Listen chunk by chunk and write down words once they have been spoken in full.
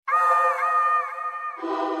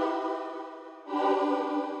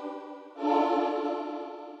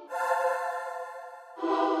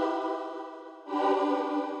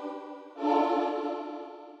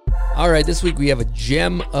All right, this week we have a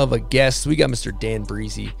gem of a guest. We got Mr. Dan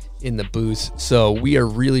Brisse in the booth, so we are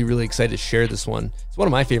really, really excited to share this one. It's one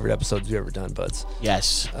of my favorite episodes we've ever done, buds.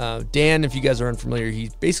 Yes. Dan, if you guys are unfamiliar, he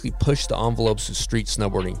basically pushed the envelopes of street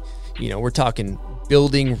snowboarding. You know, we're talking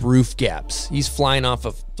building roof gaps. He's flying off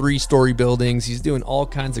of 3-story buildings. He's doing all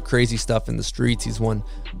kinds of crazy stuff in the streets. He's won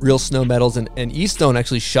real snow medals, and Eastone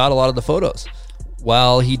actually shot a lot of the photos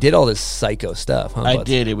while he did all this psycho stuff, huh, I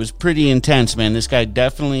did. It was pretty intense, man. This guy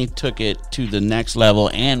definitely took it to the next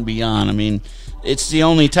level and beyond. I mean, it's the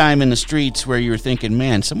only time in the streets where you're thinking,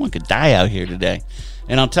 man, someone could die out here today.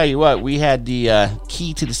 And I'll tell you what, we had the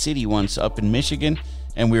key to the city once up in Michigan,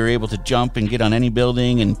 and we were able to jump and get on any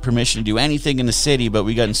building and permission to do anything in the city, but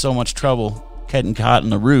we got in so much trouble getting caught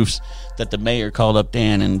in the roofs that the mayor called up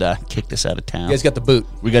Dan and kicked us out of town. You guys got the boot.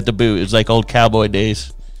 We got the boot. It was like old cowboy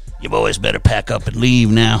days. You boys better pack up and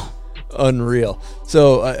leave now. Unreal.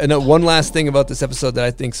 So one last thing about this episode that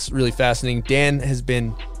I think is really fascinating. Dan has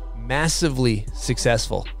been massively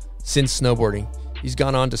successful since snowboarding. He's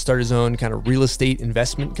gone on to start his own kind of real estate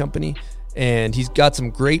investment company, and he's got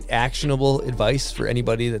some great actionable advice for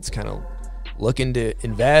anybody that's kind of looking to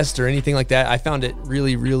invest or anything like that. I found it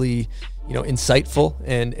really, really, insightful,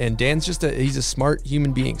 and Dan's he's a smart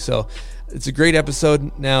human being. So it's a great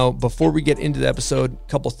episode. Now, before we get into the episode, a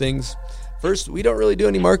couple things. First, we don't really do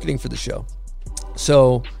any marketing for the show.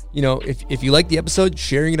 So, if you like the episode,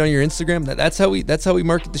 sharing it on your Instagram, that's how we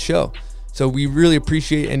market the show. So we really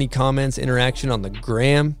appreciate any comments, interaction on the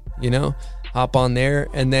gram, hop on there.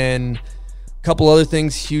 And then a couple other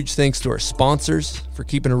things, huge thanks to our sponsors for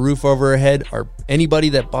keeping a roof over our head, anybody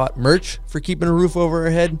that bought merch for keeping a roof over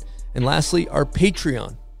our head, and lastly, our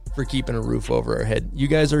Patreon for keeping a roof over our head. You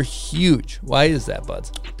guys are huge. Why is that,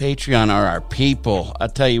 buds? Patreon are our people. I'll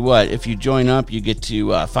tell you what, if you join up, you get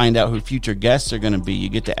to find out who future guests are going to be. You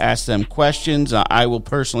get to ask them questions. I will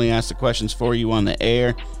personally ask the questions for you on the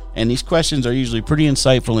air, and these questions are usually pretty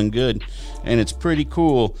insightful and good, and it's pretty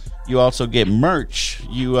cool. You also get merch.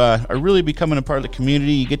 You are really becoming a part of the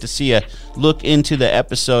community. You get to see a look into the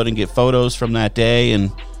episode and get photos from that day,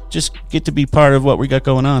 and just get to be part of what we got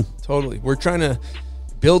going on. Totally. We're trying to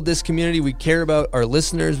build this community. We care about our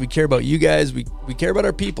listeners. We care about you guys. We care about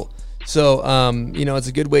our people. So, it's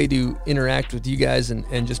a good way to interact with you guys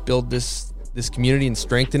and just build this community and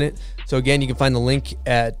strengthen it. So again, you can find the link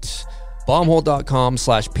at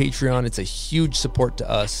bombhole.com/Patreon. It's a huge support to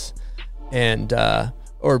us. And,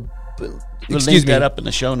 excuse me, that up in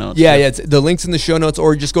the show notes. Yeah, it's the link's in the show notes,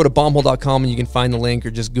 or just go to bombhole.com and you can find the link,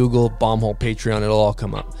 or just Google Bombhole Patreon. It'll all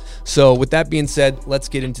come up. So with that being said, let's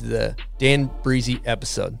get into the Dan Brisse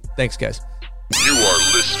episode. Thanks, guys. You are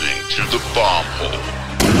listening to the Bombhole.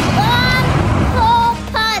 Bombhole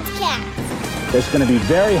Podcast. It's going to be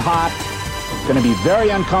very hot. It's going to be very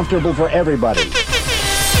uncomfortable for everybody. The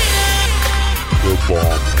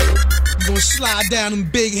Bombhole. Gonna slide down them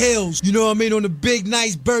big hills, on the big,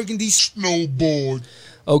 nice burgundy snowboard.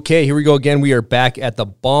 Okay, here we go again. We are back at the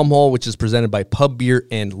Bombhole, which is presented by Pub Beer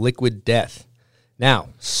and Liquid Death. Now,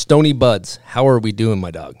 Stony Buds, how are we doing,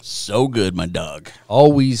 my dog? So good, my dog.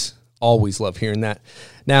 Always love hearing that.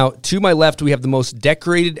 Now, to my left, we have the most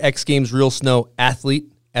decorated X Games real snow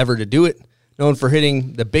athlete ever to do it, known for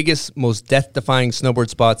hitting the biggest, most death-defying snowboard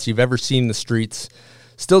spots you've ever seen in the streets,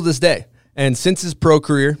 still this day. And since his pro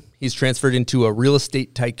career, he's transferred into a real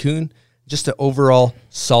estate tycoon, just an overall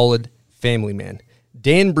solid family man.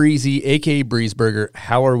 Dan Brisse, a.k.a. Breezeburger,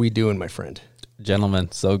 how are we doing, my friend?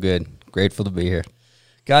 Gentlemen, so good. Grateful to be here.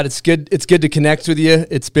 God, it's good. It's good to connect with you.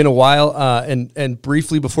 It's been a while. And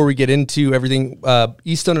briefly, before we get into everything,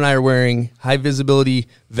 Eastone and I are wearing high visibility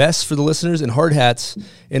vests for the listeners and hard hats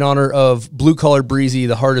in honor of blue collar Brisse,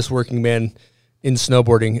 the hardest working man in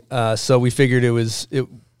snowboarding. So we figured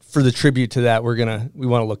for the tribute to that, we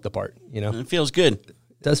want to look the part. It feels good. It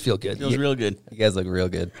does feel good. It feels real good. You guys look real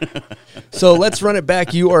good. So let's run it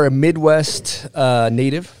back. You are a Midwest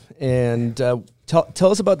native, and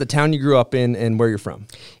tell us about the town you grew up in and where you're from.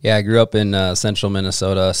 Yeah, I grew up in central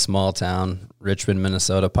Minnesota, small town, Richmond,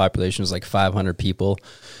 Minnesota. Population was like 500 people,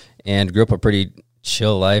 and grew up a pretty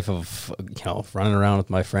chill life of running around with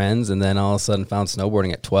my friends, and then all of a sudden found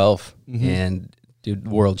snowboarding at 12, and dude, the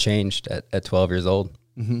world changed at 12 years old.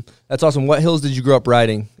 Mm-hmm. That's awesome. What hills did you grow up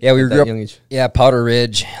riding? Yeah, we grew up. Young age? Yeah, Powder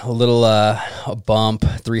Ridge, a little a bump,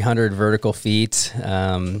 300 vertical feet.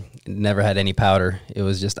 Never had any powder. It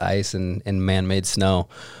was just ice and man-made snow,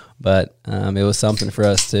 but it was something for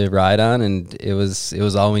us to ride on, and it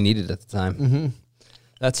was all we needed at the time. Mm-hmm.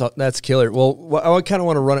 That's killer. Well, I kind of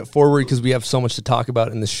want to run it forward because we have so much to talk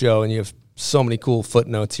about in the show, and you have so many cool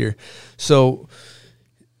footnotes here. So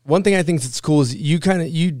one thing I think that's cool is you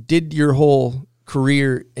did your whole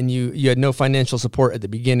career and you had no financial support at the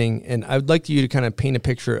beginning, and I would like you to kind of paint a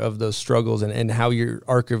picture of those struggles and how your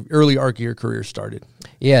early arc of your career started.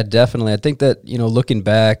 Yeah, definitely. I think that, looking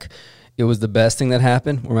back, it was the best thing that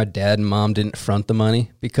happened where my dad and mom didn't front the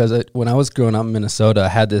money, because when I was growing up in Minnesota, I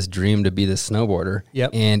had this dream to be this snowboarder.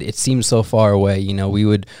 Yep. And it seemed so far away. We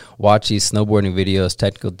would watch these snowboarding videos,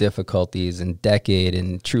 technical difficulties and Decade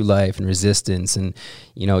and True Life and Resistance. And,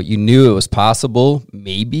 you knew it was possible,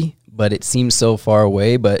 maybe, but it seemed so far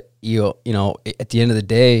away. But, at the end of the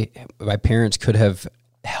day, my parents could have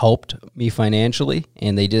helped me financially,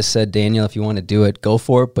 and they just said, Daniel, if you want to do it, go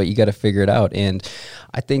for it, but you got to figure it out. And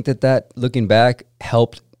I think that looking back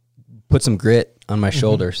helped put some grit on my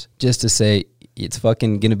shoulders, just to say it's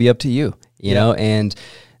fucking gonna be up to you, you know. And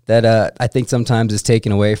that I think sometimes is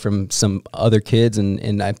taken away from some other kids,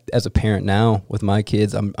 and I, as a parent now with my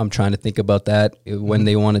kids, I'm trying to think about that when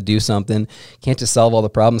they want to do something. Can't just solve all the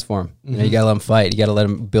problems for them. You gotta let them fight. You gotta let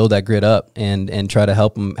them build that grit up and try to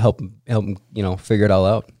help them figure it all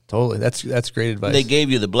out. Totally. That's great advice. They gave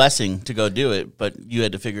you the blessing to go do it, but you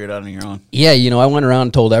had to figure it out on your own. Yeah, I went around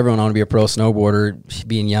and told everyone I want to be a pro snowboarder,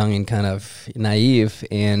 being young and kind of naive,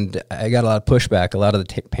 and I got a lot of pushback. A lot of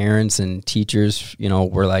the parents and teachers,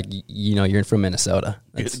 were like, you're from Minnesota.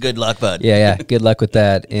 Good luck, bud. Yeah, good luck with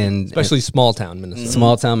that. And especially small town Minnesota.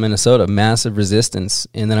 Small town Minnesota, massive resistance.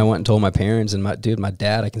 And then I went and told my parents, and my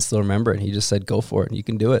dad, I can still remember it. He just said, go for it. You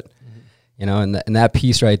can do it. And that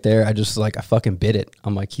piece right there, I just was like, I fucking bit it.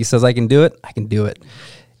 I'm like, he says I can do it, I can do it.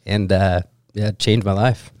 And it changed my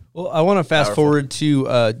life. Well, I want to fast forward to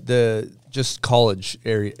the just college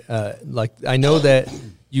area. I know that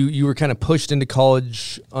you were kind of pushed into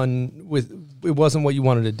college it wasn't what you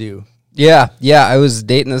wanted to do. Yeah. I was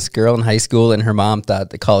dating this girl in high school, and her mom thought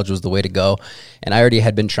that college was the way to go. And I already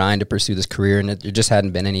had been trying to pursue this career, and there just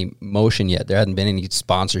hadn't been any motion yet. There hadn't been any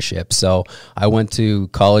sponsorship. So I went to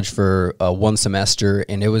college for 1 semester,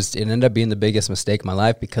 and it ended up being the biggest mistake of my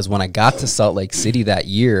life, because when I got to Salt Lake City that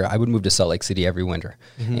year, I would move to Salt Lake City every winter.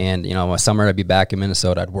 And, my summer I'd be back in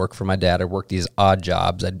Minnesota. I'd work for my dad. I'd work these odd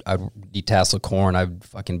jobs. I'd detassel corn. I'd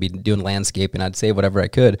fucking be doing landscaping. I'd save whatever I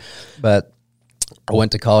could. But I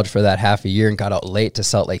went to college for that half a year and got out late to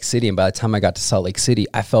Salt Lake City. And by the time I got to Salt Lake City,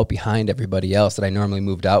 I felt behind everybody else that I normally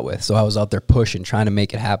moved out with. So I was out there pushing, trying to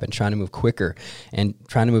make it happen, trying to move quicker. And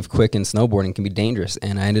trying to move quick in snowboarding can be dangerous.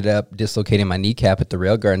 And I ended up dislocating my kneecap at the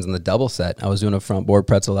rail gardens in the double set. I was doing a front board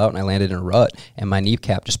pretzel out, and I landed in a rut, and my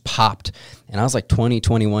kneecap just popped. And I was like 20,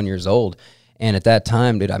 21 years old. And at that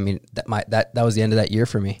time, dude, that was the end of that year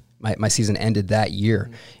for me. My season ended that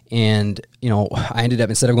year. And, I ended up,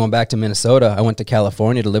 instead of going back to Minnesota, I went to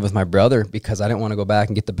California to live with my brother, because I didn't want to go back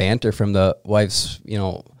and get the banter from the wife's,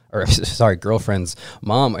 girlfriend's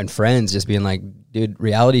mom and friends just being like, dude,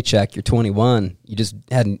 reality check, you're 21. You just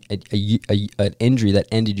had an injury that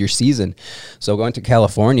ended your season. So going to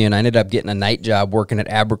California, and I ended up getting a night job working at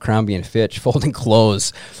Abercrombie & Fitch, folding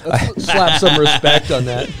clothes. Slap some respect on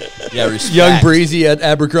that. Yeah, respect. Young Breezy at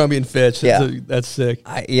Abercrombie & Fitch. That's sick.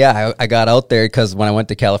 I got out there because when I went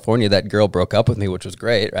to California, that girl broke up with me, which was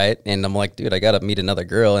great, right? And I'm like, dude, I got to meet another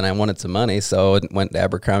girl, and I wanted some money, so I went to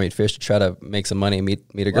Abercrombie & Fitch to try to make some money and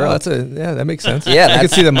meet a girl. Wow, that makes sense. Yeah, I can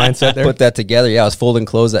see the mindset there. Put that together. Yeah, I was folding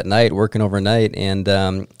clothes at night, working overnight, and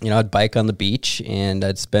I'd bike on the beach, and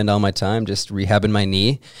I'd spend all my time just rehabbing my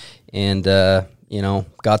knee, and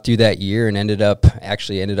got through that year, and ended up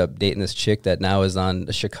dating this chick that now is on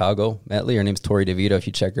the Chicago Metley. Her name's Tori DeVito. If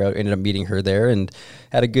you check her out, ended up meeting her there, and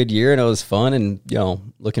had a good year, and it was fun. And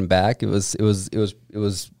looking back, it was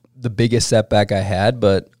the biggest setback I had,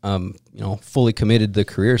 but fully committed to the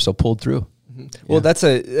career, so pulled through. Well, that's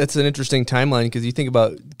an interesting timeline, because you think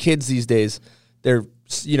about kids these days, they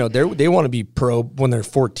want to be pro when they're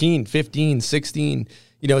 14, 15, 16.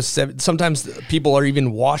 Sometimes people are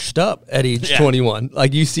even washed up at age 21.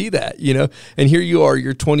 Like, you see that, and here you are,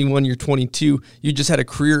 you're 21, you're 22. You just had a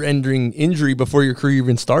career-ending injury before your career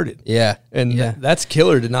even started. Yeah. And that's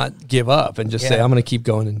killer to not give up and just say, I'm going to keep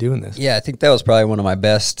going and doing this. Yeah, I think that was probably one of my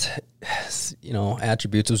best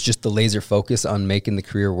attributes, was just the laser focus on making the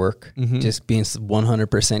career work, just being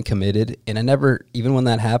 100% committed. And I never, even when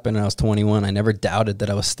that happened and I was 21, I never doubted that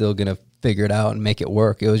I was still going to figure it out and make it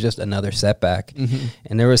work. It was just another setback.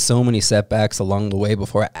 And there were so many setbacks along the way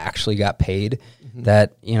before I actually got paid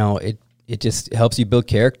that, it just helps you build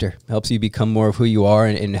character, helps you become more of who you are,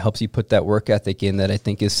 and helps you put that work ethic in that I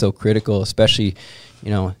think is so critical, especially,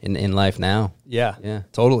 in life now. Yeah,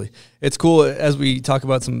 totally. It's cool as we talk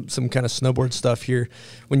about some kind of snowboard stuff here.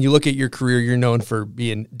 When you look at your career, you're known for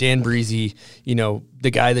being Dan Brisse,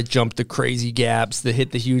 the guy that jumped the crazy gaps, that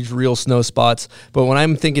hit the huge real snow spots. But when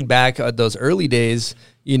I'm thinking back at those early days,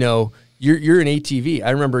 you're an ATV.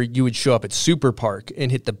 I remember you would show up at Super Park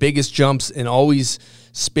and hit the biggest jumps and always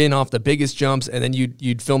spin off the biggest jumps, and then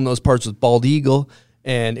you'd film those parts with Bald Eagle,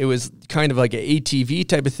 and it was kind of like an ATV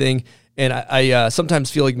type of thing. And I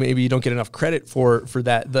sometimes feel like maybe you don't get enough credit for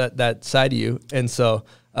that side of you, and so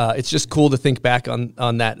it's just cool to think back on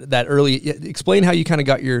that early. Explain how you kind of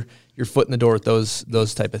got your foot in the door with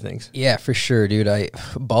those type of things. Yeah, for sure, dude.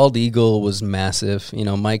 Bald Eagle was massive.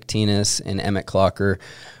 Mike Tinas and Emmett Clocker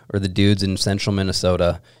are the dudes in central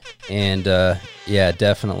Minnesota, and yeah,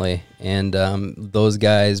 definitely. And those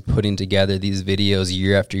guys putting together these videos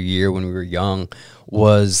year after year when we were young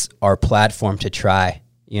was our platform to try.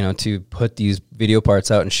 To put these video parts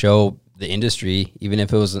out and show the industry, even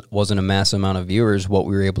if it wasn't a massive amount of viewers, what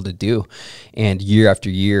we were able to do. And year after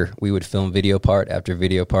year, we would film video part after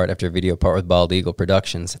video part after video part with Bald Eagle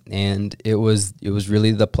Productions. And it was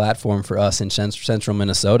really the platform for us in central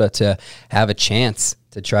Minnesota to have a chance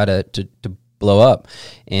to try to blow up.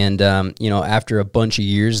 And after a bunch of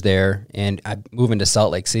years there, and I moved into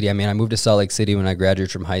Salt Lake City. I moved to Salt Lake City when I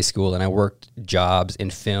graduated from high school, and I worked jobs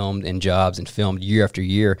and filmed year after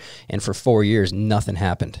year. And for 4 years, nothing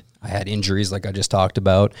happened. I had injuries like I just talked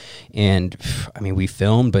about, and we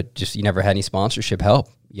filmed, but just you never had any sponsorship help.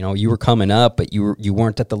 You were coming up, but you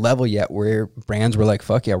weren't at the level yet where brands were like,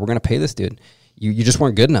 "Fuck yeah, we're gonna pay this dude." You just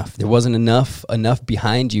weren't good enough. There wasn't enough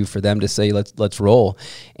behind you for them to say let's roll,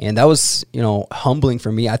 and that was humbling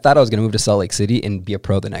for me. I thought I was gonna move to Salt Lake City and be a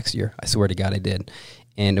pro the next year. I swear to God, I did.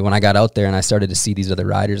 And when I got out there and I started to see these other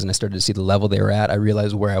riders and I started to see the level they were at, I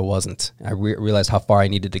realized where I wasn't. I realized how far I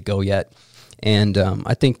needed to go yet. And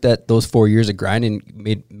I think that those 4 years of grinding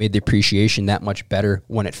made the appreciation that much better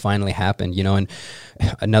when it finally happened, And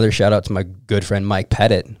another shout out to my good friend Mike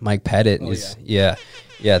Pettit. Mike Pettit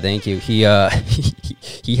yeah, thank you. He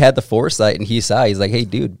he had the foresight, and he's like, "Hey,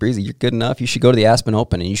 dude, Brisse, you're good enough. You should go to the Aspen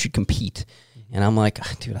Open and you should compete." And I'm like,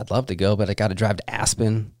 "Dude, I'd love to go, but I got to drive to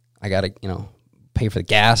Aspen. I got to pay for the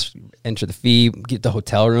gas, enter the fee, get the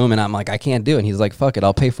hotel room." And I'm like, "I can't do it." And he's like, "Fuck it,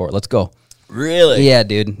 I'll pay for it. Let's go." Really? Yeah,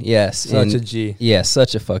 dude. Yes. Such a G. Yeah,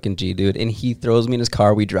 such a fucking G, dude. And he throws me in his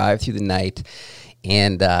car. We drive through the night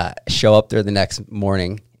and show up there the next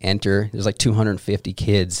morning, enter. There's like 250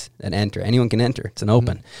 kids that enter. Anyone can enter. It's an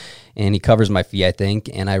open. And he covers my fee, I think.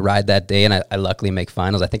 And I ride that day, and I luckily make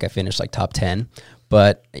finals. I think I finished like top 10.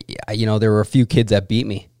 But, there were a few kids that beat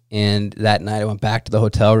me. And that night I went back to the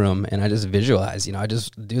hotel room and I just visualized,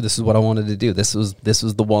 dude, this is what I wanted to do. This was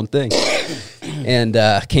the one thing. And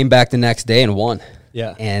came back the next day and won.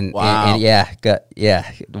 Yeah. And, wow.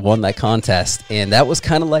 Won that contest. And that was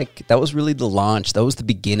kind of that was really the launch. That was the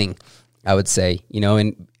beginning, I would say,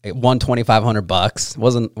 and it won $2,500.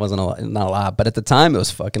 Wasn't a lot, not a lot, but at the time it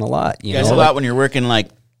was fucking a lot. It's a lot when you're working like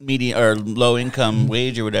medium or low income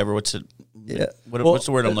wage or whatever. What's it? Yeah. What's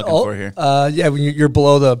the word I'm looking for here? When you're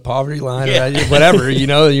below the poverty line, Yeah. or whatever,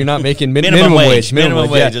 you're not making minimum wage. Minimum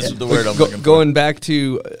wage yeah. is the word I'm looking for. Going back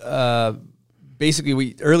to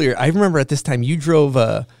basically earlier, I remember at this time you drove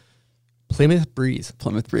Plymouth Breeze.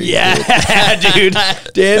 Yeah, dude.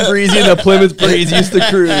 Dan Brisse and the Plymouth Breeze used to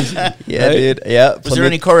cruise. Yeah, right? dude. Yeah. Was there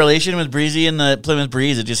any correlation with Brisse and the Plymouth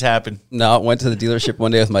Breeze? It just happened. No, I went to the dealership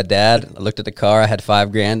one day with my dad. I looked at the car. I had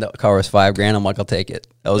 $5,000. The car was $5,000. I'm like, I'll take it.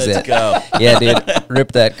 That was Let's it. go. Yeah, dude.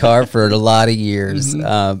 Ripped that car for a lot of years.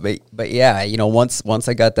 But yeah, once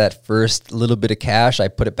I got that first little bit of cash, I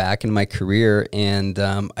put it back in my career, and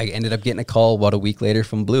I ended up getting a call about a week later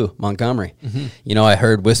from Blue Montgomery. I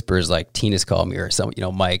heard whispers like Tina's called me, or some,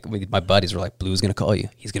 Mike, my buddies were like, Blue's gonna call you.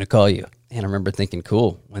 He's gonna call you. And I remember thinking,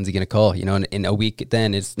 cool, when's he going to call? And in a week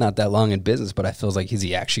then, it's not that long in business, but I feel like, is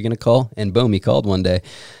he actually going to call? And boom, he called one day.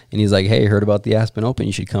 And he's like, hey, heard about the Aspen Open.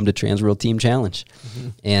 You should come to Transworld Team Challenge.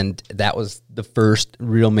 And that was the first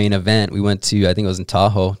real main event. We went to, I think it was in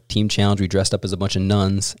Tahoe, Team Challenge. We dressed up as a bunch of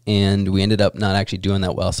nuns, and we ended up not actually doing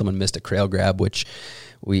that well. Someone missed a trail grab, which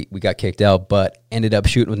we got kicked out, but ended up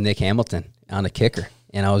shooting with Nick Hamilton on a kicker.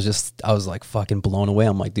 And I was like fucking blown away.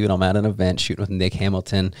 I'm like, dude, I'm at an event shooting with Nick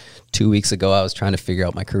Hamilton. 2 weeks ago, I was trying to figure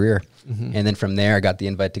out my career. And then from there, I got the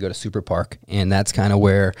invite to go to Super Park. And that's kind of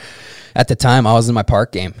where, at the time, I was in my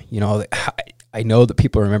park game. I know that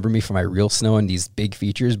people remember me for my real snow and these big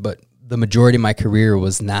features, but the majority of my career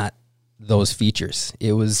was not those features.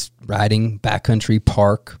 It was riding backcountry,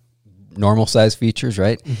 park, normal size features,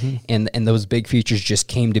 right? And those big features just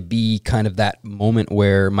came to be kind of that moment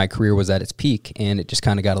where my career was at its peak, and it just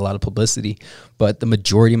kind of got a lot of publicity. But the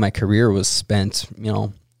majority of my career was spent,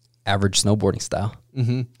 average snowboarding style.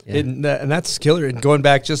 Yeah. And that's killer. And going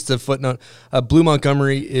back just to footnote, Blue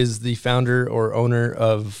Montgomery is the founder or owner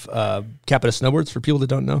of Capita Snowboards, for people that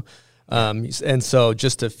don't know. And so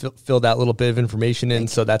just to fill that little bit of information in,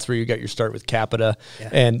 so that's where you got your start with Capita. Yeah.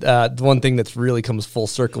 And the one thing that's really comes full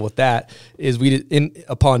circle with that is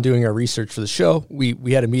upon doing our research for the show,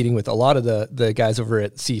 we had a meeting with a lot of the guys over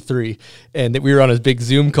at C3, and that we were on a big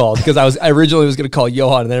Zoom call because I originally was going to call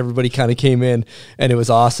Johan, and then everybody kind of came in, and it was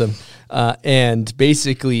awesome. And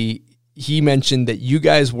basically, he mentioned that you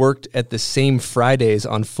guys worked at the same Fridays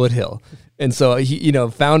on Foothill. And so he,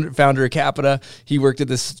 founder of Capita, he worked at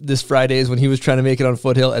this Fridays when he was trying to make it on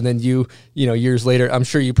Foothill, and then years later, I'm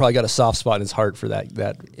sure you probably got a soft spot in his heart for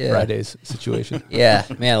that Fridays situation. Yeah,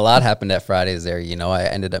 man, a lot happened at Fridays there. I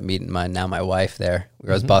ended up meeting my wife there.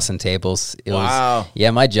 I was bussing tables.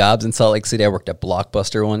 My jobs in Salt Lake City. I worked at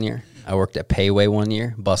Blockbuster one year. I worked at Payway one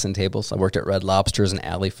year, bussing tables. I worked at Red Lobster as an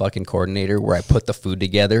alley fucking coordinator where I put the food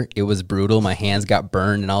together. It was brutal. My hands got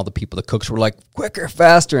burned, and all the cooks were like, quicker,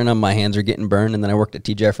 faster, and my hands are getting burned. And then I worked at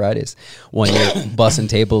TGI Fridays one year, bussing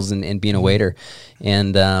tables and being a waiter.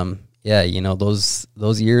 And those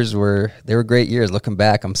years were great years. Looking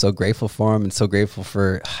back, I'm so grateful for them, and so grateful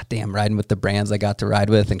for riding with the brands I got to ride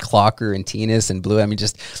with, and Clocker and Tinas and Blue. I mean,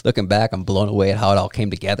 just looking back, I'm blown away at how it all came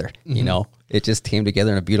together. It just came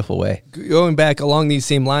together in a beautiful way. Going back along these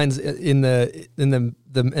same lines, in the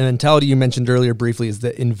mentality you mentioned earlier briefly is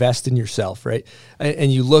that invest in yourself, right?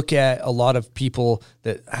 And you look at a lot of people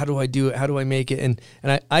that, how do I do it? How do I make it? And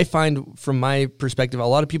I find from my perspective, a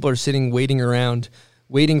lot of people are sitting, waiting around,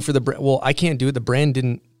 waiting for the brand. Well, I can't do it. The brand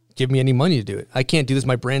didn't give me any money to do it. I can't do this.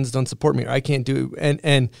 My brands don't support me, or I can't do it.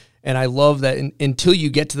 And I love that until you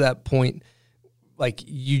get to that point, like,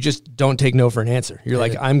 you just don't take no for an answer. You're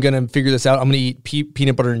like, I'm going to figure this out. I'm going to eat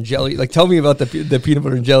peanut butter and jelly. Like, tell me about the peanut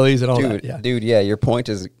butter and jellies and all that. Yeah. Dude, your point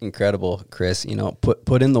is incredible, Chris.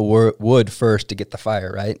 Put in the wood first to get the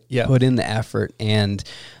fire, right? Yeah. Put in the effort. And,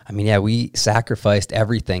 we sacrificed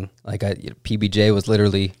everything. Like, PBJ was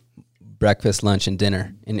literally breakfast, lunch, and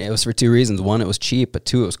dinner. And it was for two reasons. One, it was cheap, but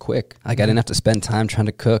two, it was quick. Like, I didn't have to spend time trying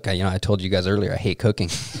to cook. I told you guys earlier, I hate cooking.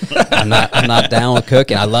 I'm not down with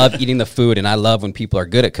cooking. I love eating the food, and I love when people are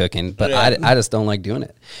good at cooking, but I just don't like doing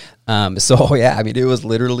it. It was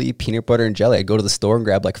literally peanut butter and jelly. I'd go to the store and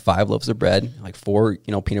grab like 5 loaves of bread, like 4,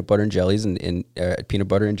 peanut butter and jellies and peanut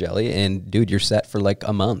butter and jelly. And dude, you're set for like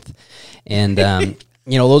a month. And,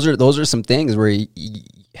 those are some things where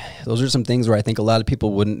I think a lot of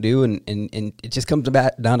people wouldn't do, and it just comes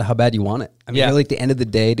down to how bad you want it. Really, at the end of the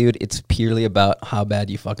day, dude, it's purely about how bad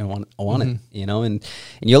you fucking want it, and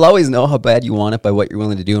you'll always know how bad you want it by what you're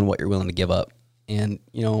willing to do and what you're willing to give up. And,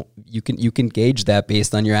 you can gauge that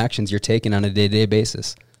based on your actions you're taking on a day-to-day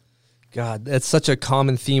basis. God, that's such a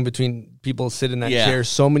common theme between people sit in that chair.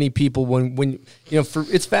 So many people, when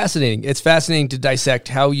it's fascinating. It's fascinating to dissect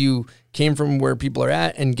how you came from where people are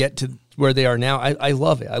at and get to where they are now. I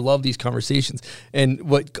love it. I love these conversations. And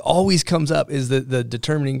what always comes up is the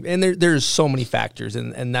determining, and there's so many factors,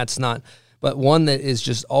 and that's not, but one that is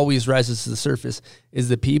just always rises to the surface is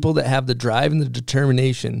the people that have the drive and the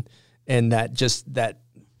determination and that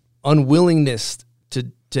unwillingness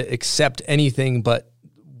to accept anything but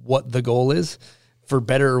what the goal is, for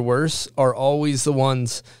better or worse, are always the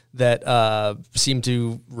ones that seem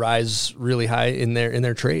to rise really high in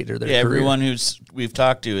their trade or their career. Everyone we've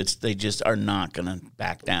talked to, they just are not going to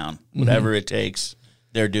back down. Whatever it takes,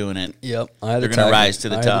 they're doing it. Yep. They're going to rise to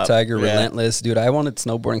the top. Tiger, relentless. Dude, I wanted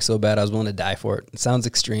snowboarding so bad, I was willing to die for it. It sounds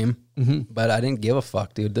extreme, but I didn't give a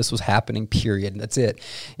fuck, dude. This was happening, period. That's it.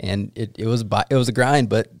 And it was a grind,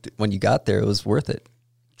 but when you got there, it was worth it.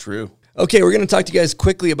 True. Okay, we're going to talk to you guys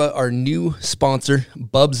quickly about our new sponsor,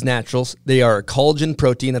 Bubs Naturals. They are a collagen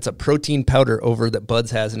protein. That's a protein powder over that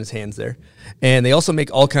Buds has in his hands there. And they also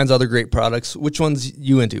make all kinds of other great products. Which ones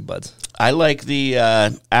you into, Buds? I like the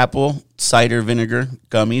apple cider vinegar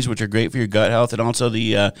gummies, which are great for your gut health, and also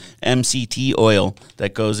the MCT oil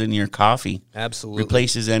that goes in your coffee. Absolutely.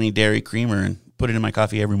 Replaces any dairy creamer, and put it in my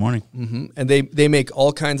coffee every morning. Mm-hmm. And they make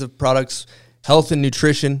all kinds of products, health and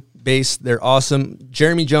nutrition based. They're awesome.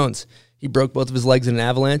 Jeremy Jones, he broke both of his legs in an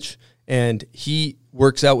avalanche, and he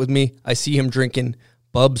works out with me. I see him drinking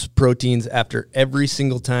Bubs proteins after every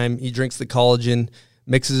single time. He drinks the collagen,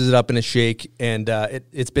 mixes it up in a shake, and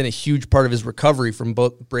it's been a huge part of his recovery from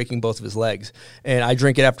breaking both of his legs. And I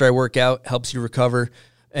drink it after I work out, helps you recover.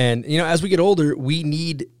 And, as we get older, we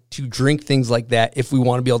need to drink things like that if we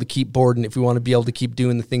want to be able to keep board and if we want to be able to keep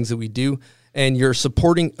doing the things that we do. And you're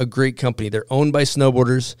supporting a great company. They're owned by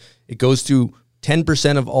snowboarders. It goes to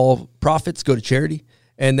 10% of all profits go to charity.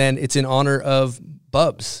 And then it's in honor of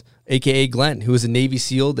Bubs, a.k.a. Glenn, who was a Navy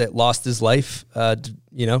SEAL that lost his life,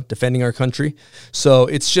 defending our country. So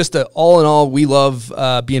it's just all in all, we love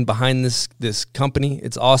being behind this company.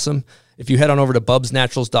 It's awesome. If you head on over to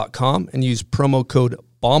bubsnaturals.com and use promo code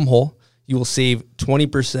BOMBHOLE, you will save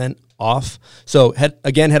 20% off. So head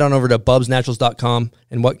on over to bubsnaturals.com.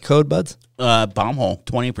 And what code, Buds? BOMBHOLE,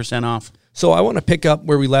 20% off. So I want to pick up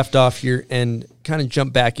where we left off here and kind of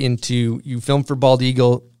jump back into, you filmed for Bald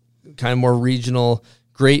Eagle, kind of more regional,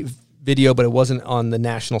 great video, but it wasn't on the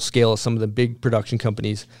national scale of some of the big production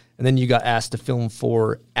companies. And then you got asked to film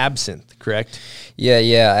for Absinthe, correct?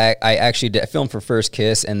 Yeah. I actually did. I filmed for First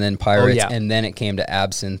Kiss and then Pirates, Oh, yeah. and then it came to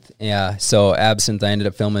Absinthe. Yeah, so Absinthe, I ended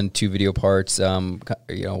up filming 2 video parts.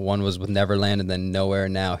 One was with Neverland and then Nowhere,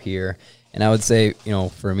 Now Here. And I would say,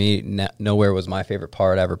 for me, Nowhere was my favorite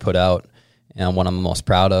part I ever put out, and one I'm the most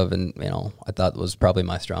proud of, and I thought was probably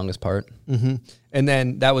my strongest part. Mm-hmm. And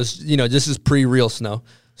then that was, this is pre-real snow.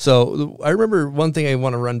 So I remember one thing I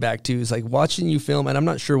want to run back to is like watching you film, and I'm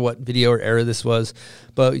not sure what video or era this was,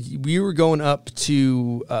 but we were going up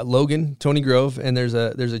to Logan, Tony Grove, and there's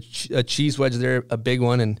a cheese wedge there, a big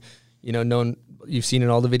one, and you've seen in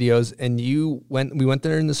all the videos. And we went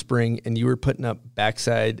there in the spring, and you were putting up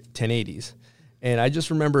backside 1080s, and I just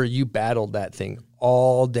remember you battled that thing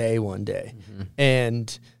all day one day,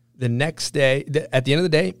 and the next day, at the end of the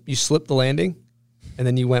day, you slipped the landing, and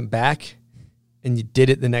then you went back. And you did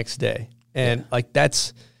it the next day. And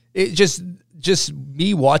that's it. Just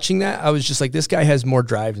me watching that, I was just like, this guy has more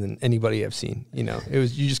drive than anybody I've seen. It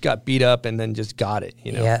was, you just got beat up and then just got it,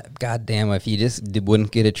 Yeah, goddamn, if you just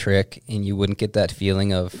wouldn't get a trick and you wouldn't get that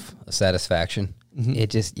feeling of satisfaction,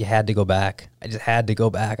 you had to go back. I just had to go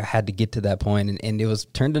back. I had to get to that point. And it was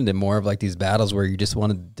turned into more of like these battles where you just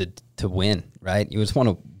wanted to win, right? You just want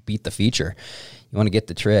to beat the feature. You want to get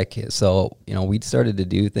the trick. So, we started to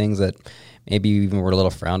do things that maybe even were a little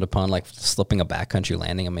frowned upon, like slipping a backcountry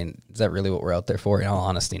landing. I mean, is that really what we're out there for? In all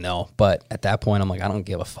honesty, no. But at that point, I'm like, I don't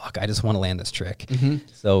give a fuck. I just want to land this trick.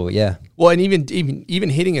 So, yeah. Well, and even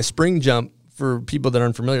hitting a spring jump, for people that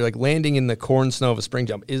aren't familiar, like landing in the corn snow of a spring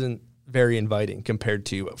jump isn't very inviting compared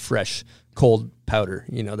to a fresh, cold powder,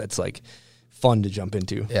 that's like fun to jump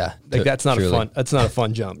into. Yeah. That's not a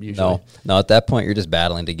fun jump usually. No, at that point, you're just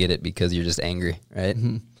battling to get it because you're just angry, right?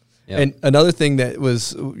 Yep. And another thing that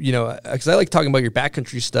was, because I like talking about your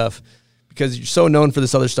backcountry stuff because you're so known for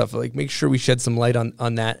this other stuff. Like, make sure we shed some light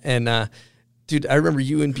on that. And, dude, I remember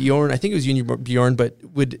you and Bjorn, I think it was you and Bjorn, but you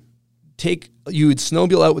would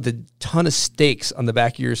snowmobile out with a ton of stakes on the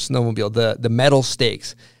back of your snowmobile, the metal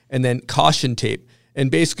stakes, and then caution tape, and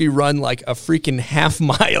basically run like a freaking half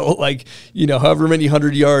mile, like, however many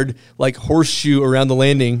 100-yard, like horseshoe around the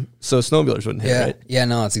landing so snowmobilers wouldn't hit, right? Yeah,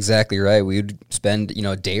 no, that's exactly right. We would spend,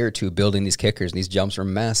 a day or two building these kickers, and these jumps were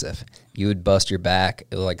massive. You would bust your back,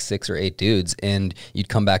 like 6 or 8 dudes, and you'd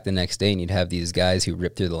come back the next day and you'd have these guys who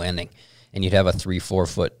ripped through the landing. And you'd have a 3-4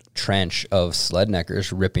 foot trench of sled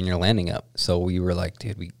neckers ripping your landing up. So we were like,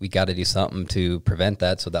 dude, we got to do something to prevent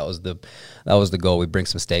that. So that was the goal. We'd bring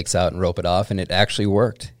some stakes out and rope it off, and it actually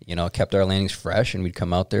worked. It kept our landings fresh, and we'd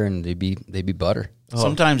come out there and they'd be butter.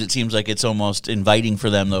 Sometimes it seems like it's almost inviting for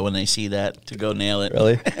them though when they see that to go nail it.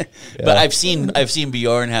 Really? Yeah. But I've seen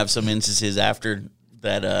Bjorn have some instances after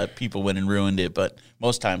that people went and ruined it, but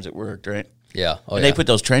most times it worked, right? Yeah. They put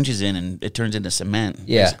those trenches in and it turns into cement.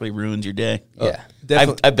 Yeah. Basically ruins your day. Yeah.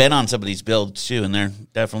 I've been on some of these builds too, and they're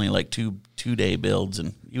definitely like two-day builds,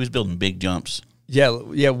 and he was building big jumps. Yeah.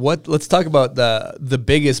 Let's talk about the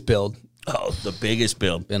biggest build. Oh, the biggest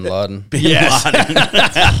build. Bin Laden. Bin Laden.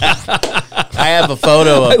 I have a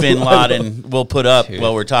photo of Bin Laden we'll put up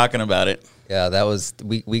while we're talking about it. Yeah, that was,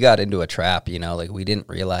 we got into a trap, like we didn't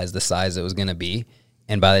realize the size it was going to be.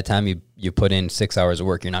 And by the time you put in 6 hours of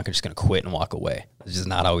work, you're not just going to quit and walk away. It's just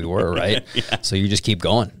not how we were, right? Yeah. So you just keep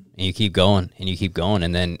going, and you keep going, and you keep going.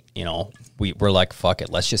 And then, we're like, fuck it,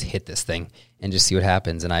 let's just hit this thing and just see what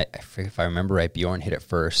happens. And if I remember right, Bjorn hit it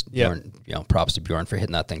first. Yeah. Bjorn, props to Bjorn for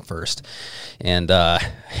hitting that thing first. And,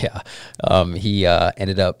 he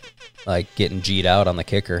ended up, like, getting G'd out on the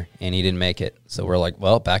kicker, and he didn't make it. So we're like,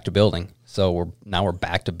 well, back to building. So we're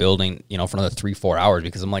back to building, for another 3-4 hours,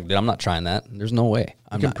 because I'm like, dude, I'm not trying that. There's no way.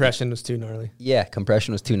 Compression was too gnarly. Yeah,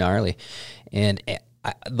 compression was too gnarly. And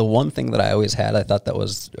the one thing that I always had, I thought that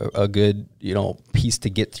was a good, piece to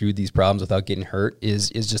get through these problems without getting hurt is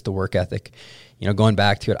just the work ethic. Going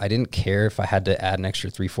back to it, I didn't care if I had to add an extra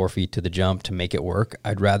 3-4 feet to the jump to make it work.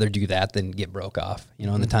 I'd rather do that than get broke off.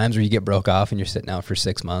 In the times where you get broke off and you're sitting out for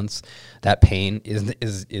 6 months, that pain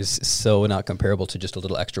is so not comparable to just a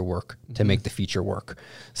little extra work to make the feature work.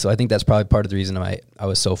 So I think that's probably part of the reason I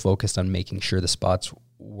was so focused on making sure the spots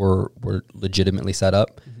were legitimately set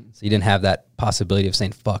up. So you didn't have that possibility of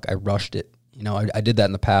saying, fuck, I rushed it. I did that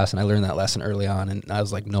in the past, and I learned that lesson early on, and I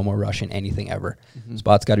was like, no more rushing anything ever.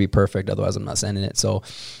 Spot's got to be perfect, otherwise I'm not sending it. So,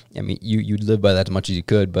 I mean, you live by that as much as you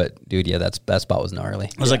could, but, dude, yeah, that spot was gnarly.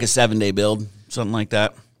 It was like a 7-day build, something like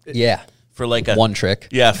that. Yeah. For like one trick.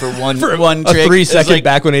 Yeah, for one trick. A 3-second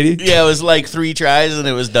back 180? Yeah, it was like 3 tries, and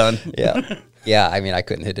it was done. Yeah. Yeah, I mean, I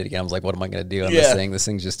couldn't hit it again. I was like, what am I going to do on this thing? This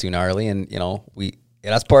thing's just too gnarly, and,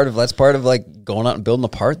 that's part of like going out and building a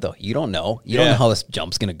part, though. You don't know. You don't know how this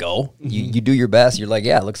jump's going to go. You do your best. You're like,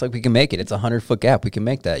 yeah, it looks like we can make it. It's a 100-foot gap. We can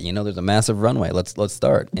make that. There's a massive runway. Let's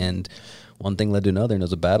start. And one thing led to another, and it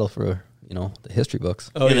was a battle for, the history books.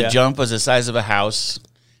 The jump was the size of a house.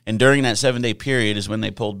 And during that 7-day period is when they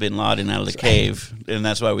pulled Bin Laden out of the cave, and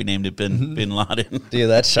that's why we named it Bin Laden. Dude,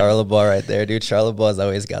 that's Charlebois right there, dude. Charlebois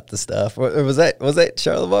always got the stuff. Or was that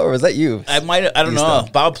Charlebois, or was that you? I don't know.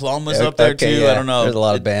 Bob Plum was up there too. Yeah. I don't know. There's a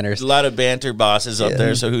lot of banners, a lot of banter bosses up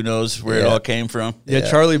there. So who knows where it all came from? Yeah,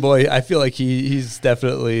 Charlie Boy. I feel like he's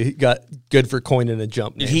definitely got good for coining a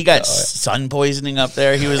jump name. He got sun poisoning up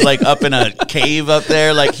there. He was like up in a cave up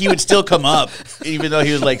there. Like he would still come up, even though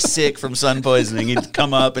he was like sick from sun poisoning. He'd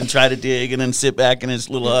come up and try to dig, and then sit back in his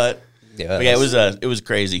little hut. Yeah, it was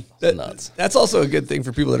crazy. Nuts. That's also a good thing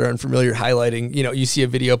for people that are unfamiliar. Highlighting, you see a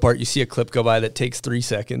video part, you see a clip go by that takes 3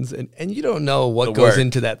 seconds, and you don't know what goes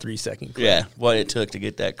into that 3-second clip. Yeah, what it took to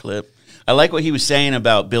get that clip. I like what he was saying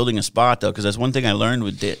about building a spot, though, because that's one thing I learned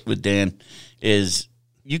with Dan is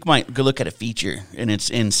you might go look at a feature and it's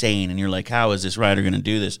insane, and you're like, how is this rider going to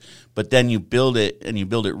do this? But then you build it, and you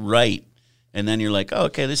build it right. And then you're like, oh,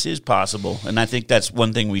 okay, this is possible. And I think that's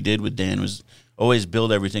one thing we did with Dan was always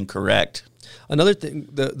build everything correct. Another thing,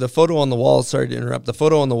 the photo on the wall, sorry to interrupt, the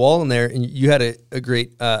photo on the wall in there, and you had a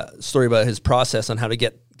great story about his process on how to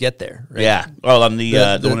get there, right? Yeah. Well, on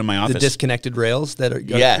the one in my office. The disconnected rails that are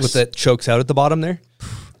with that chokes out at the bottom there?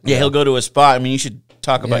 Yeah, he'll go to a spot. I mean, you should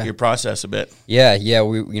talk about your process a bit. Yeah,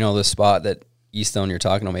 we the spot that Eastone you're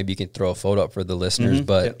talking about, maybe you can throw a photo up for the listeners,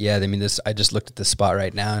 but I mean, I just looked at this spot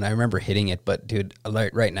right now, and I remember hitting it, but dude,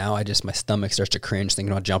 right now, my stomach starts to cringe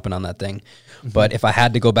thinking about jumping on that thing. But if I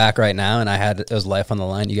had to go back right now, and it was life on the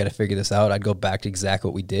line, you got to figure this out, I'd go back to exactly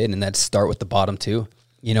what we did, and that's start with the bottom 2.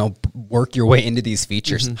 Work your way into these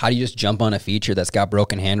features. How do you just jump on a feature that's got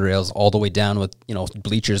broken handrails all the way down with,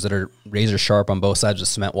 bleachers that are razor sharp on both sides with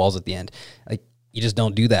cement walls at the end? Like, you just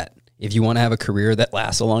don't do that. If you want to have a career that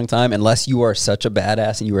lasts a long time, unless you are such a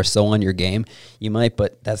badass and you are so on your game, you might,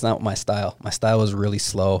 but that's not my style. My style was really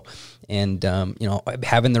slow. And,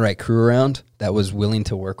 having the right crew around that was willing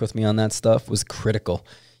to work with me on that stuff was critical.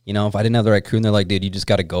 If I didn't have the right crew and they're like, dude, you just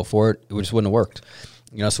got to go for it, it just wouldn't have worked.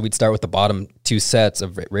 So we'd start with the bottom 2 sets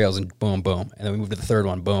of rails and boom, boom. And then we move to the third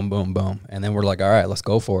one, boom, boom, boom. And then we're like, all right, let's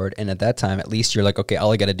go for it. And at that time, at least you're like, okay,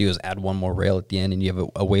 all I got to do is add one more rail at the end, and you have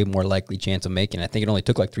a way more likely chance of making it. I think it only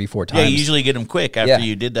took like 3-4 times. Yeah, you usually get them quick after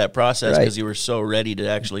you did that process because you were so ready to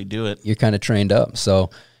actually do it. You're kind of trained up. So,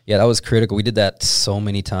 yeah, that was critical. We did that so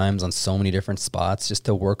many times on so many different spots just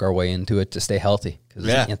to work our way into it to stay healthy. Because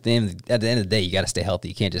at the end of the day, you got to stay healthy.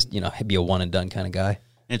 You can't just, be a one-and-done kind of guy.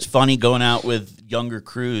 It's funny going out with younger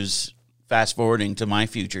crews. Fast forwarding to my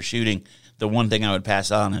future shooting, the one thing I would pass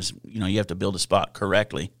on is, you have to build a spot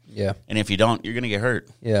correctly. Yeah. And if you don't, you're going to get hurt.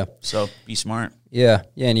 Yeah. So be smart. Yeah.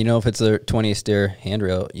 Yeah. And if it's a 20 stair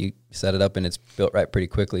handrail, you set it up and it's built right pretty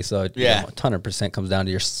quickly. So 100% comes down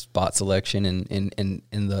to your spot selection and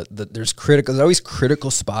there's always critical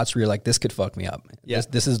spots where you're like, this could fuck me up. Yeah.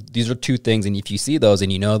 These are 2 things. And if you see those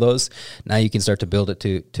and those, now you can start to build it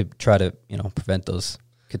to try to, prevent those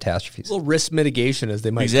catastrophes. A little risk mitigation, as they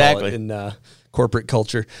might call it in corporate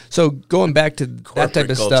culture. So going back to that type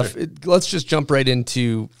of stuff, let's just jump right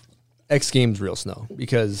into X Games Real Snow,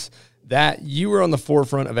 because you were on the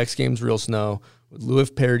forefront of X Games Real Snow with Louis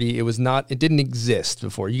Parody. It didn't exist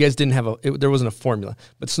before. You guys didn't have there wasn't a formula,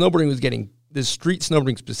 but snowboarding was the street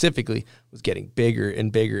snowboarding specifically was getting bigger and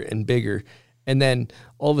bigger and bigger. And then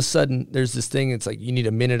all of a sudden there's this thing. It's like, you need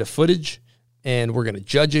a minute of footage, and we're going to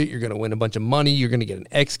judge it. You're going to win a bunch of money. You're going to get an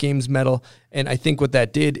X Games medal. And I think what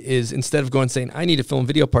that did is, instead of going saying, I need a film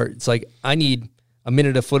video part, it's like, I need a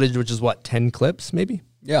minute of footage, which is 10 clips maybe?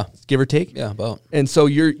 Yeah. Give or take? Yeah, about. And so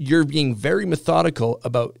you're being very methodical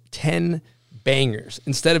about 10 bangers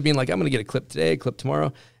instead of being like, I'm going to get a clip today, a clip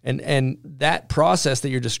tomorrow. And that process that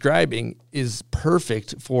you're describing is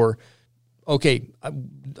perfect for, okay, I'm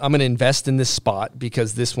going to invest in this spot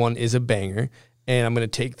because this one is a banger, and I'm going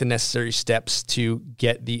to take the necessary steps to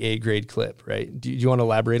get the A grade clip, right? Do you want to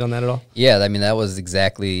elaborate on that at all? Yeah, I mean, that was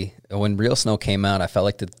exactly when Real Snow came out. I felt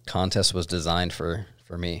like the contest was designed for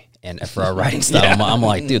me and for our riding style. I'm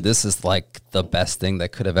like, dude, this is like the best thing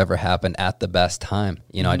that could have ever happened at the best time.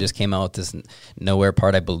 You know, I just came out with this nowhere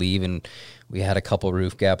part, I believe, and we had a couple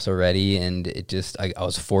roof gaps already, and it just, I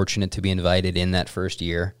was fortunate to be invited in that first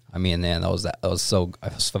year. I mean, man, I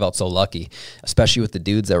felt so lucky, especially with the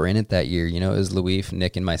dudes that were in it that year. You know, it was Luif,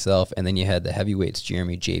 Nick, and myself, and then you had the heavyweights,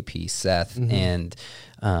 Jeremy, JP, Seth, and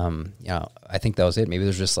you know, I think that was it. Maybe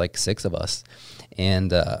there's just like 6 of us,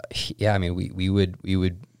 and yeah, I mean, we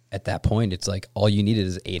would at that point, it's like all you needed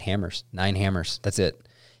is 8 hammers, 9 hammers. That's it.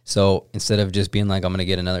 So instead of just being like, I'm going to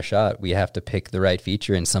get another shot, we have to pick the right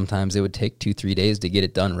feature. And sometimes it would take 2-3 days to get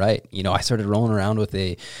it done right. You know, I started rolling around with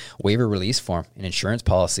a waiver release form, an insurance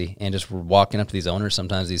policy, and just walking up to these owners,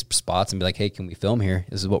 sometimes these spots, and be like, hey, can we film here?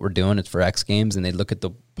 This is what we're doing. It's for X Games. And they'd look at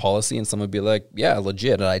the policy and someone would be like, yeah,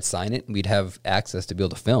 legit. And I'd sign it and we'd have access to be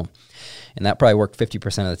able to film. And that probably worked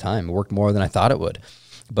 50% of the time. It worked more than I thought it would.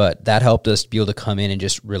 But that helped us be able to come in and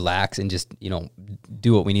just relax and just, you know,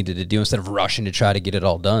 do what we needed to do instead of rushing to try to get it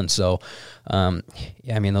all done. So,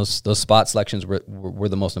 yeah, I mean, those spot selections were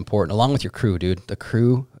the most important, along with your crew, dude. The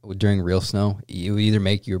crew during Real Snow, you would either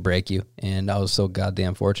make you or break you. And I was so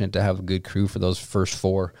goddamn fortunate to have a good crew for those first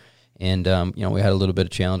 4. And, you know, we had a little bit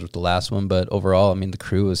of challenge with the last one, but overall, I mean, the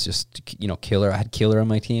crew was just, you know, killer. I had Killer on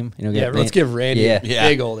my team. You know, yeah, let's give Randy a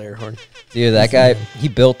big old air horn. Dude, that guy, he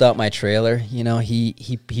built out my trailer. You know, he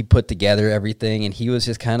put together everything, and he was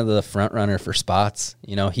just kind of the front runner for spots.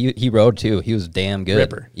 You know, he rode too. He was damn good.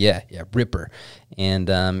 Ripper. Yeah, Ripper.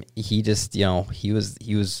 And he just, you know, he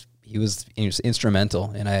was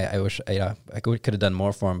instrumental, and I wish I could have done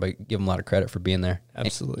more for him, but give him a lot of credit for being there.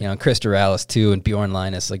 Absolutely. And, you know, Chris Doralis too, and Bjorn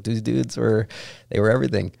Linus, like these dudes were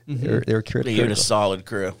everything. They were critical. You're a solid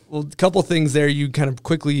crew. Well, a couple things there you kind of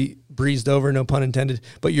quickly breezed over, no pun intended,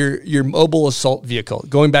 but your mobile assault vehicle,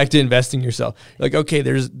 going back to investing yourself, like, okay,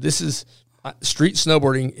 this is street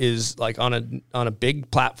snowboarding is like on a big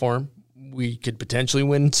platform. We could potentially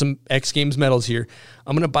win some X Games medals here.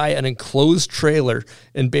 I'm going to buy an enclosed trailer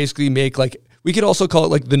and basically make like, we could also call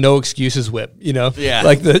it like the no excuses whip, you know? Yeah.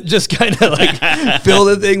 Like the, just kind of like fill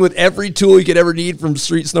the thing with every tool you could ever need from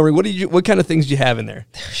street snowboarding. What kind of things do you have in there?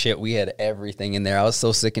 Shit, we had everything in there. I was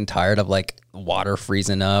so sick and tired of like water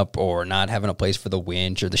freezing up or not having a place for the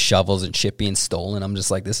winch or the shovels and shit being stolen. I'm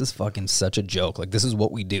just like, this is fucking such a joke. Like, this is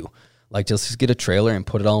what we do. Like, just get a trailer and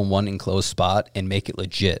put it all in one enclosed spot and make it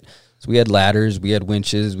legit. So we had ladders, we had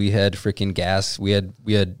winches, we had freaking gas, we had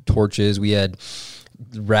torches, we had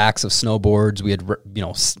racks of snowboards, we had, you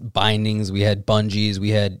know, bindings, we had bungees, we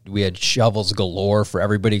had shovels galore for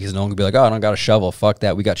everybody, because no one could be like, oh, I don't got a shovel. Fuck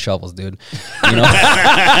that, we got shovels, dude. You know,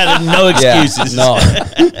 no excuses. Yeah, no.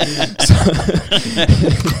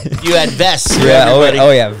 You had vests. Yeah. Oh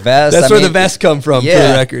yeah, vests. That's where the vests come from. Yeah, for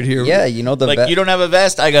the record here. Yeah, you know like you don't have a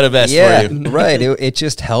vest, I got a vest yeah, for you. Right. It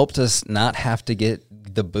just helped us not have to get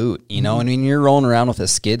the boot, you know. I mean, you're rolling around with a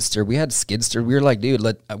skidster. We had a skidster. We were like, dude,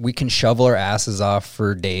 we can shovel our asses off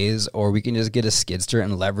for days, or we can just get a skidster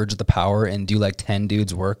and leverage the power and do like 10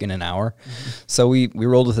 dudes work in an hour. So we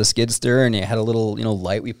rolled with a skidster, and it had a little, you know,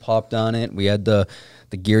 light we popped on it. We had the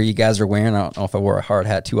gear you guys are wearing. I don't know if I wore a hard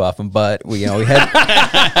hat too often, but we had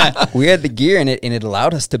we had the gear in it, and it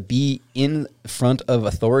allowed us to be in front of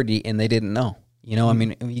authority, and they didn't know. You know, I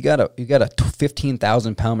mean, you got a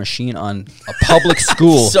 15,000 pound machine on a public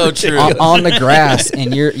school, so true, on the grass,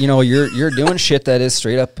 and you're doing shit that is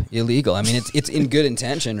straight up illegal. I mean, it's in good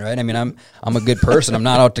intention, right? I mean, I'm a good person. I'm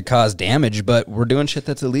not out to cause damage, but we're doing shit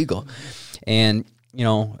that's illegal, and you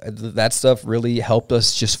know, that stuff really helped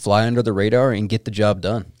us just fly under the radar and get the job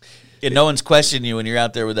done. Yeah, no one's questioning you when you're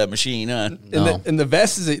out there with that machine, huh? No. And the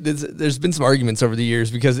vest there's been some arguments over the years,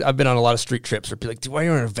 because I've been on a lot of street trips where people are like, dude, why are you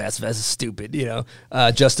wearing a vest? Vest is stupid, you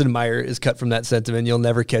know. Justin Meyer is cut from that sentiment. You'll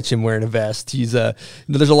never catch him wearing a vest. He's there's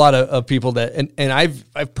a lot of people that, and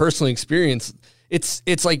I've personally experienced.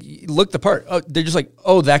 It's like, look the part. Oh, they're just like,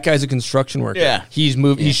 oh, that guy's a construction worker. Yeah. He's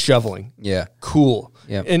moving. He's shoveling. Yeah. Cool.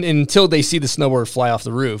 Yeah. And until they see the snowboard fly off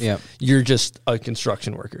the roof, Yeah. you're just a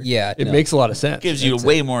construction worker. Yeah, It no. makes a lot of sense. Gives you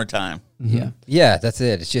way more time. Yeah, that's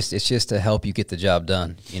it. It's just to help you get the job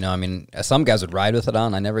done. You know, I mean, some guys would ride with it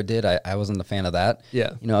on. I never did. I wasn't a fan of that.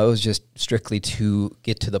 Yeah. You know, it was just strictly to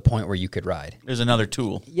get to the point where you could ride. There's another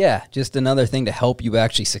tool. Yeah, just another thing to help you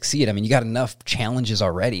actually succeed. I mean, you got enough challenges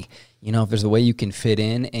already. You know, if there's a way you can fit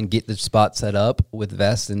in and get the spot set up with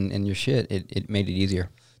vests and your shit, it made it easier.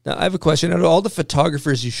 Now, I have a question. Out of all the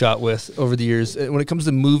photographers you shot with over the years, when it comes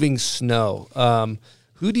to moving snow,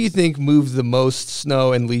 who do you think moved the most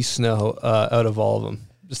snow and least snow out of all of them?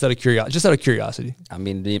 Just out of curiosity. I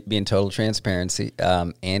mean, being total transparency,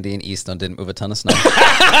 Andy and Easton didn't move a ton of snow.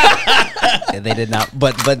 They did not.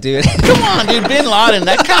 But dude, Come on, dude. Bin Laden,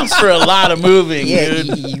 that counts for a lot of moving, yeah,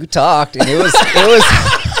 dude. you talked, and it was,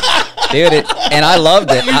 dude. And I loved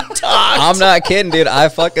it. I'm not kidding, dude. I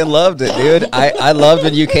fucking loved it, dude. I loved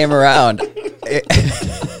when you came around. You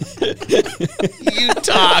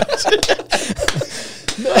talked.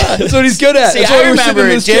 That's what he's good at. See, That's why I we're remember sitting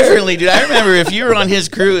in it this chair. differently, dude. I remember if you were on his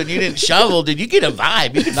crew and you didn't shovel, did you get a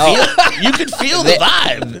vibe? You could feel the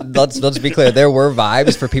vibe. Let's be clear. There were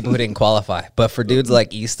vibes for people who didn't qualify, but for dudes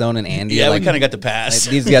like Eastone and Andy, Yeah, like, we kind of got the pass.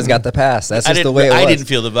 these guys got the pass. That's just the way it was. I didn't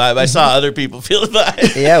feel the vibe. I saw other people feel the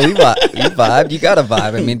vibe. Yeah, you vibed. You got a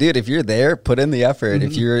vibe. I mean, dude, if you're there, put in the effort.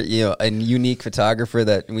 If you're, a unique photographer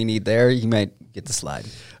that we need there, you might get the slide.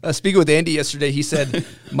 Speaking with Andy yesterday, he said,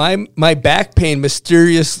 my back pain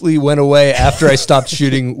mysteriously went away after I stopped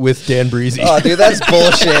shooting with Dan Brisse. Oh, dude, that's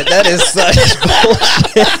bullshit. That is such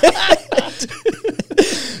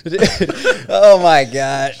bullshit. Dude, oh, my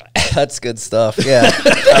gosh. That's good stuff. Yeah.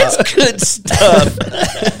 That's good stuff.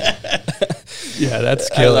 Yeah, that's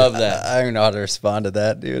I killer. love that. I don't know how to respond to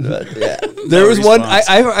that, dude. But yeah. There was one. response.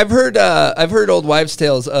 I've heard old wives'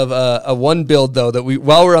 tales of a one build though that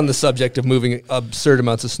while we're on the subject of moving absurd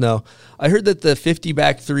amounts of snow, I heard that the 50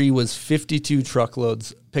 back 3 was 52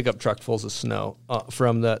 truckloads, pickup truckfuls of snow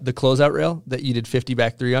from the closeout rail that you did 50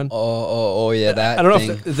 back 3 on. Oh, yeah. That I don't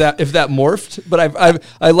know if that morphed, but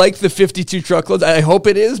I like the 52 truckloads. I hope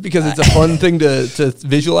it is because it's a fun thing to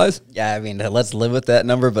visualize. Yeah, I mean, let's live with that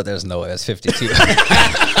number, but there's no way it's 52.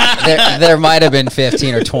 there might have been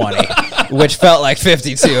 15 or 20, which felt like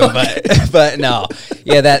 52, but no.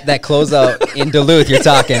 Yeah, that closeout in Duluth, you're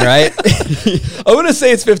talking, right? I'm gonna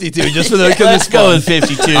say it's 52 just for the because Let's it's go fun. with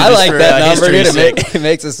 52. I just like for, that number, history's dude. sake. It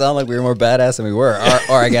makes it sound like we were more badass than we were,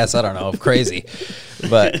 or I guess, I don't know, crazy.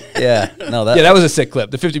 But yeah, no, that was a sick clip.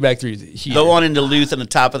 The 50 back 3 is huge. The one in Duluth on the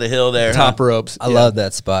top of the hill there. Top ropes. I love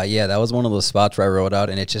that spot. Yeah, that was one of those spots where I rode out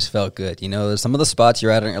and it just felt good. You know, there's some of the spots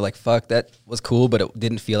you're at and you're like, fuck, that was cool, but it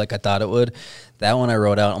didn't feel like I thought it would. That one I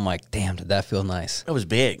rode out, I'm like, damn, did that feel nice? That was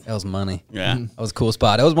big. That was money. Yeah. That was a cool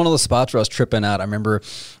spot. That was one of those spots where I was tripping out. I remember,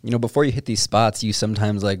 before you hit these spots, you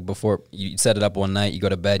sometimes, like, before you set it up one night, you go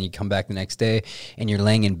to bed and you come back the next day and you're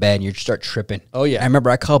laying in bed and you start tripping. Oh, yeah. I remember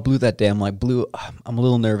I called Blue that day. I'm like, Blue, I'm a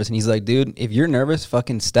little nervous. And he's like, dude, if you're nervous,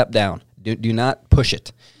 fucking step down. Do not push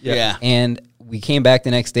it. Yeah. And we came back the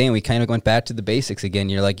next day and we kind of went back to the basics again.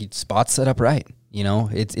 You're like, spots set up right.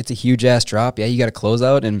 It's a huge ass drop. Yeah, you got to close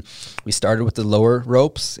out, and we started with the lower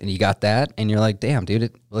ropes, and you got that, and you're like, damn,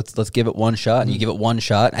 dude, let's give it one shot, and you give it one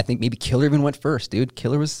shot. I think maybe Killer even went first, dude.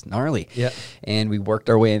 Killer was gnarly. Yeah, and we worked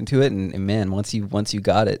our way into it, and man, once you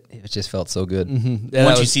got it, it just felt so good. Mm-hmm. Yeah,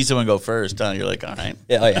 once you see someone go first, you're like, all right.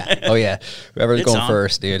 Yeah, oh yeah. Whoever's going on.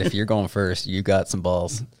 first, dude. If you're going first, you got some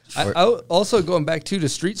balls. I also going back to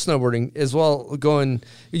street snowboarding as well.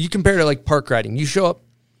 You compare to like park riding. You show up,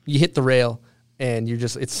 you hit the rail. And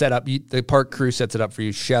it's set up. The park crew sets it up for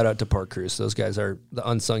you. Shout out to park crews. Those guys are the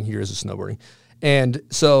unsung heroes of snowboarding. And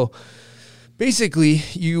so basically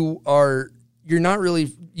you're not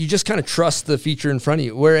really, you just kind of trust the feature in front of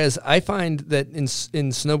you. Whereas I find that in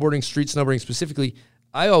snowboarding, street snowboarding specifically,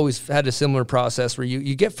 I always had a similar process where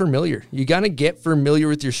you get familiar. You got to get familiar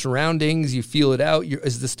with your surroundings. You feel it out.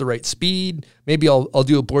 Is this the right speed? Maybe I'll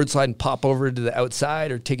do a board slide and pop over to the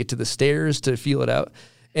outside or take it to the stairs to feel it out.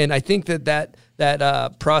 And I think that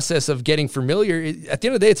process of getting familiar, at the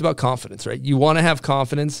end of the day, it's about confidence, right? You want to have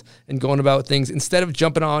confidence in going about things instead of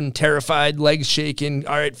jumping on terrified, legs shaking,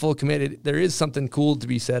 all right, full committed. There is something cool to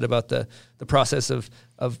be said about the process of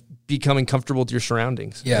becoming comfortable with your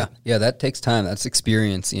surroundings. Yeah, that takes time. That's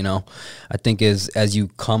experience, I think as you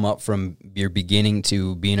come up from your beginning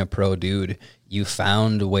to being a pro dude, you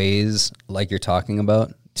found ways, like you're talking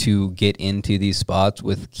about, to get into these spots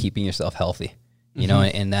with keeping yourself healthy.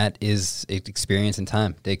 And that is experience and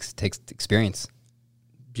time. Takes experience.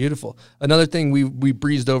 Beautiful. Another thing we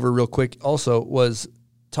breezed over real quick also was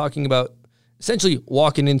talking about essentially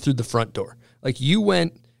walking in through the front door. Like you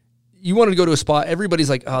wanted to go to a spot. Everybody's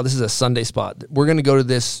like, oh, this is a Sunday spot. We're going to go to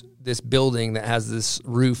this this building that has this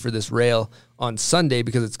roof or this rail on Sunday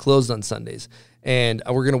because it's closed on Sundays. And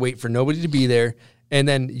we're going to wait for nobody to be there. And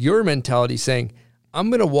then your mentality saying, I'm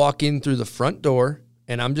going to walk in through the front door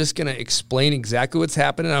and I'm just going to explain exactly what's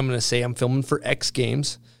happening. I'm going to say I'm filming for X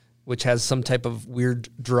Games, which has some type of weird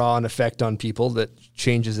draw-on effect on people that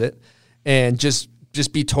changes it. And just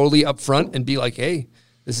be totally upfront and be like, hey,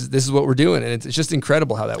 this is what we're doing. And it's just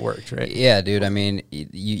incredible how that worked, right? Yeah, dude. I mean,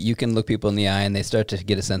 you can look people in the eye and they start to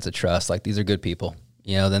get a sense of trust. Like, these are good people.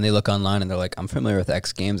 You know, then they look online and they're like, I'm familiar with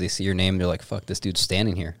X Games. They see your name. They're like, fuck, this dude's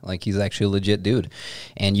standing here. Like, he's actually a legit dude.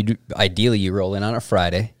 And ideally, you roll in on a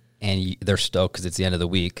Friday and they're stoked because it's the end of the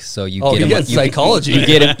week. So you get them, psychology. You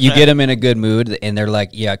get them in a good mood, and they're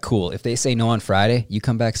like, yeah, cool. If they say no on Friday, you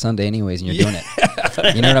come back Sunday anyways, and you're doing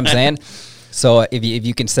it. You know what I'm saying? So if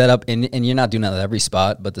you can set up, and you're not doing that at every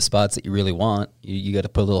spot, but the spots that you really want, you got to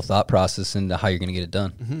put a little thought process into how you're going to get it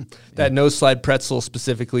done. Mm-hmm. That nose slide pretzel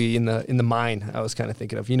specifically in the mine, I was kind of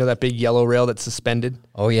thinking of. You know that big yellow rail that's suspended?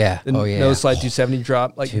 Oh yeah, the nose slide 270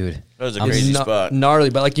 drop, like, dude, that was a crazy spot,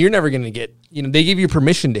 gnarly. But like, you're never going to get. You know, they give you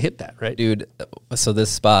permission to hit that, right? Dude, so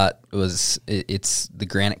this spot it's the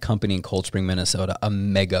Granite Company in Cold Spring, Minnesota, a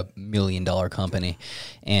mega $1 million company.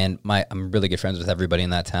 And I'm really good friends with everybody in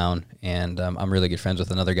that town. And I'm really good friends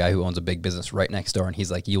with another guy who owns a big business right next door. And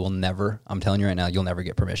he's like, you will never, I'm telling you right now, you'll never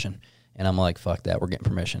get permission. And I'm like, fuck that, we're getting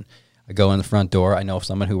permission. I go in the front door, I know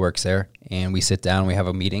someone who works there, and we sit down, we have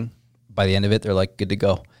a meeting. By the end of it, they're like, good to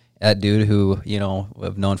go. That dude who, you know,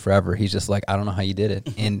 I've known forever, he's just like, I don't know how you did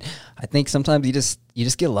it. And I think sometimes you just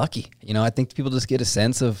get lucky. You know, I think people just get a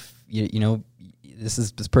sense of, you know,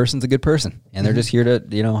 this person's a good person and they're just here to,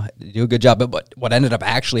 you know, do a good job. But what ended up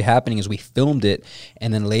actually happening is we filmed it,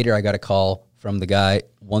 and then later I got a call from the guy.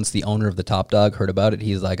 Once the owner of the Top Dog heard about it,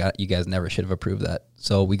 he's like, you guys never should have approved that.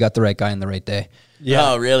 So we got the right guy on the right day.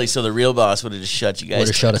 Yeah. Oh, really? So the real boss would have just shut you guys down. Would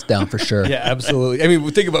have shut us down for sure. Yeah, absolutely. I mean,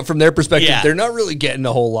 think about from their perspective, they're not really getting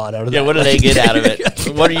a whole lot out of that. Yeah, what do they get out of it?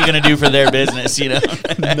 What are you going to do for their business, you know?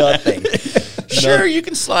 Nothing. Sure, you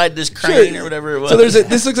can slide this crane or whatever it was. So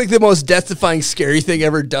this looks like the most death-defying, scary thing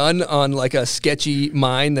ever done on like a sketchy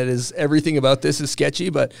mine that is everything about this is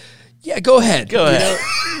sketchy, but yeah, go ahead. Go ahead.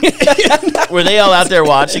 Were they all out there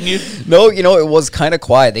watching you? No, you know, it was kind of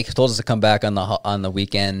quiet. They told us to come back on the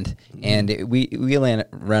weekend, and we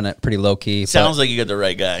ran it pretty low key. Sounds like you got the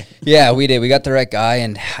right guy. Yeah, we did. We got the right guy,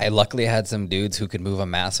 and I luckily had some dudes who could move a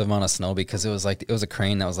massive amount of snow, because it was a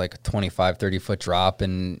crane that was like a 25, 30-foot drop,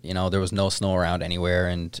 and you know, there was no snow around anywhere,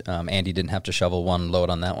 and Andy didn't have to shovel one load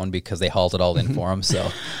on that one because they hauled it all in for him. So,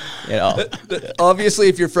 you know, obviously,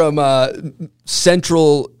 if you're from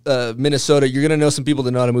central Minnesota, you're gonna know some people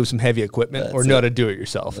that know how to move some heavy equipment or know how to do it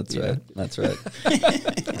yourself. That's right. That's right.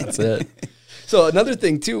 That's it. So another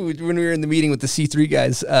thing too, when we were in the meeting with the C3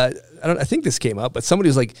 guys, I think this came up, but somebody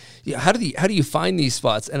was like, yeah, how do you find these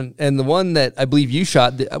spots? And the one that I believe you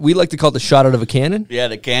shot, we like to call it the shot out of a cannon. Yeah,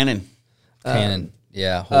 the cannon. Cannon.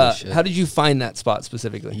 Yeah. Holy shit. How did you find that spot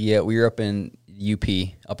specifically? Yeah, we were up in UP,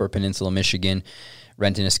 Upper Peninsula, Michigan,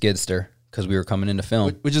 renting a skidster because we were coming into film.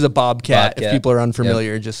 Which is a Bobcat, if people are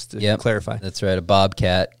unfamiliar, just to clarify. That's right, a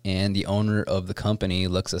Bobcat. And the owner of the company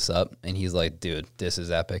looks us up, and he's like, dude, this is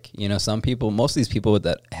epic. You know, most of these people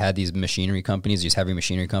that had these machinery companies, these heavy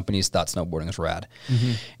machinery companies, thought snowboarding was rad.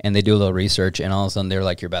 Mm-hmm. And they do a little research, and all of a sudden they're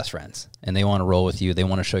like your best friends. And they want to roll with you. They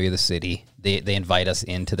want to show you the city. They invite us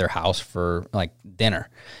into their house for like dinner.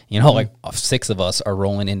 You know, like 6 of us are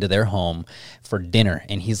rolling into their home for dinner.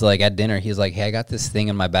 And he's like, at dinner, he's like, hey, I got this thing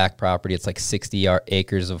in my back property. It's like 60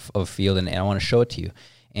 acres of field, and I want to show it to you.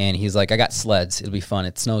 And he's like, I got sleds. It'll be fun.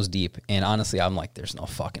 It snows deep. And honestly, I'm like, there's no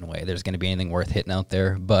fucking way there's going to be anything worth hitting out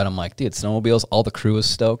there. But I'm like, dude, snowmobiles, all the crew is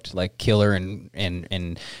stoked, like Killer and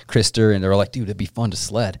Krister. And they're all like, dude, it'd be fun to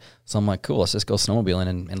sled. So I'm like, cool, let's just go snowmobiling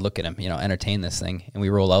and look at him, you know, entertain this thing. And we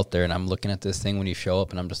roll out there, and I'm looking at this thing when you show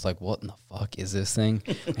up, and I'm just like, what in the fuck is this thing?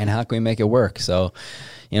 And how can we make it work? So,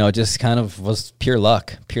 you know, it just kind of was pure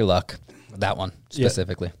luck, that one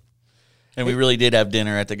specifically. Yeah. And we really did have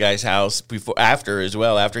dinner at the guy's house after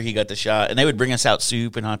he got the shot. And they would bring us out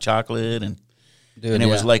soup and hot chocolate. And it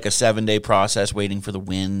was like a 7-day process waiting for the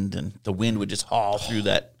wind. And the wind would just haul through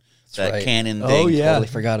that cannon thing. Oh, yeah. Totally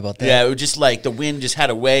forgot about that. Yeah, it would just like the wind just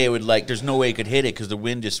had a way. It would like, there's no way it could hit it because the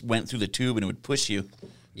wind just went through the tube and it would push you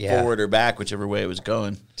forward or back, whichever way it was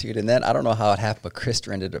going. Dude, and then I don't know how it happened, but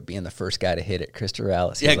Krister ended up being the first guy to hit it. Krister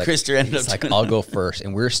Alice. Krister ended up like, I'll go first.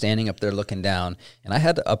 And we're standing up there looking down. And I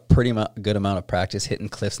had a pretty good amount of practice hitting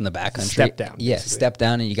cliffs in the backcountry. Step down. Yeah, basically. Step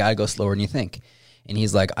down, and you got to go slower than you think. And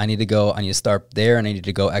he's like, I need to start there, and I need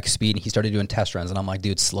to go X speed. And he started doing test runs. And I'm like,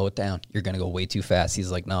 dude, slow it down. You're going to go way too fast. He's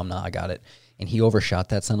like, no, I'm not. I got it. and he overshot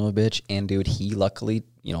that son of a bitch. And dude, he luckily,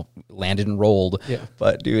 landed and rolled. Yeah.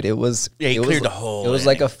 But dude, he cleared the hole. It was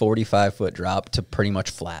like a 45-foot drop to pretty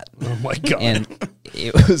much flat. Oh my God. And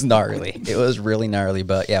it was gnarly. It was really gnarly.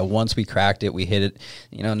 But yeah, once we cracked it, we hit it,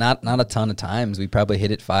 not a ton of times. We probably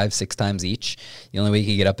hit it 5-6 times each. The only way you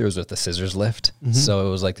could get up there was with the scissors lift. Mm-hmm. So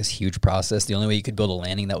it was like this huge process. The only way you could build a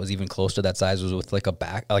landing that was even close to that size was with like a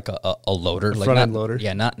loader. Like front end loader.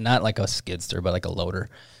 Yeah, not like a skidster, but like a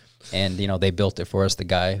loader. And, they built it for us. The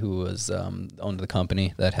guy who was owned the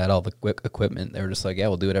company that had all the equipment, they were just like, yeah,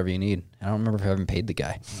 we'll do whatever you need. I don't remember having paid the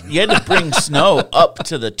guy. You had to bring snow up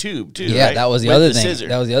to the tube, too, Yeah, right? that was the With other the thing. scissor.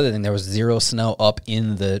 That was the other thing. There was zero snow up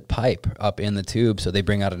in the pipe, up in the tube. So they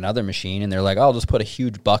bring out another machine, and they're like, oh, I'll just put a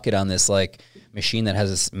huge bucket on this, like, machine that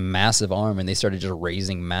has this massive arm. And they started just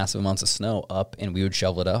raising massive amounts of snow up, and we would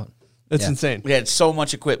shovel it out. That's Yeah. insane. We had so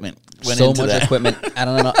much equipment went So into much that. equipment. I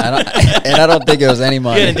don't know. And I don't think it was any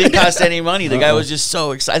money. Yeah, it didn't cost any money. The guy was just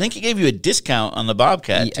so excited. I think he gave you a discount on the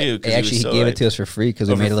Bobcat, too. He gave it to us for free because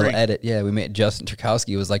we Oh, for made a little free. edit. Yeah, we made Justin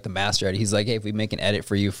Turkowski was like the master edit. He's like, hey, if we make an edit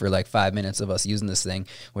for you for like 5 minutes of us using this thing,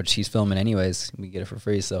 which he's filming anyways, we get it for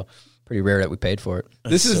free. So pretty rare that we paid for it.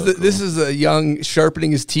 This is a young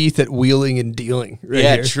sharpening his teeth at wheeling and dealing. Right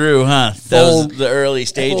Yeah, here. true, huh? That was the early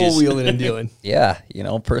stages. Full wheeling and dealing. Yeah,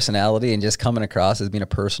 personality and just coming across as being a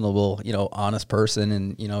personable, honest person,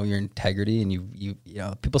 and your integrity, and you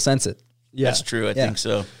people sense it. Yeah, That's true. I think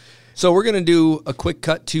so. So we're gonna do a quick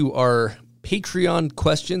cut to our Patreon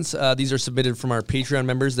questions. These are submitted from our Patreon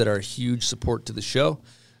members that are a huge support to the show.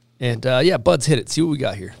 And Buds, hit it. See what we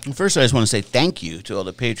got here. First, I just want to say thank you to all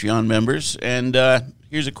the Patreon members. And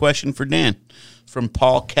here's a question for Dan from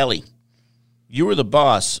Paul Kelly. You were the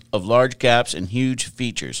boss of large gaps and huge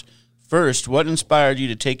features. First, what inspired you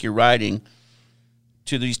to take your riding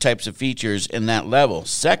to these types of features in that level?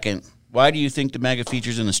 Second, why do you think the mega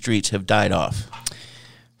features in the streets have died off?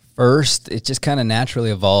 First, it just kind of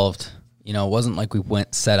naturally evolved. It wasn't like we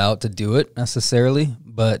set out to do it necessarily,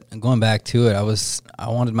 but going back to it, I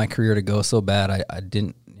wanted my career to go so bad. I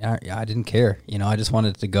didn't care. I just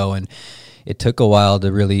wanted it to go, and it took a while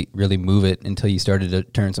to really, really move it until you started to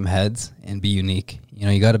turn some heads and be unique.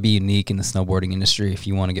 You got to be unique in the snowboarding industry if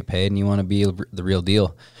you want to get paid and you want to be the real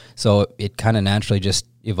deal. So it kind of naturally just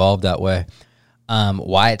evolved that way.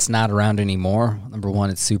 Why it's not around anymore? Number one,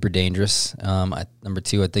 it's super dangerous. Number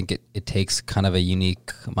two, I think it takes kind of a unique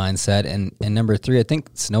mindset, and number three, I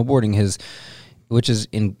think snowboarding which is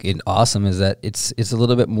awesome, is that it's a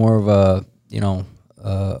little bit more of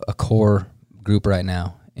a core group right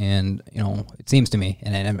now, and it seems to me,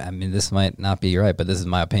 and I mean this might not be right, but this is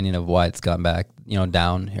my opinion of why it's gone back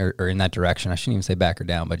down or in that direction. I shouldn't even say back or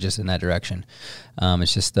down, but just in that direction.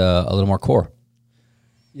 It's just a little more core.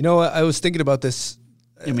 I was thinking about this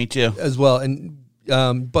Yeah, me too. as well. And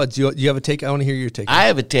Buds, do you have a take? I want to hear your take. I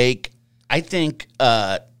have a take. I think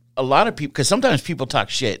a lot of people, because sometimes people talk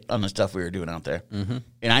shit on the stuff we were doing out there. Mm-hmm.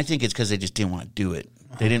 And I think it's because they just didn't want to do it.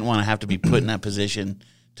 They didn't want to have to be put in that position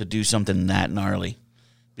to do something that gnarly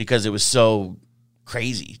because it was so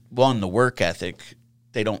crazy. One, the work ethic,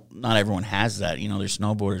 not everyone has that. They're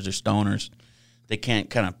snowboarders, they're stoners. They can't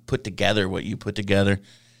kind of put together what you put together.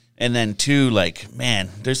 And then two, man,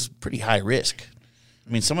 there's pretty high risk.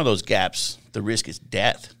 I mean, some of those gaps, the risk is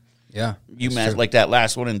death. Yeah. You mess, like that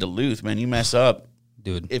last one in Duluth, man, you mess up.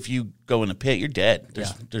 Dude. If you go in the pit, you're dead.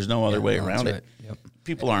 There's no other way around it. Right. Yep.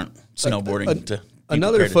 People aren't snowboarding to be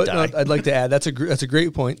Another prepared to footnote die. I'd like to add. That's a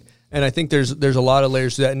great point, and I think there's a lot of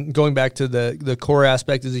layers to that. And going back to the core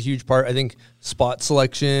aspect is a huge part. I think spot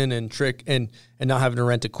selection and trick and not having to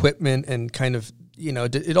rent equipment and kind of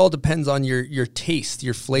it all depends on your taste,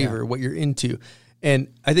 your flavor, what you're into.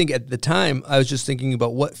 And I think at the time I was just thinking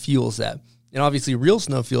about what fuels that, and obviously real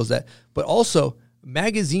snow fuels that, but also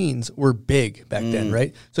magazines were big back then,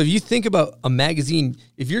 right? So if you think about a magazine,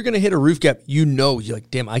 if you're going to hit a roof gap, you're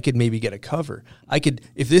like, damn, I could maybe get a cover.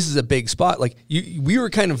 If this is a big spot, we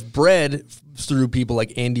were kind of bred through people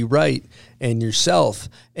like Andy Wright and yourself.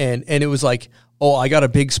 And it was like, oh, I got a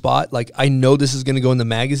big spot. Like, I know this is going to go in the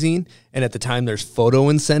magazine. And at the time there's photo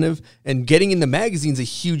incentive, and getting in the magazine is a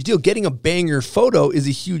huge deal. Getting a banger photo is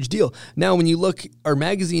a huge deal. Now, when you look, our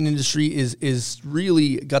magazine industry is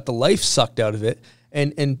really got the life sucked out of it.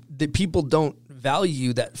 And the people don't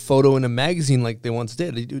value that photo in a magazine like they once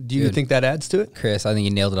did. Do you think that adds to it? Chris, I think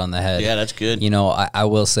you nailed it on the head. Yeah, that's good. I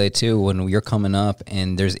will say too, when you're coming up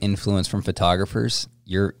and there's influence from photographers,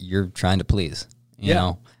 you're trying to please, you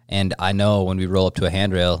know. And I know when we roll up to a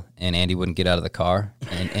handrail and Andy wouldn't get out of the car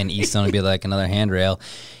and Easton would be like, another handrail,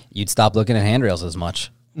 you'd stop looking at handrails as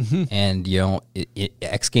much. And,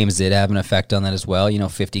 X Games did have an effect on that as well.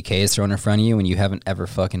 50K is thrown in front of you and you haven't ever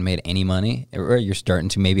fucking made any money, or you're starting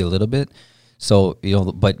to maybe a little bit. So,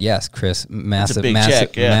 but yes, Chris, massively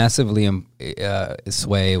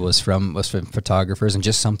sway was from photographers and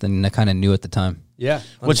just something that kind of new at the time. Yeah.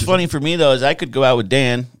 100%. What's funny for me, though, is I could go out with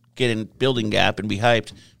Dan, get in Building Gap and be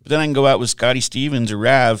hyped, but then I can go out with Scotty Stevens or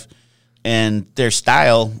Rav, and their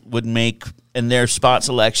style would make, and their spot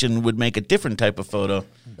selection would make a different type of photo.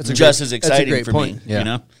 Just as exciting for me,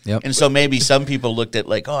 Yep. And so maybe some people looked at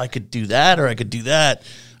like, oh, I could do that or I could do that.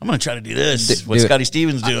 I'm going to try to do this. What's Scotty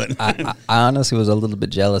Stevens doing? I honestly was a little bit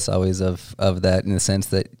jealous always of that, in the sense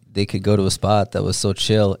that they could go to a spot that was so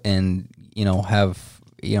chill and, have,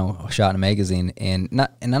 shot in a magazine, and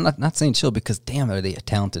I'm not saying chill because damn, are they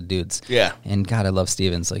talented dudes. Yeah. And God, I love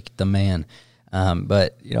Stevens, like the man.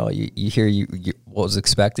 But you hear what was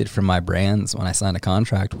expected from my brands when I signed a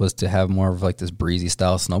contract was to have more of like this breezy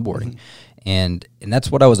style snowboarding, and that's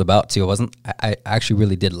what I was about too. I actually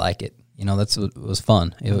really did like it. That's what was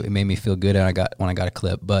fun. It made me feel good, and when I got a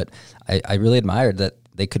clip. But I really admired that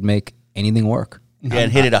they could make anything work. Yeah,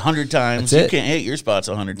 and hit it 100 times. You can't hit your spots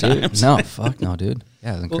 100 times. No, fuck no, dude.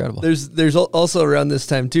 Yeah, it was incredible. Well, there's also around this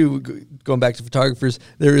time too, going back to photographers,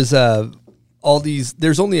 there is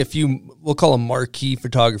there's only a few, we'll call them marquee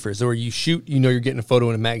photographers, where you shoot, you're getting a photo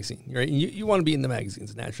in a magazine, right? And you want to be in the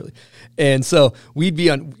magazines naturally. And so we'd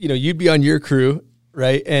be on, you'd be on your crew,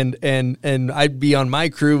 right? And I'd be on my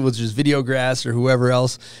crew, which is Videograss or whoever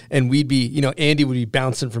else. And we'd be, Andy would be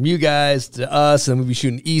bouncing from you guys to us, and we'd be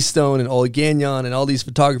shooting Eastone and Ole Gagnon and all these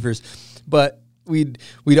photographers. But we'd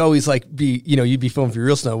always like be, you'd be filming for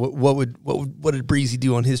Real Snow. What did Breezy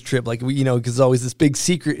do on his trip? Like, because it's always this big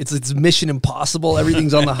secret. It's Mission Impossible.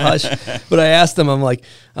 Everything's on the hush. But I asked him, I'm like,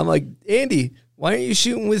 Andy, why aren't you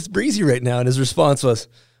shooting with Breezy right now? And his response was,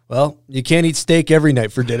 well, you can't eat steak every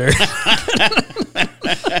night for dinner.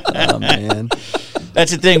 Oh man,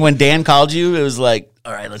 that's the thing. When Dan called you, it was like,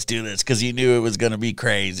 all right, let's do this, because he knew it was going to be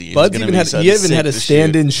crazy. Bud's even had a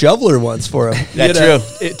stand-in shoveler once for him. That's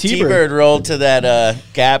true. T-Bird rolled to that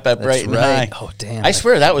gap at Brighton High. Oh damn! I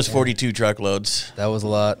swear that was 42 truckloads. That was a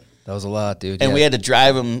lot. That was a lot, dude. And we had to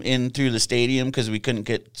drive him in through the stadium because we couldn't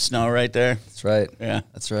get snow right there. That's right. Yeah,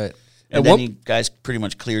 that's right. And then you guys pretty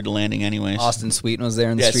much cleared the landing anyways. Austin Sweeten was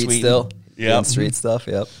there in the street Sweeten. still. Yeah, street stuff.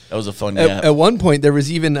 Yep, that was a fun gap. At one point, there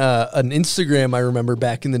was even an Instagram I remember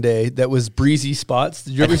back in the day that was Breezy Spots.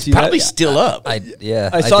 Did you ever see that? Probably still up. I did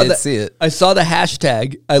see it. I saw the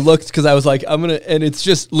hashtag. I looked because I was like, and it's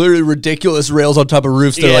just literally ridiculous rails on top of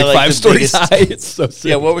roofs. They're like 5 stories high. It's so sick.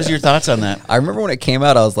 Yeah, what was your thoughts on that? I remember when it came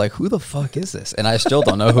out, I was like, who the fuck is this? And I still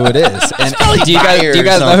don't know who it is. And do you Fire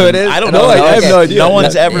guys or know who it is? I don't know. I have no idea. No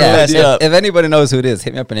one's ever messed up. If anybody knows who it is,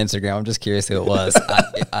 hit me up on Instagram. I'm just curious who it was.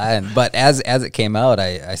 But as it came out,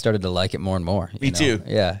 I started to like it more and more. Me too.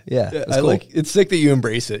 Yeah. I cool. It's sick that you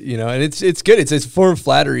embrace it, and it's good. It's a form of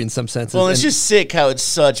flattery in some senses. Well, it's just sick how it's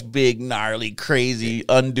such big, gnarly, crazy,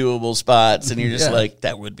 undoable spots, and you're just like,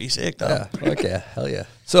 that would be sick, though. Yeah. Okay. Hell yeah.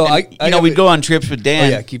 So we'd go on trips with Dan. Oh,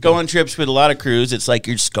 yeah, keep going. On trips with a lot of crews. It's like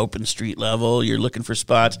you're scoping street level. You're looking for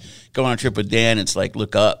spots. Go on a trip with Dan. It's like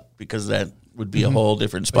look up, because that would be a whole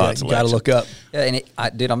different spot selection. Got to look up. Yeah,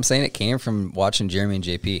 and dude, I'm saying it came from watching Jeremy and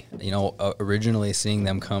JP. Originally seeing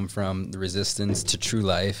them come from the Resistance to True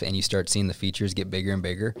Life, and you start seeing the features get bigger and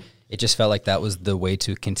bigger. It just felt like that was the way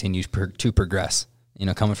to continue to progress.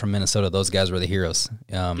 Coming from Minnesota, those guys were the heroes.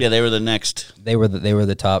 They were the next. They were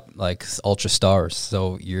the top like ultra stars.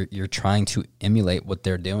 So you're trying to emulate what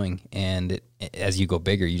they're doing, and as you go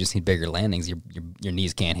bigger, you just need bigger landings. Your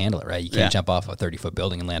knees can't handle it, right? You can't jump off a 30-foot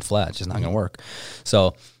building and land flat. It's just not going to work.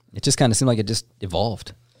 So it just kind of seemed like it just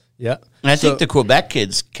evolved. Yeah, and I think the Quebec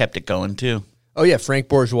kids kept it going too. Oh yeah, Frank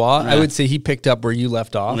Bourgeois. Yeah. I would say he picked up where you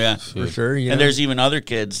left off. Yeah, for sure. And there's even other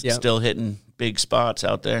kids still hitting big spots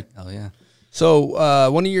out there. Oh yeah. So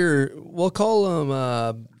one of your, we'll call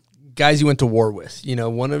them guys you went to war with.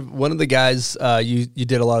 One of the guys you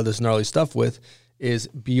did a lot of this gnarly stuff with is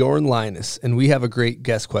Bjorn Linus, and we have a great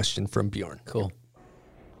guest question from Bjorn. Cool.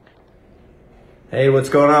 Hey, what's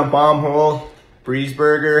going on, Bombhole?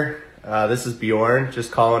 Breezeburger. This is Bjorn,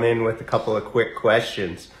 just calling in with a couple of quick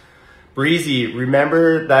questions. Breezy,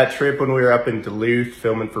 remember that trip when we were up in Duluth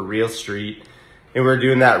filming for Real Street? And we were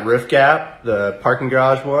doing that roof gap, the parking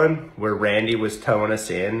garage one, where Randy was towing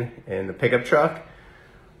us in the pickup truck.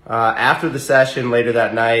 After the session later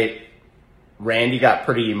that night, Randy got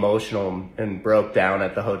pretty emotional and broke down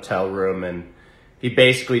at the hotel room. And he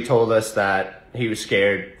basically told us that he was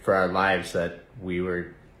scared for our lives, that we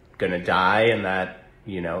were going to die, and that,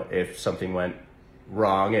 if something went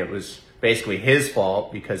wrong, it was basically his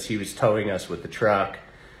fault because he was towing us with the truck.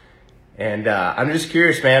 And I'm just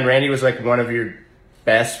curious, man. Randy was like one of your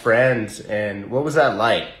best friends, and what was that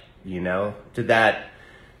like? You know, did that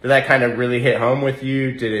kind of really hit home with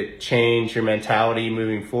you? Did it change your mentality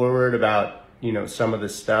moving forward about, you know, some of the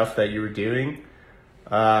stuff that you were doing?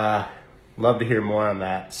 Love to hear more on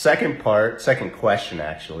that. Second question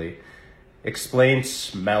actually. Explain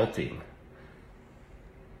smelting.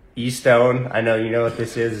 E-Stone, I know you know what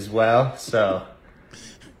this is as well, so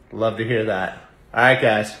love to hear that. All right,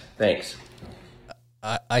 guys, thanks.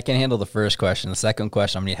 I can handle the first question. The second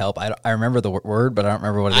question, I'm going to need help. I remember the word, but I don't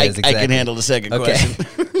remember what it is exactly. I can handle the second question.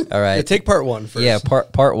 All right. Yeah, take part one first. Yeah,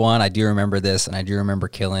 part one, I do remember this, and I do remember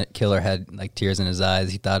Killer had like tears in his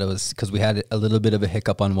eyes. He thought it was because we had a little bit of a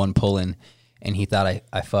hiccup on one pull-in, and he thought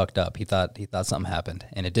I fucked up. He thought something happened,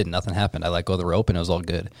 and it didn't. Nothing happened. I let go of the rope, and it was all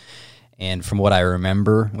good. And from what I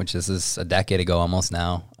remember, which is a decade ago almost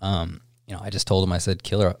now, you know, I just told him, I said,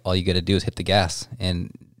 Killer, all you got to do is hit the gas,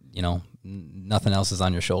 and you know, nothing else is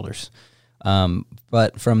on your shoulders.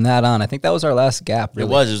 But from that on, I think that was our last gap. Really.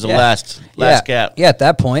 It was the last gap. Yeah, at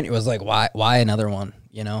that point, it was like, why another one?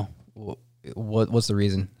 You know, what's the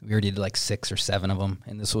reason? We already did like 6 or 7 of them,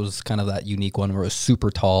 and this was kind of that unique one where it was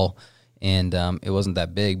super tall, and it wasn't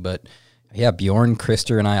that big. But yeah, Bjorn,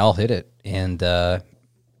 Krister, and I all hit it, and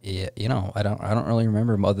yeah, you know, I don't really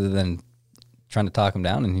remember him other than trying to talk him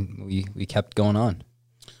down, and we kept going on.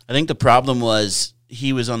 I think the problem was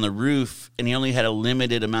he was on the roof, and he only had a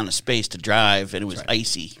limited amount of space to drive, and it was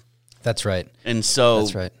icy. That's right. And so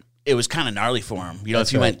That's right. It was kind of gnarly for him. You know,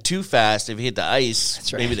 That's if he right. went too fast, if he hit the ice,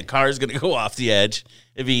 That's right. maybe the car's going to go off the edge.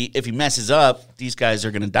 If he messes up, these guys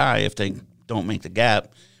are going to die if they don't make the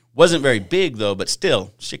gap. Wasn't very big, though, but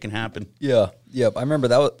still, shit can happen. Yeah. I remember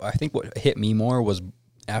that. I think what hit me more was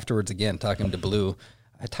afterwards, again, talking to Blue.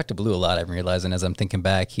 I talked to Blue a lot, I'm realizing, as I'm thinking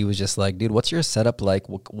back. He was just like, dude, what's your setup like?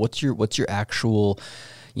 What's your actual,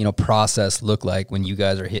 you know, process look like when you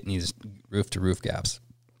guys are hitting these roof-to-roof gaps?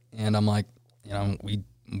 And I'm like, you know, we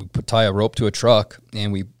tie a rope to a truck,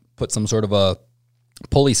 and we put some sort of a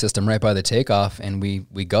pulley system right by the takeoff, and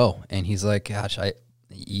we go. And he's like, gosh,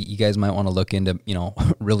 you guys might want to look into, you know,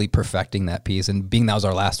 really perfecting that piece. And being that was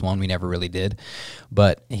our last one, we never really did.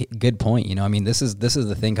 But good point. You know, I mean, this is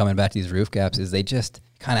the thing coming back to these roof gaps is they just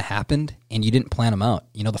kind of happened, and you didn't plan them out.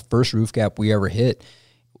 You know, the first roof gap we ever hit,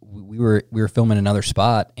 we were filming another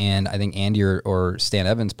spot, and I think Andy or Stan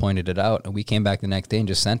Evans pointed it out, and we came back the next day and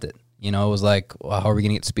just sent it. You know, it was like, well, how are we going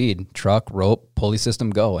to get speed? Truck, rope, pulley system,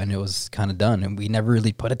 go. And it was kind of done. And we never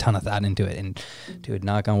really put a ton of thought into it. And dude,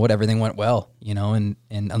 knock on wood, everything went well, you know. And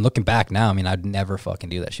I'm looking back now, I mean, I'd never fucking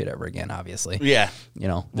do that shit ever again, obviously. Yeah. You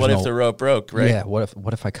know. What if the rope broke, right? Yeah,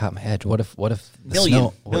 what if I caught my edge? What if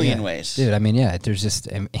the million ways. Dude, I mean, yeah, there's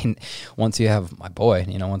just, I mean, once you have my boy,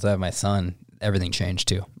 you know, once I have my son, everything changed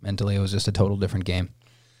too. Mentally, it was just a total different game.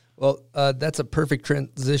 Well, that's a perfect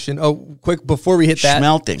transition. Oh, quick, before we hit that.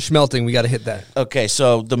 Schmelting, we got to hit that. Okay,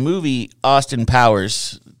 so the movie Austin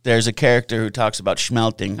Powers, there's a character who talks about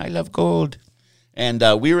schmelting. I love gold. And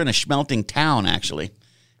we were in a schmelting town, actually.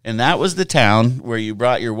 And that was the town where you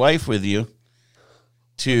brought your wife with you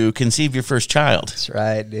to conceive your first child. That's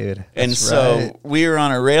right, dude. And so we were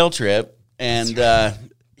on a rail trip, and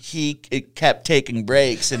it kept taking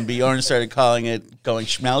breaks, and Bjorn started calling it going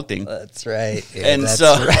schmelting. That's right. Yeah, and that's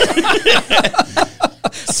so, right.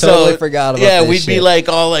 Totally forgot about yeah, this we'd shit. be like,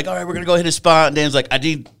 all right, we're gonna go hit a spot, and Dan's like, I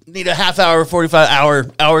need a half hour,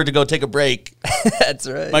 45 hour to go take a break. That's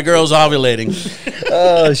right. My girl's ovulating.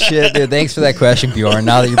 Oh shit, dude! Thanks for that question, Bjorn.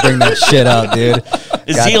 Now that you bring that shit up, dude.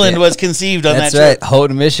 Zealand was conceived on That's that right. trip.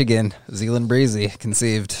 Houghton, Michigan. Zealand Brisse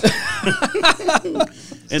conceived.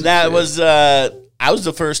 And that was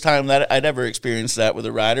the first time that I'd ever experienced that with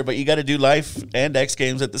a rider. But you got to do life and X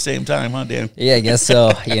Games at the same time, huh, Dan? Yeah, I guess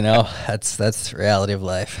so. You know, that's the reality of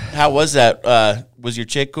life. How was that? Was your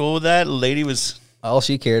chick cool with that? The lady was. All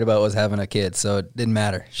she cared about was having a kid, so it didn't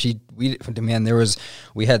matter. We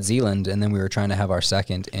had Zealand, and then we were trying to have our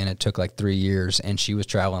second, and it took like 3 years, and she was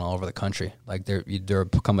traveling all over the country. Like there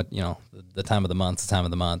come, you know, the time of the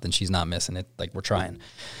month, and she's not missing it. Like we're trying,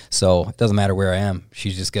 so it doesn't matter where I am.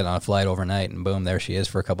 She's just getting on a flight overnight, and boom, there she is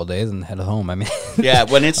for a couple of days, and head home. I mean, yeah,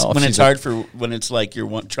 when it's when it's like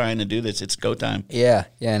you're trying to do this, it's go time. Yeah,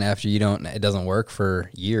 and after it doesn't work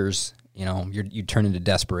for years. You know, you turn into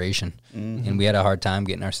desperation. Mm-hmm. And we had a hard time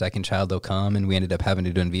getting our second child to come, and we ended up having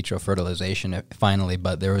to do in vitro fertilization finally.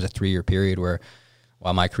 But there was a 3-year period where,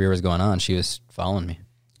 while my career was going on, she was following me.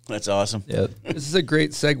 That's awesome. Yeah. This is a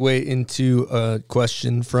great segue into a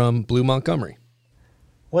question from Blue Montgomery.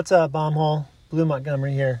 What's up, Bombhole? Blue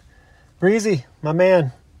Montgomery here. Breezy, my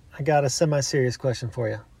man, I got a semi-serious question for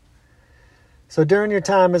you. So during your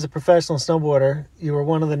time as a professional snowboarder, you were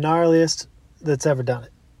one of the gnarliest that's ever done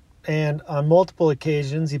it. And on multiple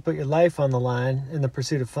occasions, you put your life on the line in the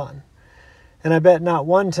pursuit of fun. And I bet not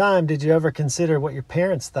one time did you ever consider what your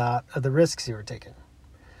parents thought of the risks you were taking.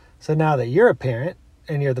 So now that you're a parent,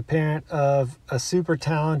 and you're the parent of a super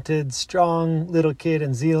talented, strong little kid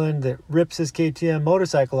in Zealand that rips his KTM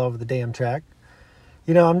motorcycle over the damn track,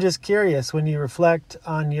 I'm just curious, when you reflect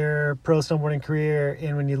on your pro snowboarding career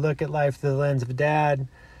and when you look at life through the lens of a dad,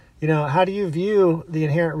 how do you view the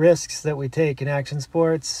inherent risks that we take in action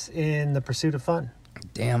sports in the pursuit of fun?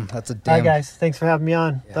 Damn, that's a All damn... right, guys. Thanks for having me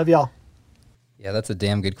on. Yeah. Love y'all. Yeah, that's a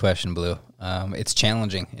damn good question, Blue. It's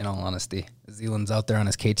challenging, in all honesty. Zealand's out there on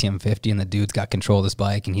his KTM 50, and the dude's got control of his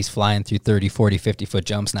bike, and he's flying through 30, 40, 50-foot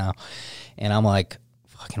jumps now. And I'm like,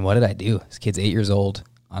 fucking, what did I do? This kid's 8 years old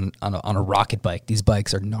on a rocket bike. These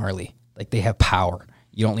bikes are gnarly. Like, they have power.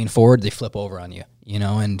 You don't lean forward, they flip over on you,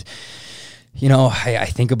 And, I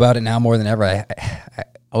think about it now more than ever.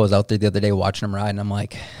 I was out there the other day watching him ride, and I'm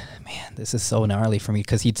like, man, this is so gnarly for me,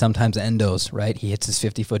 because he'd sometimes endos, right? He hits his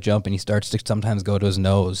 50-foot jump and he starts to sometimes go to his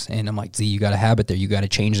nose. And I'm like, Z, you got a habit there. You got to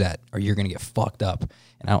change that or you're going to get fucked up.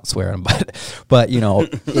 And I don't swear at him, but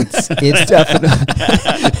it's definitely,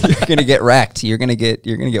 you're going to get wrecked. You're going to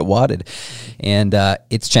get wadded. And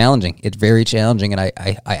it's challenging. It's very challenging. And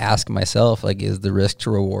I ask myself, like, is the risk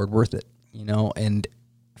to reward worth it? And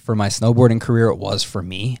for my snowboarding career, it was for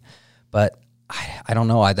me, but I don't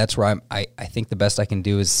know. That's where I think the best I can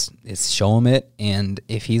do is show him it. And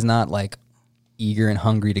if he's not like eager and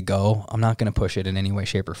hungry to go, I'm not going to push it in any way,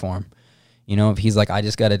 shape, or form. If he's like, I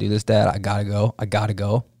just got to do this, Dad, I got to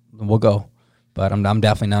go, then we'll go. But I'm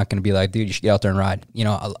definitely not going to be like, dude, you should get out there and ride.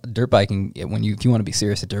 Dirt biking, if you want to be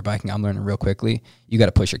serious at dirt biking, I'm learning real quickly, you got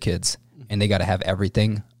to push your kids. And they got to have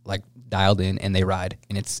everything like dialed in, and they ride.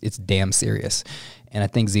 And it's damn serious. And I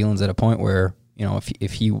think Zealand's at a point where,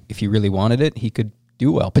 if he really wanted it, he could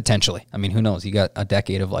do well, potentially. I mean, who knows? You got a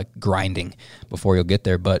decade of like grinding before you'll get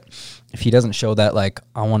there. But if he doesn't show that, like,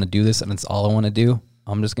 I want to do this and it's all I want to do,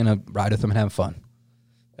 I'm just going to ride with him and have fun.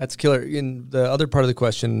 That's killer. In the other part of the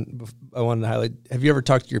question I wanted to highlight, have you ever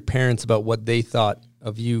talked to your parents about what they thought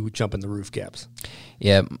of you jumping the roof gaps?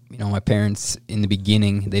 Yeah, my parents in the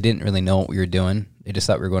beginning, they didn't really know what we were doing. They just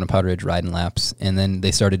thought we were going to Powder Ridge riding laps. And then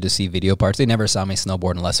they started to see video parts. They never saw me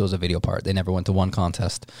snowboard unless it was a video part. They never went to one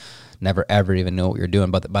contest, never ever even knew what we were doing.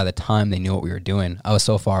 But by the time they knew what we were doing, I was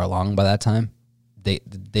so far along by that time, they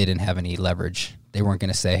didn't have any leverage. They weren't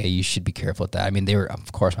going to say, hey, you should be careful with that. I mean, they were,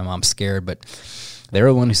 of course, my mom's scared, but they were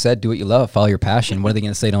the one who said, do what you love, follow your passion. What are they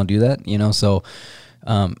going to say? Don't do that. So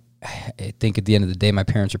I think at the end of the day, my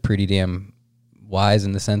parents are pretty damn wise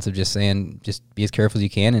in the sense of just saying, just be as careful as you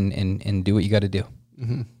can and do what you got to do.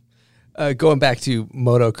 Mm-hmm. Going back to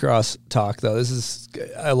motocross talk, though,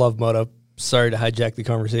 I love moto. Sorry to hijack the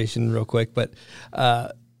conversation real quick, but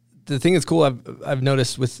the thing that's cool I've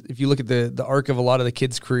noticed if you look at the arc of a lot of the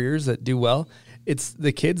kids' careers that do well, it's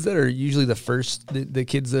the kids that are usually the first, the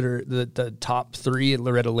kids that are the top three at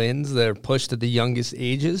Loretta Lynn's that are pushed at the youngest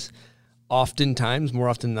ages, oftentimes, more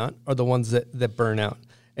often than not, are the ones that burn out.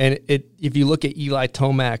 And if you look at Eli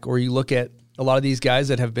Tomac, or you look at a lot of these guys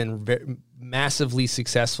that have been massively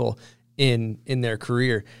successful in their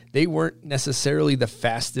career, they weren't necessarily the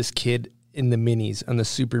fastest kid in the minis, on the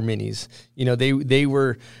super minis.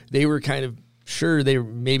 They were kind of sure they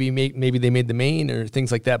maybe they made the main or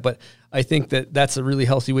things like that. But I think that's a really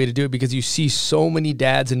healthy way to do it, because you see so many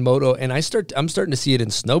dads in moto, and I'm starting to see it in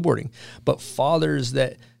snowboarding, but fathers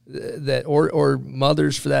that or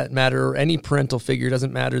mothers for that matter, or any parental figure,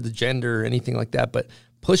 doesn't matter the gender or anything like that, but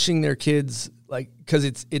pushing their kids, like, because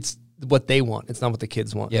it's what they want, it's not what the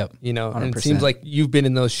kids want. Yep, and 100%. it seems like you've been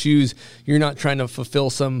in those shoes. You're not trying to fulfill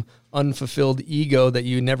some unfulfilled ego that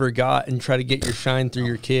you never got and try to get your shine through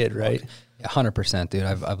your kid, right? 100%, dude.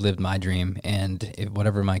 I've lived my dream, and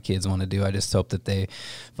whatever my kids want to do, I just hope that they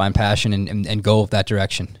find passion and go that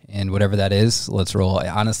direction. And whatever that is, let's roll.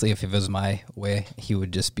 Honestly, if it was my way, he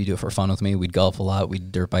would just do it for fun with me. We'd golf a lot,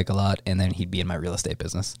 we'd dirt bike a lot, and then he'd be in my real estate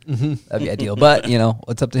business. Mm-hmm. That'd be ideal. But,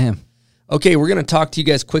 it's up to him. Okay, we're going to talk to you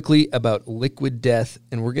guys quickly about Liquid Death,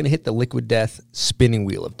 and we're going to hit the Liquid Death spinning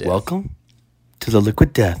wheel of death. Welcome to the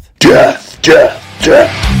Liquid Death. Death.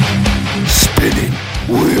 Spinning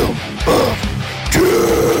wheel of death.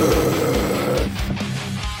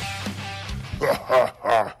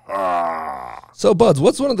 So, Buds,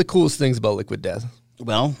 what's one of the coolest things about Liquid Death?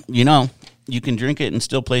 Well, you can drink it and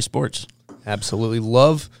still play sports. Absolutely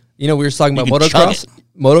love. We were talking about can chug it.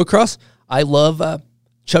 Motocross. I love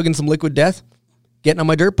chugging some Liquid Death, getting on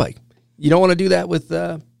my dirt bike. You don't want to do that with,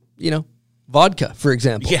 vodka, for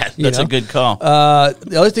example. Yeah, that's a good call.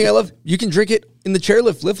 The other thing I love, you can drink it in the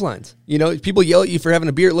chairlift lift lines. You know, people yell at you for having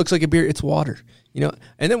a beer. It looks like a beer. It's water. You know,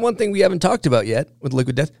 and then one thing we haven't talked about yet with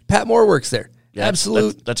Liquid Death, Pat Moore works there. Yeah,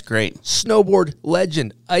 Absolute. That's great. Snowboard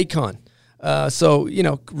legend, icon. So, you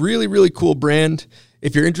know, really, really cool brand.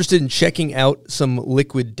 If you're interested in checking out some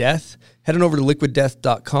Liquid Death, head on over to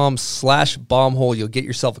liquiddeath.com/bombhole. You'll get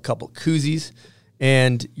yourself a couple koozies,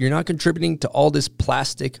 and you're not contributing to all this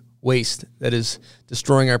plastic waste that is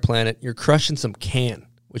destroying our planet. You're crushing some can,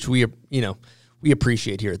 which we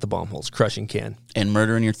appreciate here at the Bombholes, crushing can. And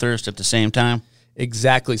murdering your thirst at the same time.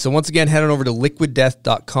 Exactly. So once again, head on over to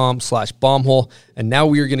liquiddeath.com/bombhole. And now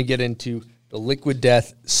we are going to get into the Liquid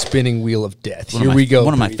Death spinning wheel of death. Here we go.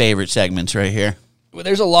 One of my favorite segments right here. Well,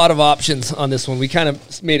 there's a lot of options on this one. We kind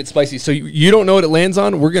of made it spicy. So you don't know what it lands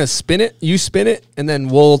on. We're going to spin it. You spin it, and then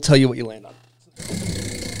we'll tell you what you land on.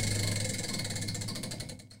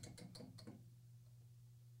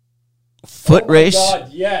 Foot race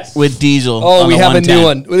yes. with Diesel. Oh, we have a new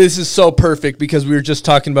one. This is so perfect because we were just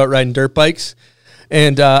talking about riding dirt bikes.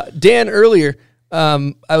 And Dan earlier,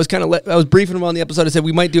 I was briefing him on the episode. I said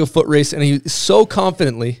we might do a foot race, and he so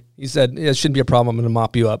confidently he said, "Yeah, it shouldn't be a problem. I'm going to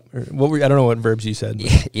mop you up." Or I don't know what verbs you said.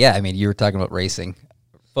 Yeah, I mean, you were talking about racing,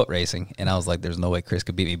 foot racing, and I was like, "There's no way Chris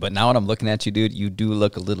could beat me." But now when I'm looking at you, dude, you do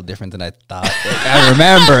look a little different than I thought. Like, I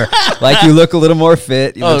remember, like you look a little more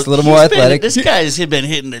fit. You look a little more athletic. This guy's been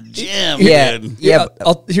hitting the gym. Yeah, dude. yeah.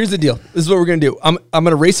 Here's the deal. This is what we're gonna do. I'm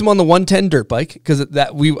gonna race him on the 110 dirt bike because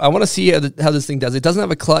I want to see how this thing does. It doesn't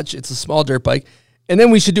have a clutch. It's a small dirt bike, and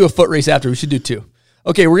then we should do a foot race after. We should do two.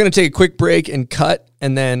 Okay, we're gonna take a quick break and cut,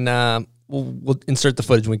 and then we'll insert the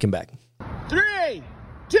footage when we come back. 3,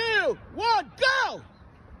 2, 1, go!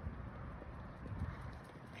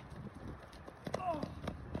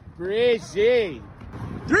 Brisse.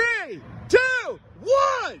 3, 2,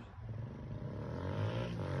 1!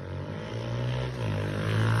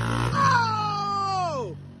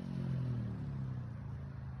 Oh!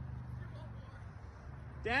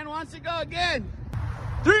 Dan wants to go again.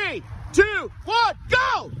 3, 2, 1,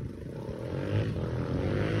 go!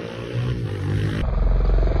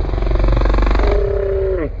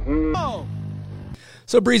 Oh!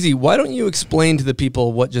 So, Breezy, why don't you explain to the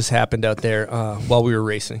people what just happened out there while we were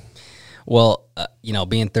racing? Well,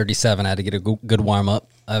 being 37, I had to get a good warm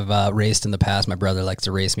up. I've raced in the past. My brother likes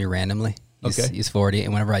to race me randomly. He's 40,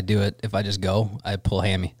 and whenever I do it, if I just go, I pull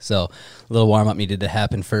hammy. So a little warm up needed to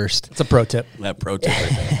happen first. It's a pro tip. That pro tip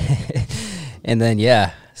right there. And then,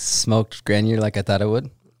 smoked Grenier like I thought I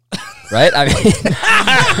would. Right? I mean,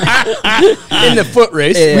 in the foot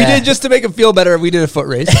race. Yeah. We did, just to make him feel better, we did a foot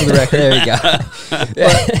race for the record. There we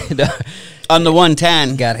go. On the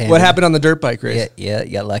 110. What happened on the dirt bike race? Yeah,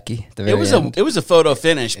 you got lucky. It was a photo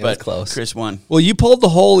finish, but close. Chris won. Well, you pulled the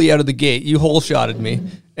holy out of the gate. You hole shotted me.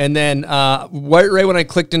 And then right when I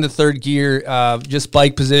clicked into third gear, just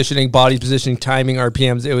bike positioning, body positioning, timing,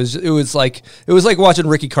 RPMs, it was like watching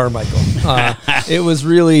Ricky Carmichael. It was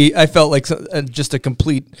really, I felt like just a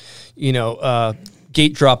complete,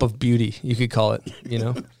 gate drop of beauty, you could call it,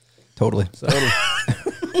 Totally.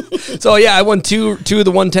 So yeah, I won two of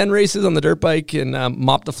the 110 races on the dirt bike and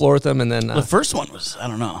mopped the floor with them. And then the first one was, I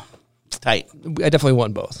don't know, tight. I definitely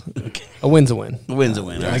won both. Okay. A win's a win. A win's a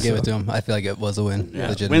win. I give it to him. I feel like it was a win.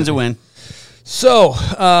 Yeah. Win's a win.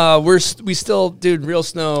 So we still, dude, Real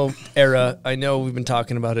Snow era. I know we've been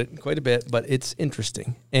talking about it quite a bit, but it's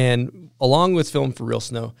interesting. And along with Film for Real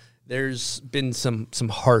Snow, there's been some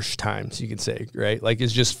harsh times, you could say, right? Like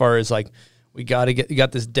it's just far as like we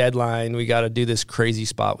got this deadline, we got to do this crazy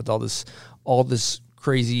spot with all this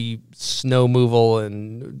crazy snow moval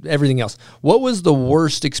and everything else. What was the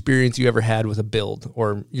worst experience you ever had with a build,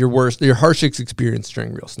 or your harshest experience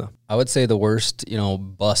during Real Snow? I would say the worst,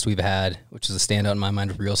 bust we've had, which is a standout in my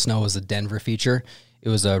mind of Real Snow, was the Denver feature. It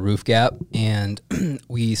was a roof gap, and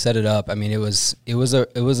we set it up. I mean, it was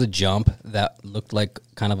a jump that looked like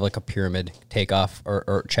kind of like a pyramid takeoff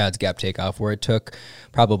or Chad's Gap takeoff, where it took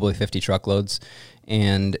probably 50 truckloads,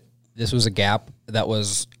 and this was a gap that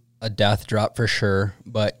was a death drop for sure,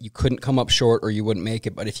 but you couldn't come up short or you wouldn't make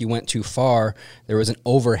it. But if you went too far, there was an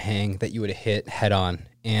overhang that you would have hit head on,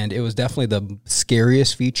 and it was definitely the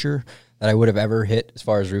scariest feature that I would have ever hit as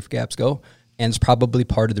far as roof gaps go. And it's probably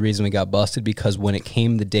part of the reason we got busted, because when it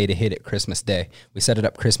came the day to hit it, Christmas Day, we set it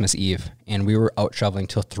up Christmas Eve, and we were out shoveling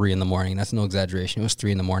till 3 a.m. That's no exaggeration. It was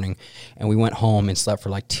 3 a.m, and we went home and slept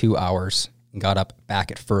for like 2 hours and got up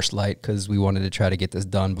back at first light because we wanted to try to get this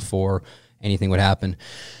done before anything would happen.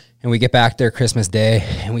 And we get back there Christmas Day,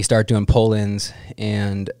 and we start doing pull-ins,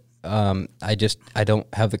 and I don't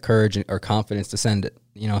have the courage or confidence to send it.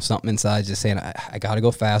 something inside just saying, I got to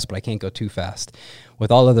go fast, but I can't go too fast.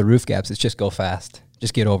 With all other roof gaps, it's just go fast.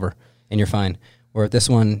 Just get over, and you're fine. Where with this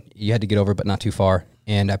one, you had to get over, but not too far.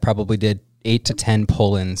 And I probably did 8 to 10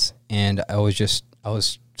 pull-ins, and I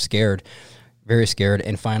was scared, very scared.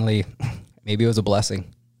 And finally, maybe it was a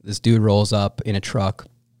blessing. This dude rolls up in a truck.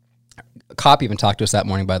 A cop even talked to us that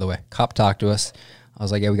morning, by the way. Cop talked to us. I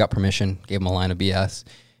was like, yeah, we got permission. Gave him a line of BS.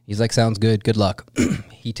 He's like, sounds good. Good luck.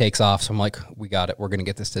 He takes off. So I'm like, we got it. We're going to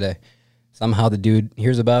get this today. Somehow the dude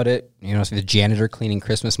hears about it. It's the janitor cleaning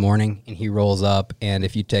Christmas morning, and he rolls up. And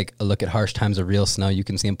if you take a look at Harsh Times of Real Snow, you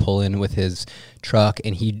can see him pull in with his truck,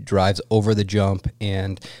 and he drives over the jump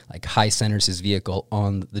and like high centers his vehicle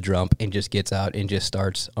on the jump and just gets out and just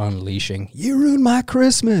starts unleashing. You ruined my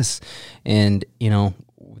Christmas. And,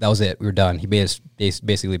 that was it. We were done. He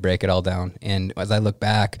basically break it all down. And as I look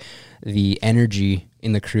back, the energy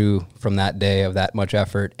in the crew from that day of that much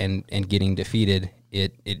effort and getting defeated,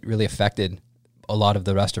 it really affected a lot of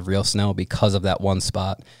the rest of Real Snow because of that one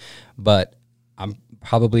spot. But I'm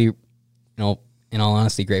probably, in all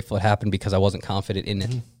honesty, grateful it happened because I wasn't confident in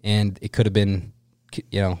it. And it could have been,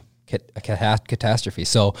 a catastrophe.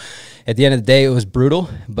 So at the end of the day, it was brutal,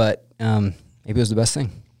 but maybe it was the best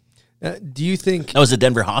thing. Do you think that was a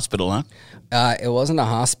Denver hospital, huh? It wasn't a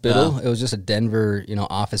hospital. It was just a Denver,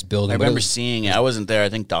 office building. I remember seeing it. I wasn't there. I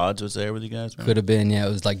think Dodds was there with you guys. Remember? Could have been. Yeah, it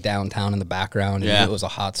was like downtown in the background. And it was a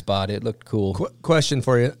hot spot. It looked cool. Question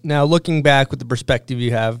for you. Now, looking back with the perspective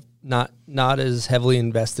you have, not as heavily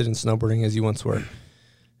invested in snowboarding as you once were,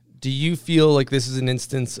 do you feel like this is an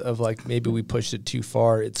instance of like maybe we pushed it too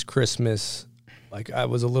far? It's Christmas. Like I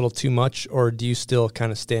was a little too much, or do you still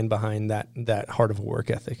kind of stand behind that heart of a work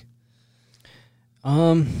ethic?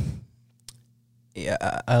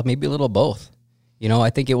 Yeah, maybe a little of both.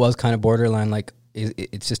 I think it was kind of borderline, like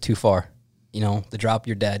it's just too far. The drop,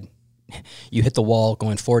 you're dead. You hit the wall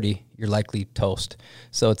going 40, you're likely toast.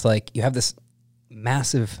 So it's like you have this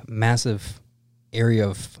massive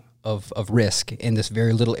area of risk in this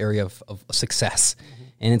very little area of success. Mm-hmm.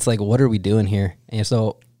 And it's like, what are we doing here? And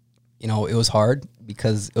so, it was hard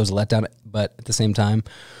because it was a letdown, but at the same time,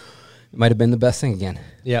 it might have been the best thing again.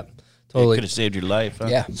 Yeah. Totally. It could have saved your life. Huh?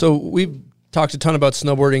 Yeah. So we've talked a ton about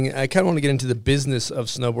snowboarding. I kind of want to get into the business of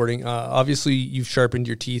snowboarding. Obviously, you've sharpened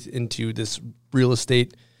your teeth into this real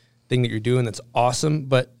estate thing that you're doing. That's awesome.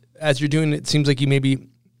 But as you're doing it, it seems like you maybe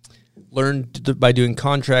learned by doing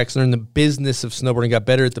contracts, learned the business of snowboarding, got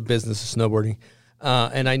better at the business of snowboarding.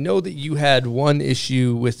 And I know that you had one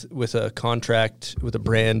issue with a contract with a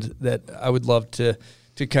brand that I would love to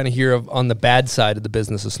kind of hear of on the bad side of the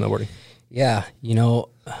business of snowboarding. Yeah,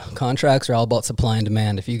 contracts are all about supply and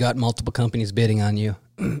demand. If you got multiple companies bidding on you,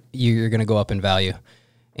 you're going to go up in value.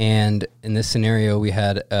 And in this scenario, we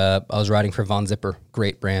had I was riding for Von Zipper,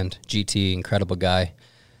 great brand, GT, incredible guy.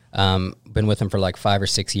 Been with him for like 5 or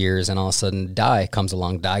 6 years, and all of a sudden, Dye comes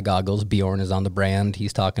along. Dye goggles. Bjorn is on the brand.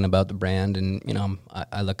 He's talking about the brand, and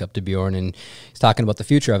I look up to Bjorn, and he's talking about the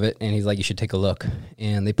future of it, and he's like, "You should take a look."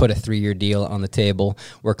 And they put a 3-year deal on the table,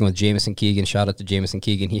 working with Jameson Keegan. Shout out to Jameson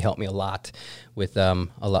Keegan. He helped me a lot with a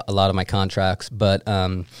lot of my contracts, but.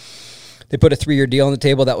 They put a 3-year deal on the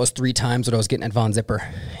table that was 3 times what I was getting at Von Zipper,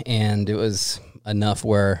 and it was enough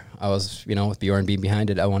where I was, with Bjorn being behind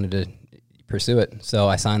it, I wanted to pursue it. So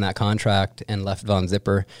I signed that contract and left Von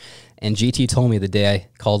Zipper. And GT told me the day I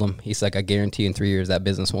called him, he's like, "I guarantee in 3 years that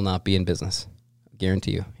business will not be in business. I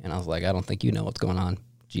guarantee you." And I was like, "I don't think you know what's going on.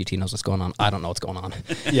 GT knows what's going on. I don't know what's going on."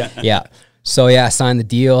 Yeah. So I signed the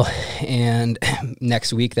deal, and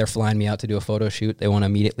next week they're flying me out to do a photo shoot. They want to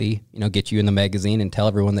immediately, get you in the magazine and tell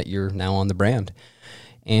everyone that you're now on the brand.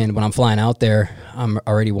 And when I'm flying out there, I'm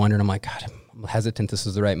already wondering, I'm like, God, I'm hesitant this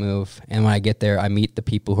is the right move. And when I get there, I meet the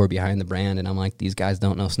people who are behind the brand, and I'm like, these guys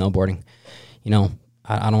don't know snowboarding. I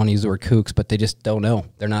don't want to use the word kooks, but they just don't know.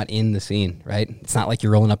 They're not in the scene, right? It's not like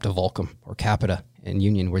you're rolling up to Volcom or Capita in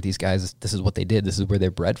Union where these guys, this is what they did. This is where they're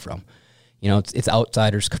bred from. It's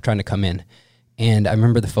outsiders trying to come in. And I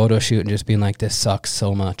remember the photo shoot and just being like, this sucks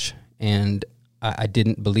so much. And I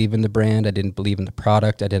didn't believe in the brand. I didn't believe in the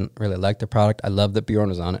product. I didn't really like the product. I love that Bjorn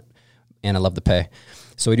was on it, and I love the pay.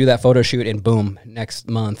 So we do that photo shoot, and boom, next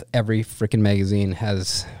month, every freaking magazine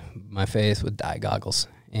has my face with Dye goggles.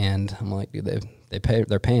 And I'm like, dude,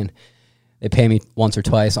 they're paying. They pay me once or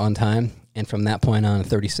twice on time. And from that point on, a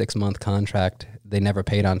 36-month contract, they never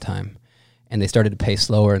paid on time. And they started to pay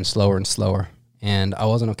slower and slower and slower. And I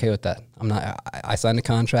wasn't okay with that. I signed a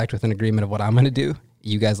contract with an agreement of what I'm going to do.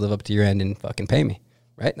 You guys live up to your end and fucking pay me,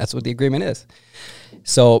 right? That's what the agreement is.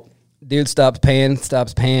 So dude stops paying.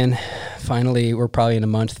 Finally, we're probably in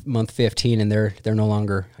month 15, and they're no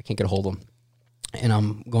longer, I can't get a hold of them. And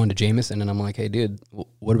I'm going to Jameson, and I'm like, hey, dude,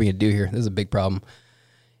 what are we going to do here? This is a big problem.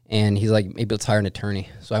 And he's like, maybe let's hire an attorney.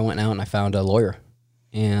 So I went out and I found a lawyer.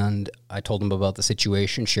 And I told him about the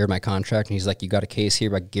situation, shared my contract. And he's like, you got a case here,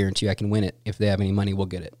 but I guarantee you I can win it. If they have any money, we'll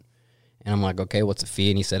get it. And I'm like, okay, what's the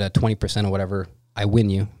fee? And he said, 20% or whatever, I win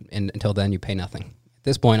you. And until then, you pay nothing. At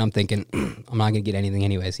this point, I'm thinking, I'm not going to get anything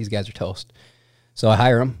anyways. These guys are toast. So I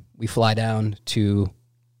hire him. We fly down to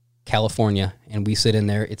California, and we sit in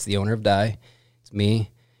there. It's the owner of Die. It's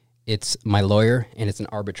me. It's my lawyer, and it's an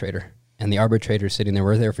arbitrator. And the arbitrator is sitting there.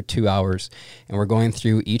 We're there for 2 hours, and we're going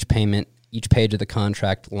through each payment, each page of the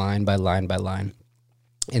contract, line by line by line.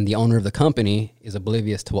 And the owner of the company is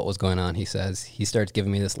oblivious to what was going on. He says, he starts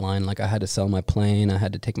giving me this line, like, I had to sell my plane. I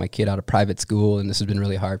had to take my kid out of private school, and this has been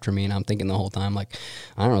really hard for me. And I'm thinking the whole time, like,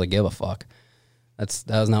 I don't really give a fuck. That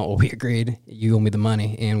was not what we agreed. You owe me the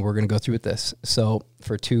money, and we're going to go through with this. So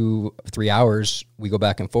for 2-3 hours, we go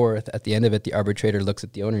back and forth. At the end of it, the arbitrator looks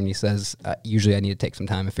at the owner, and he says, usually I need to take some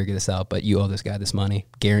time to figure this out, but you owe this guy this money,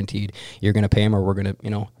 guaranteed. You're going to pay him, or we're going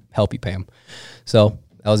to, help you pay him. So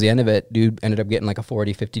that was the end of it. Dude ended up getting like a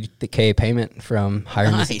 40, 50K payment from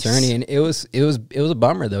hiring this attorney. And it was a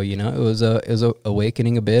bummer though, It was a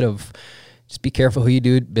awakening a bit of just be careful who you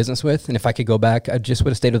do business with. And if I could go back, I just would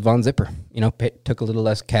have stayed with Von Zipper, took a little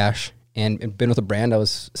less cash and been with a brand I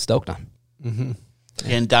was stoked on. Mm-hmm.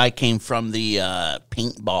 And Die came from the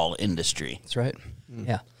paintball industry. That's right. Mm.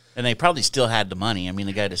 Yeah. And they probably still had the money. I mean,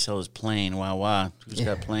 the guy to sell his plane. Wow. Who's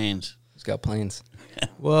got planes? Who's got planes?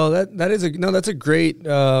 Well, that's a great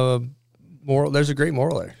moral. There's a great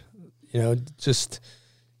moral there. Just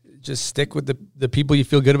stick with the people you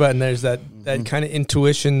feel good about, and there's that kind of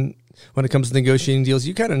intuition when it comes to negotiating deals.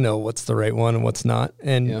 You kind of know what's the right one and what's not,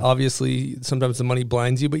 and obviously sometimes the money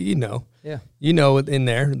blinds you, but in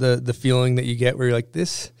there the feeling that you get where you're like,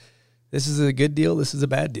 this is a good deal, this is a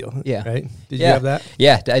bad deal. Yeah. Right? Did you have that?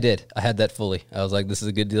 Yeah, I did. I had that fully. I was like, this is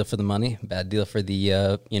a good deal for the money, bad deal for the,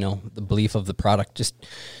 the belief of the product.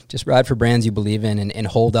 Just ride for brands you believe in and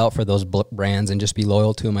hold out for those brands and just be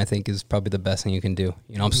loyal to them, I think is probably the best thing you can do.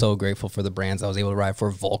 I'm so grateful for the brands I was able to ride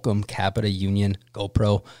for: Volcom, Capita, Union,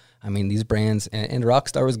 GoPro. I mean, these brands, and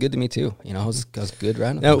Rockstar was good to me too. I was good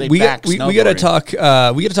riding. Now, we got to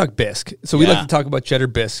talk Bisque. So we like to talk about cheddar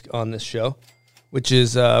Bisque on this show, which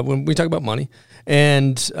is when we talk about money.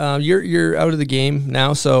 And you're out of the game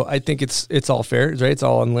now, so I think it's all fair, right? It's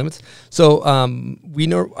all on limits. So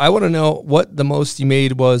I want to know what the most you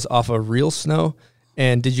made was off of real snow,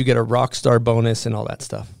 and did you get a Rockstar bonus and all that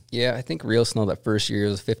stuff? Yeah, I think real snow that first year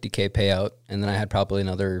was a $50K payout, and then I had probably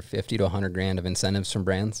another 50 to 100 grand of incentives from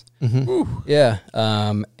brands. Mm-hmm. Yeah,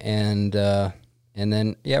 and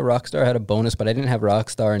then Rockstar had a bonus, but I didn't have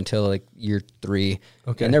Rockstar until like year 3.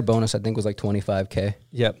 Okay, and their bonus I think was like 25K.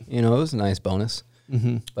 Yep, it was a nice bonus.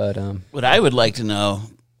 Mm-hmm. But what I would like to know,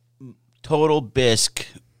 total Bisque,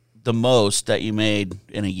 the most that you made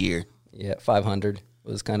in a year. Yeah, 500.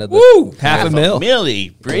 Was kind of the half a mil. Millie,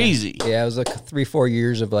 breezy. Yeah, it was like 3-4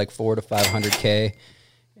 years of like 400 to 500K,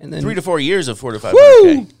 and then 3 to 4 years of 4 to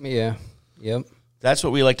 500K. Yeah, yep. That's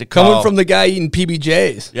what we like to call coming from the guy eating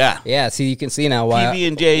PB&Js. Yeah. See, you can see now why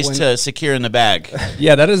PB&Js to secure in the bag.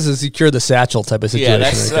 Yeah, that is a secure the satchel type of situation. Yeah,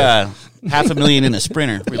 that's $500,000 in a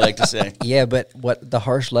sprinter. We like to say. Yeah, but what the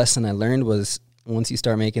harsh lesson I learned was once you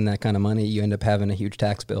start making that kind of money, you end up having a huge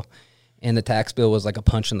tax bill. And the tax bill was like a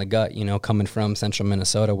punch in the gut, coming from central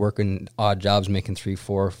Minnesota, working odd jobs, making $3,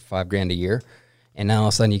 $4, $5 grand a year. And now all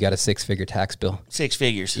of a sudden you got a 6-figure tax bill. 6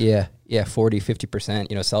 figures. Yeah, 40,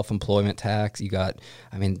 50%, self-employment tax.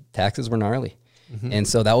 Taxes were gnarly. Mm-hmm. And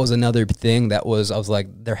so that was another thing I was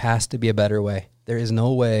like, there has to be a better way. There is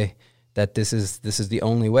no way that this is the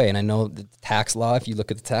only way. And I know the tax law, if you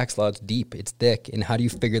look at the tax law, it's deep, it's thick. And how do you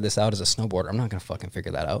figure this out as a snowboarder? I'm not going to fucking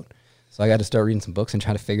figure that out. So I got to start reading some books and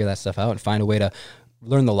try to figure that stuff out and find a way to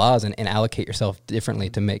learn the laws and allocate yourself differently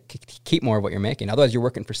to keep more of what you're making. Otherwise, you're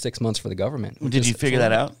working for 6 months for the government. Did you figure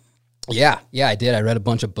that out? Yeah, I did. I read a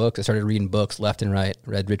bunch of books. I started reading books left and right. I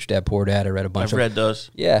read Rich Dad, Poor Dad. I read a bunch I've read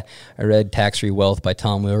those. Yeah. I read Tax-Free Wealth by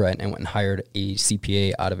Tom Wheelwright and went and hired a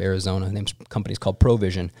CPA out of Arizona. The company's called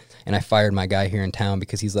Provision. And I fired my guy here in town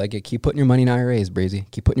because he's like, keep putting your money in IRAs, Breezy.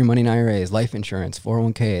 Keep putting your money in IRAs, life insurance,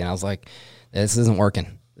 401k. And I was like, this isn't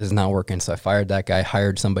working. This is not working. So I fired that guy,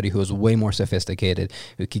 hired somebody who was way more sophisticated,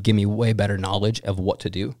 who could give me way better knowledge of what to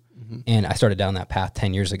do. Mm-hmm. And I started down that path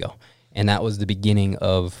 10 years ago. And that was the beginning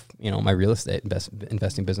of, my real estate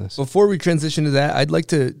investing business. Before we transition to that, I'd like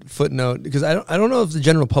to footnote, because I don't know if the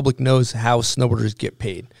general public knows how snowboarders get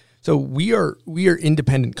paid. So we are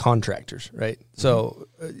independent contractors, right? Mm-hmm. So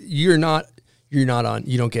you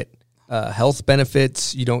don't get health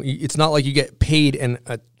benefits. You don't. It's not like you get paid and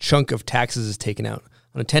a chunk of taxes is taken out.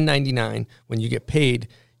 On a 1099, when you get paid,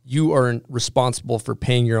 you are responsible for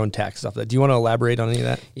paying your own taxes off that. Do you want to elaborate on any of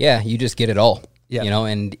that? Yeah, you just get it all. Yeah. You know,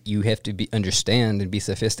 and you have to understand and be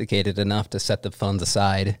sophisticated enough to set the funds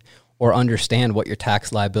aside or understand what your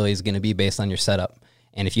tax liability is going to be based on your setup.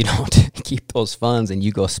 And if you don't keep those funds and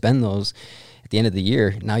you go spend those at the end of the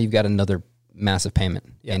year, now you've got another massive payment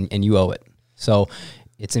and you owe it. So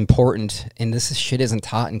it's important, and this shit isn't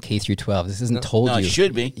taught in K through 12. This isn't told you. It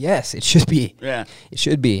should be. Yes, it should be. Yeah. It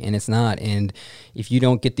should be, and it's not. And if you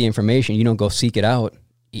don't get the information, you don't go seek it out,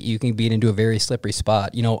 you can be into a very slippery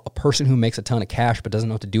spot. You know, a person who makes a ton of cash but doesn't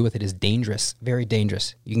know what to do with it is dangerous, very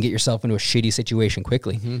dangerous. You can get yourself into a shitty situation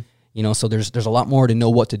quickly. Mm-hmm. You know, so there's a lot more to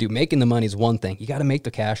know what to do. Making the money is one thing. You got to make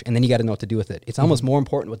the cash, and then you got to know what to do with it. It's almost more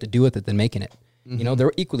important what to do with it than making it. Mm-hmm. You know,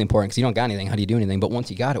 they're equally important because you don't got anything. How do you do anything? But once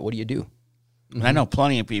you got it, what do you do? Mm-hmm. I know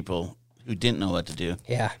plenty of people who didn't know what to do.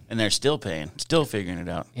 Yeah. And they're still paying, still figuring it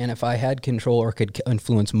out. And if I had control or could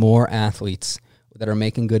influence more athletes that are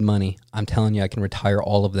making good money, I'm telling you, I can retire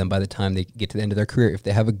all of them by the time they get to the end of their career. If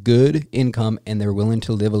they have a good income and they're willing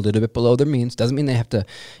to live a little bit below their means, doesn't mean they have to,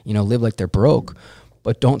 you know, live like they're broke,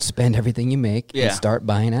 but don't spend everything you make and start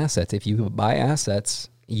buying assets. If you buy assets,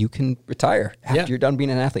 you can retire after you're done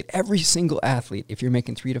being an athlete. Every single athlete, if you're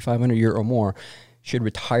making $300 to $500 a year or more, should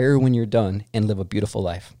retire when you're done and live a beautiful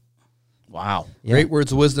life. Wow. Yeah. Great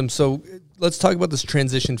words of wisdom. So let's talk about this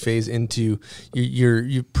transition phase into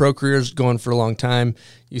your pro career's going for a long time.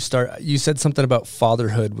 You said something about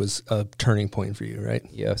fatherhood was a turning point for you, right?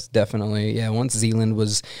 Yes, definitely. Yeah. Once Zealand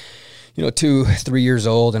was, 2-3 years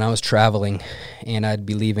old and I was traveling and I'd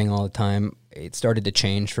be leaving all the time, it started to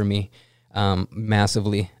change for me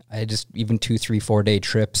massively. I just, even 2, 3, 4 day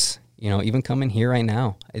trips, even coming here right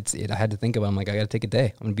now, I had to think about it. I'm like, I got to take a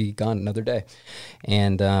day. I'm going to be gone another day.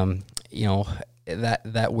 And,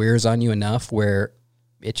 that wears on you enough where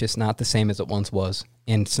it's just not the same as it once was.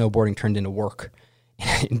 And snowboarding turned into work.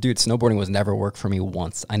 Dude, snowboarding was never work for me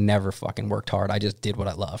once. I never fucking worked hard. I just did what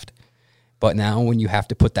I loved. But now when you have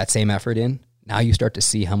to put that same effort in, now you start to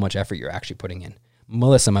see how much effort you're actually putting in.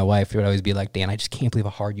 Melissa, my wife, would always be like, Dan, I just can't believe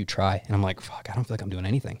how hard you try. And I'm like, fuck, I don't feel like I'm doing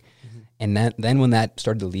anything. Mm-hmm. And then when that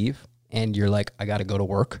started to leave and you're like, I got to go to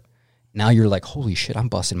work, now you're like, holy shit, I'm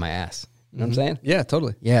busting my ass. You know what I'm saying? Yeah,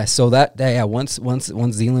 totally. Yeah. So that day, once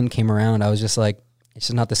Zealand came around, I was just like, it's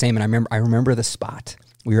just not the same. And I remember the spot.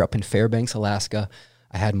 We were up in Fairbanks, Alaska.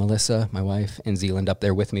 I had Melissa, my wife, and Zealand up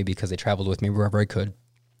there with me because they traveled with me wherever I could.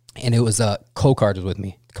 And it was Co-Card was with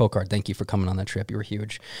me. Co-Card, thank you for coming on that trip. You were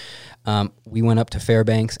huge. We went up to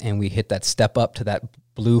Fairbanks and we hit that step up to that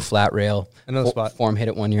blue flat rail. Another spot. Form hit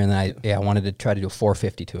it one year, and then I wanted to try to do a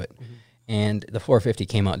 450 to it. Mm-hmm. And the 450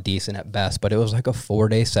 came out decent at best, but it was like a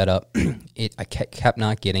 4-day setup. I kept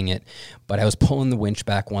not getting it, but I was pulling the winch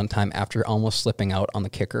back one time after almost slipping out on the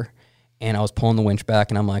kicker, and I was pulling the winch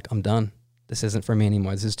back, and I'm like, I'm done. This isn't for me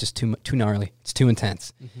anymore. This is just too gnarly. It's too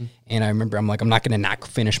intense. Mm-hmm. And I remember I'm like, I'm not going to not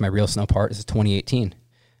finish my real snow part. This is 2018.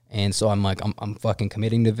 And so I'm like, I'm fucking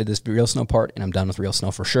committing to this real snow part, and I'm done with real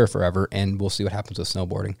snow for sure forever, and we'll see what happens with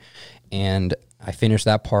snowboarding. And I finished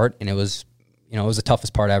that part, and it was, it was the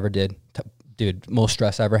toughest part I ever did. Dude, most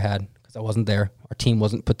stress I ever had because I wasn't there. Our team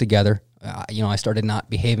wasn't put together. I started not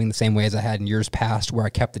behaving the same way as I had in years past where I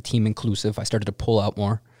kept the team inclusive. I started to pull out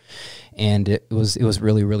more. And it was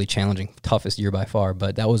really, really challenging. Toughest year by far.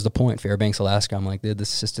 But that was the point. Fairbanks, Alaska. I'm like, dude,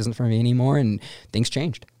 this just isn't for me anymore. And things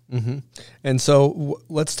changed. Mm-hmm. And so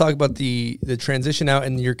let's talk about the transition out.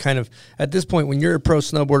 And you're kind of, at this point, when you're a pro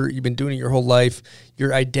snowboarder, you've been doing it your whole life.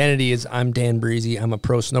 Your identity is, I'm Dan Brisse. I'm a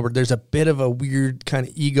pro snowboarder. There's a bit of a weird kind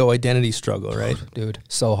of ego identity struggle, right? Dude,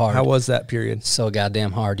 so hard. How was that period? So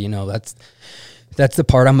goddamn hard. That's the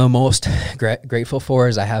part I'm the most grateful for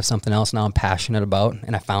is I have something else now I'm passionate about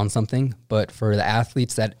and I found something. But for the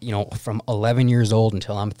athletes that, from 11 years old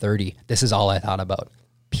until I'm 30, this is all I thought about.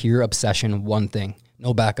 Pure obsession, one thing.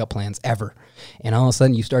 No backup plans ever. And all of a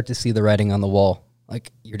sudden you start to see the writing on the wall.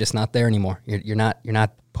 Like you're just not there anymore. You're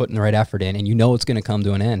not putting the right effort in, and it's going to come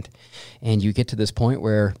to an end. And you get to this point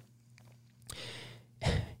where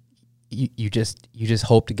you just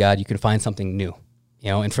hope to God you can find something new.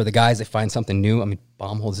 And for the guys that find something new,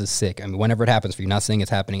 bomb holes is sick. Whenever it happens for you, not saying it's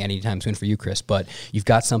happening anytime soon for you, Chris, but you've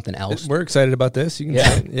got something else. We're excited about this. You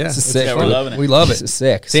can This is sick. Yeah, we're loving it. We love it. This is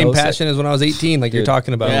sick. Same passion as when I was 18, like you're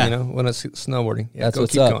talking about, Yeah. when I was snowboarding. Yeah, That's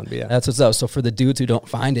what's keep up. going. But yeah. That's what's up. So for the dudes who don't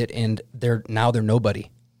find it and they're nobody,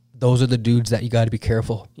 those are the dudes that you got to be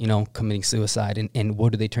careful, committing suicide. And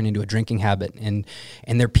what do they turn into? A drinking habit. And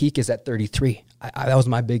their peak is at 33. that was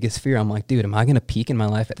my biggest fear. I'm like, dude, am I going to peak in my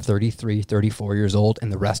life at 33, 34 years old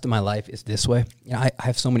and the rest of my life is this way? You know, I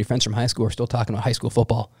have so many friends from high school who are still talking about high school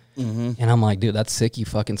football. And I'm like, dude, that's sick. You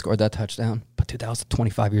fucking scored that touchdown. But dude, that was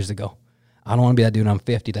 25 years ago. I don't want to be that dude when I'm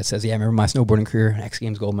 50 that says, yeah, I remember my snowboarding career, X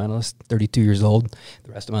Games gold medalist, 32 years old.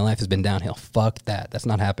 The rest of my life has been downhill. Fuck that. That's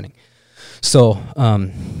not happening. So,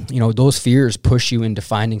 you know, those fears push you into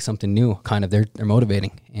finding something new. Kind of, they're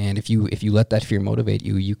motivating. And if you let that fear motivate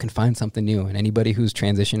you, you can find something new. And anybody who's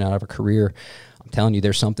transitioned out of a career, I'm telling you,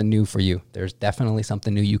 there's something new for you. There's definitely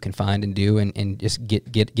something new you can find and do, and just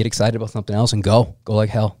get excited about something else and go like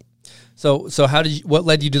hell. So what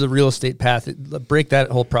led you to the real estate path? Break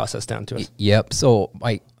that whole process down to us. Yep. So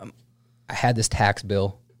I had this tax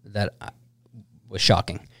bill that was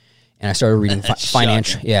shocking. And I started reading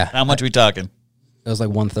financial. Yeah. How much are we talking? It was like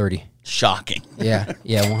 130. Shocking. Yeah.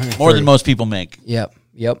 Yeah. 130. More than most people make. Yep.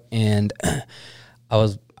 And I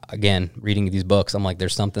was, again, reading these books. I'm like,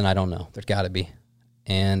 there's something I don't know. There's got to be.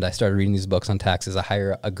 And I started reading these books on taxes. I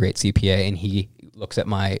hire a great CPA, and he looks at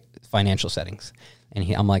my financial settings.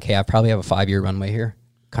 And I'm like, hey, I probably have a 5-year runway here,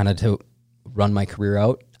 kind of to run my career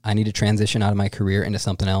out. I need to transition out of my career into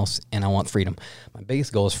something else, and I want freedom. My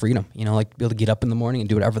biggest goal is freedom. You know, like be able to get up in the morning and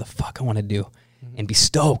do whatever the fuck I want to do, and be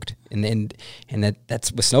stoked. And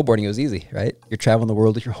that's with snowboarding. It was easy, right? You're traveling the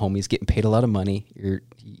world with your homies, getting paid a lot of money.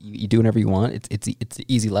 You do whatever you want. It's an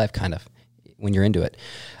easy life, kind of, when you're into it.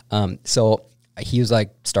 So he was like,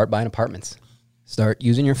 start buying apartments, start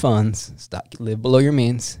using your funds, live below your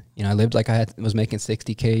means. You know, I lived like was making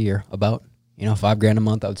 $60K a year, about, you know, $5,000 a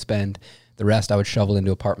month I would spend. The rest I would shovel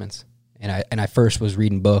into apartments. And I first was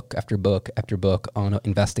reading book after book after book on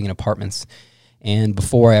investing in apartments. And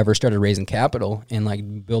before I ever started raising capital and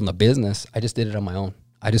like building a business, I just did it on my own.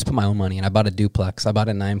 I just put my own money in. I bought a duplex. I bought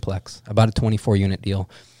a 9-plex. I bought a 24-unit deal.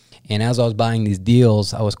 And as I was buying these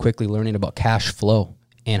deals, I was quickly learning about cash flow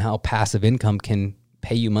and how passive income can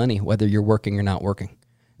pay you money, whether you're working or not working.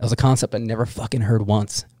 That was a concept I never fucking heard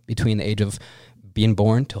once between the age of being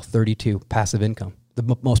born till 32, passive income.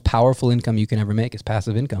 The most powerful income you can ever make is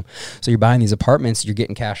passive income. So you're buying these apartments, you're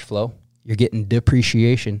getting cash flow, you're getting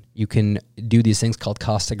depreciation. You can do these things called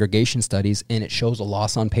cost segregation studies, and it shows a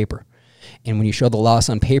loss on paper. And when you show the loss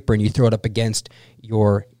on paper and you throw it up against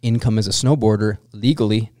your income as a snowboarder,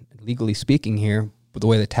 legally speaking here, the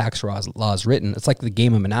way the tax law is written, it's like the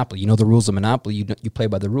game of Monopoly. You know the rules of Monopoly, you play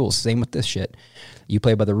by the rules. Same with this shit. You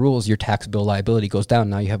play by the rules, your tax bill liability goes down,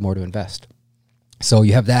 now you have more to invest. So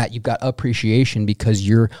you have that. You've got appreciation because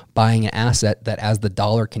you're buying an asset that as the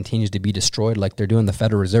dollar continues to be destroyed, like they're doing, the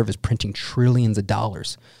Federal Reserve is printing trillions of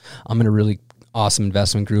dollars. I'm in a really awesome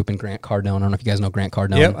investment group in Grant Cardone. I don't know if you guys know Grant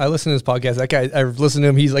Cardone. Yep, I listen to his podcast. That guy, I've listened to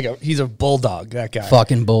him. He's a bulldog. That guy,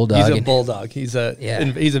 fucking bulldog. He's a bulldog. He's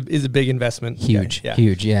a big investment. Huge.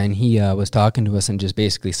 Yeah. And he was talking to us and just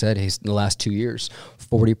basically said, hey, in the last 2 years,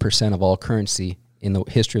 40% of all currency in the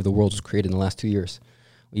history of the world was created in the last 2 years.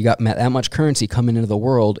 You got that much currency coming into the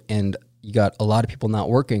world, and you got a lot of people not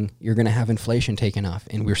working. You're going to have inflation taken off,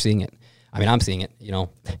 and we're seeing it. I mean, I'm seeing it. You know,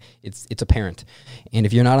 it's apparent. And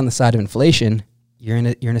if you're not on the side of inflation, you're in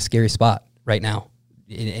a scary spot right now.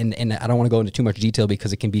 And I don't want to go into too much detail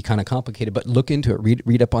because it can be kind of complicated. But look into it,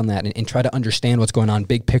 read up on that, and try to understand what's going on,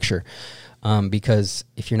 big picture. Because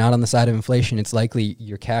if you're not on the side of inflation, it's likely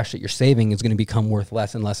your cash that you're saving is going to become worth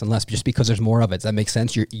less and less and less just because there's more of it. Does that make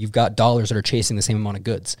sense? You've got dollars that are chasing the same amount of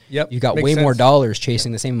goods. Yep. You've got way more dollars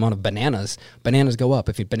chasing the same amount of bananas. Bananas go up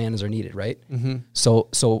if bananas are needed, right? Mm-hmm.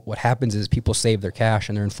 So what happens is people save their cash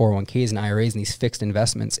and they're in 401ks and IRAs and these fixed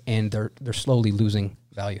investments, and they're slowly losing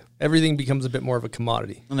value. Everything becomes a bit more of a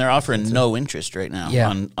commodity. And they're offering no interest right now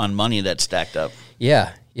on money that's stacked up.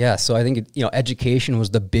 Yeah. Yeah, so I think education was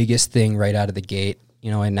the biggest thing right out of the gate.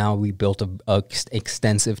 And now we built a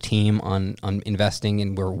extensive team on investing,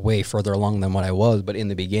 and we're way further along than what I was. But in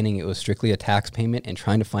the beginning, it was strictly a tax payment and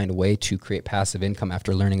trying to find a way to create passive income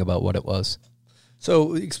after learning about what it was.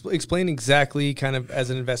 So explain exactly, kind of as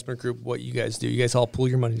an investment group, what you guys do. You guys all pool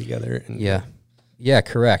your money together. Yeah,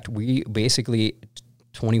 correct. We basically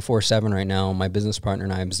 24/7 right now. My business partner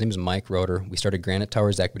and I, his name is Mike Roeder. We started Granite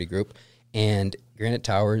Towers Equity Group. And Granite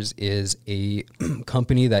Towers is a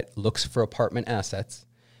company that looks for apartment assets.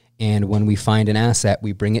 And when we find an asset,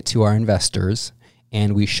 we bring it to our investors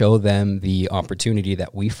and we show them the opportunity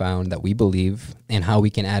that we found, that we believe, and how we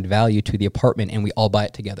can add value to the apartment, and we all buy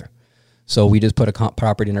it together. So we just put a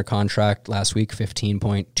property under contract last week,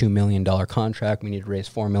 $15.2 million contract. We need to raise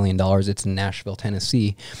 $4 million. It's in Nashville,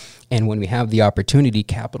 Tennessee. And when we have the opportunity,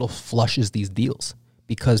 capital flushes these deals.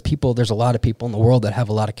 Because there's a lot of people in the world that have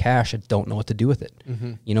a lot of cash that don't know what to do with it.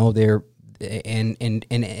 Mm-hmm.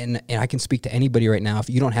 and I can speak to anybody right now. If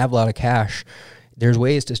you don't have a lot of cash, there's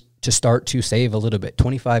ways to start to save a little bit.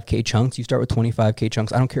 25K chunks. You start with 25K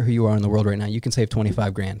chunks. I don't care who you are in the world right now. You can save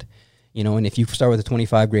 25 grand. You know, and if you start with a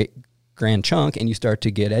 25 grand chunk and you start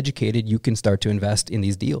to get educated, you can start to invest in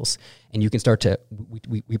these deals, and you can start to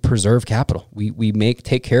we preserve capital. We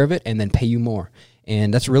take care of it and then pay you more.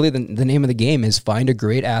 And that's really the name of the game, is find a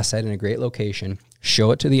great asset in a great location,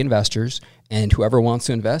 show it to the investors, and whoever wants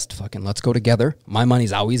to invest, fucking let's go together. My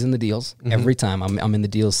money's always in the deals. Every time I'm in the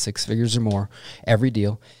deals, 6 figures or more, every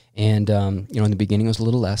deal. And you know, in the beginning it was a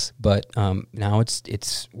little less, but now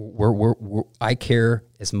I care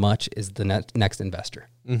as much as the next investor.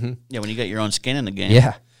 Yeah, when you got your own skin in the game.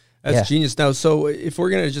 Yeah. That's genius. Now, so if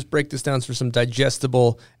we're going to just break this down for some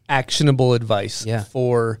digestible, actionable advice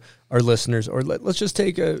for our listeners, or let's just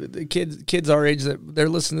take the kids our age that they're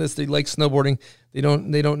listening to this, they like snowboarding, they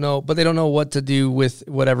don't know, but they don't know what to do with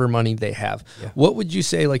whatever money they have. What would you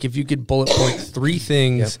say, like if you could bullet point 3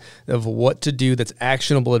 things of what to do that's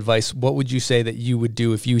actionable advice, what would you say that you would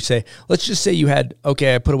do if you say, let's just say you had,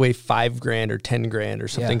 okay, I put away 5 grand or 10 grand or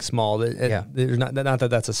something small. There's not that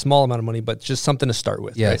that's a small amount of money, but just something to start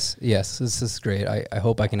with. Yes, right? Yes, this is great. I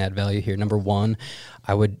hope I can add value here. Number 1,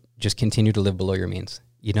 I would just continue to live below your means.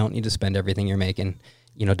 You don't need to spend everything you're making.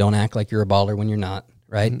 You know, don't act like you're a baller when you're not,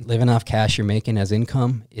 right? Living off cash you're making as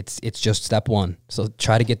income, it's just step 1. So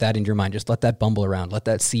try to get that into your mind. Just let that bumble around. Let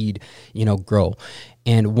that seed, you know, grow.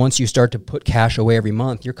 And once you start to put cash away every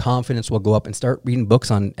month, your confidence will go up, and start reading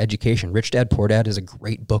books on education. Rich Dad, Poor Dad is a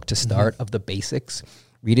great book to start of the basics.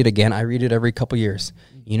 Read it again. I read it every couple years.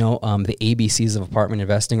 You know, the ABCs of apartment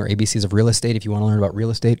investing, or ABCs of real estate. If you want to learn about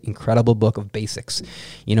real estate, incredible book of basics.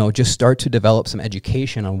 You know, just start to develop some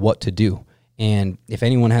education on what to do. And if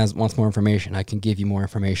anyone wants more information, I can give you more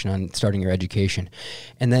information on starting your education.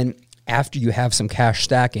 And then after you have some cash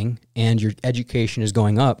stacking and your education is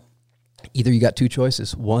going up, either you got 2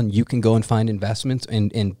 choices. 1, you can go and find investments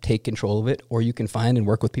and take control of it, or you can find and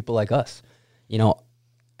work with people like us. You know,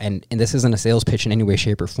 and this isn't a sales pitch in any way,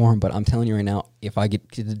 shape, or form, but I'm telling you right now, if I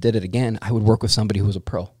did it again, I would work with somebody who was a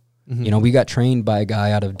pro. You know, we got trained by a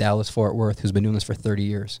guy out of Dallas, Fort Worth, who's been doing this for 30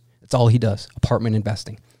 years. That's all he does, apartment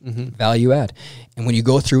investing, value add. And when you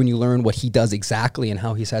go through and you learn what he does exactly and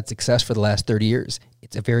how he's had success for the last 30 years,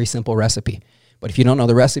 it's a very simple recipe. But if you don't know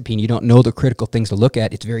the recipe and you don't know the critical things to look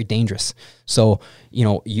at, it's very dangerous. So, you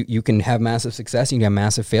know, you can have massive success and you can have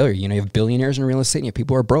massive failure. You know, you have billionaires in real estate and you have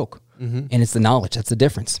people who are broke. And it's the knowledge. That's the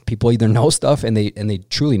difference. People either know stuff and they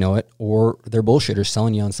truly know it, or they're bullshitters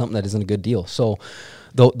selling you on something that isn't a good deal. So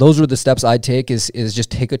those are the steps I'd take is just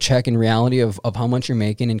take a check in reality of how much you're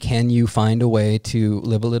making, and can you find a way to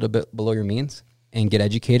live a little bit below your means and get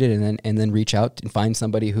educated, and then reach out and find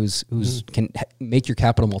somebody who's can make your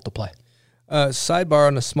capital multiply. Sidebar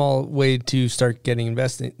on a small way to start getting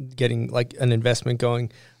like an investment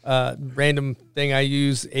going. Random thing I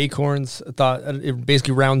use, Acorns. I thought it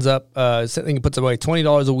basically rounds up. Something puts away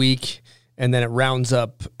 $20 a week, and then it rounds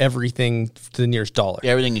up everything to the nearest dollar.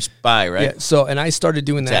 Yeah, everything you buy, right? Yeah. So, and I started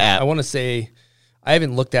doing that. I want to say, I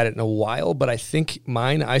haven't looked at it in a while, but I think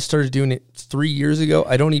I started doing it 3 years ago.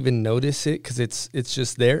 I don't even notice it because it's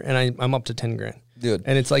just there, and I'm up to 10 grand. Dude.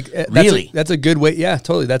 And it's like, really? That's a good way. Yeah,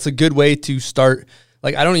 totally. That's a good way to start.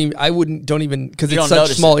 Like, don't even, because it's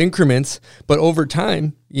such small increments, but over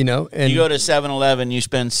time, you know, and you go to 7-Eleven, you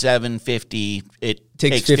spend $7.50, it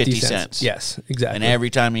takes 50 cents. Yes, exactly. And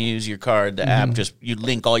every time you use your card, the app you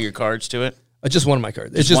link all your cards to it. Just one of my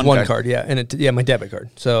cards. It's just one card. Yeah. And my debit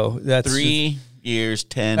card. So that's 3 years,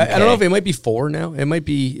 10. I don't know if it might be 4 now. It might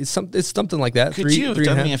be, it's something like that. Could you have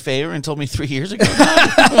done me a favor and told me 3 years ago?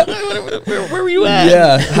 where were you at?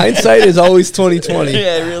 Yeah. Hindsight is always 20/20.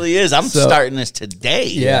 Yeah, it really is. I'm starting this today.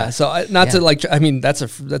 Yeah. So that's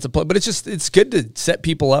a play, but it's good to set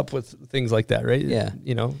people up with things like that, right? Yeah.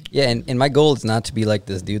 You know? Yeah. And my goal is not to be like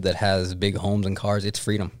this dude that has big homes and cars. It's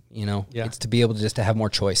freedom. You know, it's to be able to have more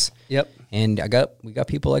choice. Yep. And we got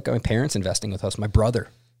people like my parents investing with us, my brother,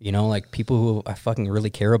 you know, like people who I fucking really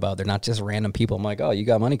care about. They're not just random people. I'm like, oh, you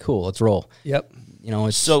got money? Cool. Let's roll. Yep. You know,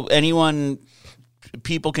 so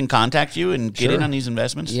people can contact you and get in on these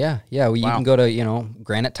investments? Yeah. Yeah. Well, you can go to,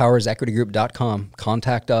 granitetowersequitygroup.com,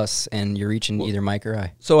 contact us, and you're reaching either Mike or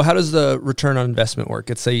I. So how does the return on investment work?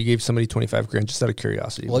 Let's say you gave somebody 25 grand, just out of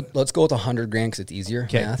curiosity. Well, let's go with 100 grand because it's easier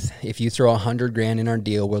math. If you throw 100 grand in our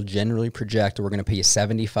deal, we'll generally project we're going to pay you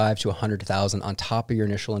 75 to 100,000 on top of your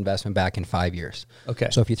initial investment back in 5 years. Okay.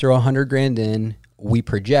 So if you throw 100 grand in, we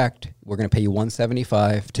project we're going to pay you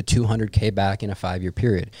 175 to 200K back in a 5-year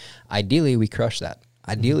period. Ideally, we crush that.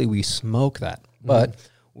 Ideally, we smoke that. But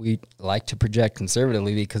we like to project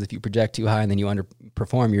conservatively, because if you project too high and then you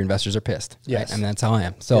perform, your investors are pissed. Yes. Right? And that's how I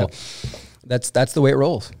am. So that's the way it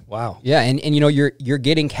rolls. Wow. Yeah. And you know, you're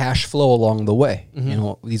getting cash flow along the way. You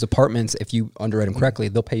know, these apartments, if you underwrite them correctly,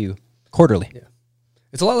 they'll pay you quarterly. Yeah.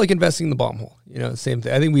 It's a lot like investing in the bomb hole. You know, same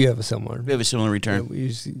thing. I think we have a similar. We have a similar return. We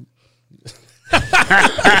usually.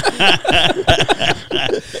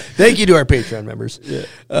 Thank you to our Patreon members.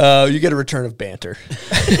 Yeah. You get a return of banter,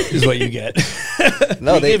 is what you get.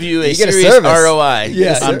 No, they give you a serious ROI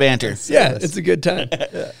on banter. Yeah, it's a good time.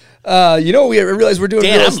 You know, we realize we're doing.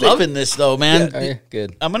 Dan, real I'm estate. loving this though, man. Yeah,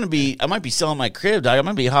 good. I might be selling my crib, dog. I'm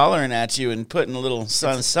gonna be hollering at you and putting a little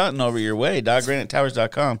something over your way, dog.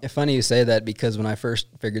 GraniteTowers.com. It's funny you say that because when I first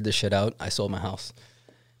figured this shit out, I sold my house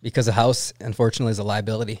because a house, unfortunately, is a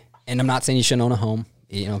liability. And I'm not saying you shouldn't own a home.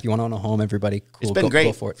 You know, if you want to own a home, everybody, cool. It's been go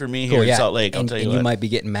great for it. for me here in Salt Lake. I'll tell you and what. you might be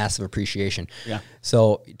getting massive appreciation. Yeah.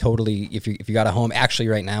 So totally, if you got a home, actually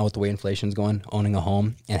right now with the way inflation's going, owning a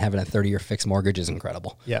home and having a 30-year fixed mortgage is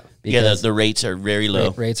incredible. Yeah. Yeah, the rates are very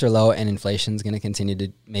low. Rates are low, and inflation's going to continue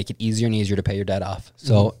to make it easier and easier to pay your debt off.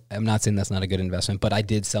 So I'm not saying that's not a good investment, but I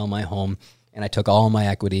did sell my home, and I took all my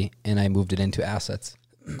equity, and I moved it into assets.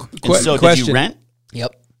 And so did you rent?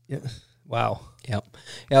 Yep. Yeah. Wow. Yep.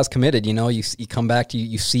 Yeah, I was committed. You know, you come back to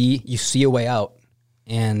you see a way out,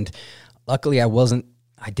 and luckily I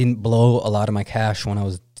didn't blow a lot of my cash when I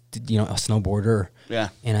was, you know, a snowboarder. Yeah.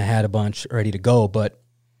 And I had a bunch ready to go, but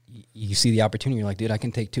you see the opportunity. You're like, dude, I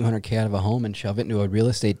can take $200K out of a home and shove it into a real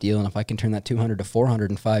estate deal, and if I can turn that 200 to 400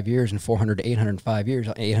 in 5 years, and 400 to 800 in 5 years,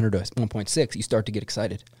 800 to 1.6, you start to get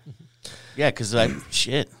excited. Yeah, because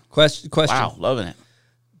shit. Question. Wow, loving it.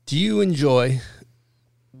 Do you enjoy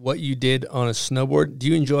what you did on a snowboard? Do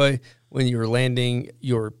you enjoy when you were landing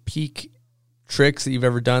your peak tricks that you've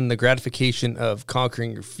ever done, the gratification of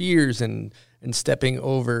conquering your fears and stepping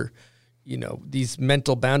over, you know, these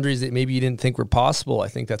mental boundaries that maybe you didn't think were possible? I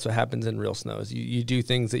think that's what happens in real snow is you do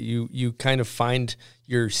things that you kind of find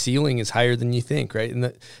your ceiling is higher than you think, right?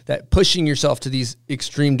 And that pushing yourself to these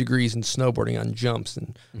extreme degrees in snowboarding on jumps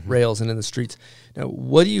and rails and in the streets. Now,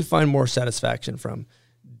 what do you find more satisfaction from?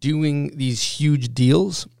 Doing these huge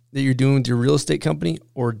deals that you're doing with your real estate company,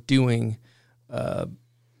 or doing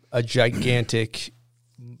a gigantic,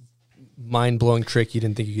 mind-blowing trick you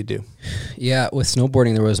didn't think you could do? Yeah, with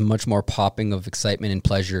snowboarding, there was much more popping of excitement and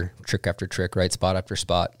pleasure, trick after trick, right, spot after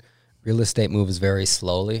spot. Real estate moves very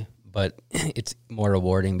slowly, but it's more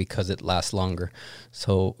rewarding because it lasts longer.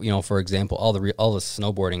 So, you know, for example, all the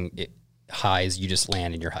snowboarding highs, you just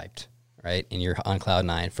land and you're hyped. Right, and you're on cloud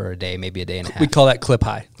 9 for a day, maybe a day and a half. We call that clip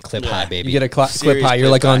high. Clip high, baby. You get a clip high,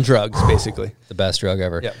 you're like on drugs, basically. The best drug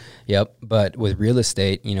ever. Yep. But with real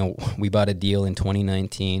estate, you know, we bought a deal in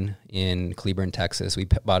 2019 in Cleburne, Texas. We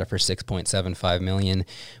bought it for $6.75 million.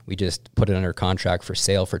 We just put it under contract for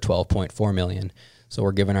sale for $12.4 million. So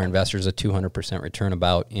we're giving our investors a 200% return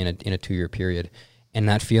about in a 2-year period, and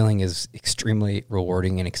that feeling is extremely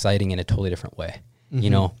rewarding and exciting in a totally different way. You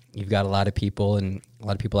know, you've got a lot of people, and a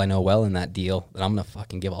lot of people I know well in that deal, that I'm going to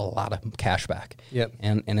fucking give a lot of cash back. Yep.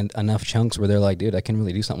 And enough chunks where they're like, dude, I can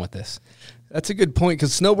really do something with this. That's a good point,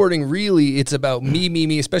 because snowboarding, really, it's about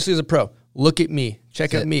me, especially as a pro. Look at me.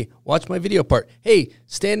 Check out me. Watch my video part. Hey,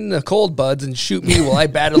 stand in the cold, buds, and shoot me while I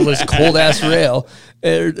battle this cold-ass rail,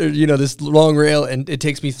 or, you know, this long rail, and it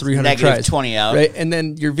takes me 300 tries. Negative 20 out. Right? And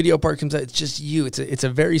then your video part comes out. It's just you. It's a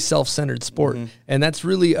very self-centered sport. And that's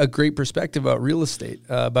really a great perspective about real estate,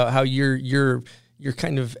 about how you're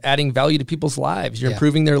kind of adding value to people's lives. You're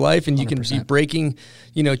improving their life, and 100%. You can be breaking,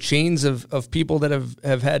 you know, chains of people that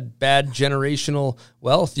have had bad generational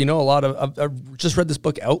wealth. You know, a lot of I've just read this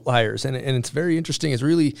book, Outliers, and it's very interesting. It's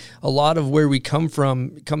really a lot of where we come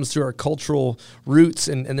from comes through our cultural roots,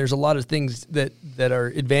 and there's a lot of things that are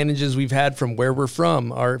advantages we've had from where we're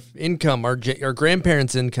from, our income, our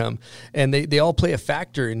grandparents' income, and they all play a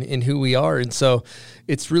factor in who we are. And so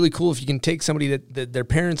it's really cool if you can take somebody that their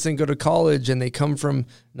parents didn't go to college and they come from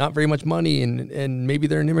not very much money, and maybe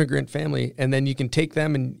they're an immigrant family, and then you can take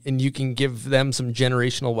them and you can give them some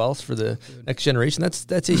generational wealth for the next generation.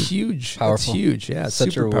 That's a huge, powerful. That's huge. Yeah, it's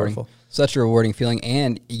such super a rewarding, powerful. Such a rewarding feeling.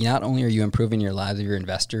 And not only are you improving your lives of your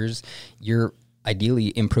investors, you're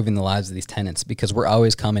ideally improving the lives of these tenants, because we're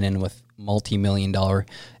always coming in with multi-million-dollar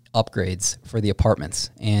upgrades for the apartments,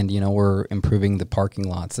 and you know, we're improving the parking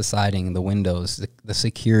lots, the siding, the windows, the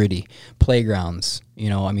security, playgrounds. You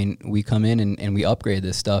know, I mean, we come in and we upgrade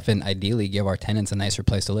this stuff, and ideally give our tenants a nicer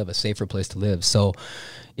place to live, a safer place to live. So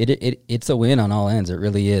it's a win on all ends. It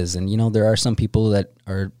really is. And you know, there are some people that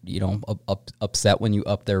are, you know, upset when you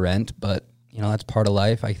up their rent, but you know, that's part of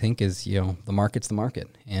life. I think is, you know, the market's the market,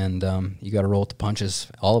 and you got to roll with the punches,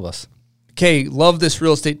 all of us. Okay, love this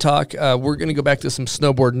real estate talk. We're going to go back to some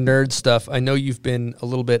snowboard nerd stuff. I know you've been a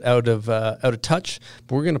little bit out of touch,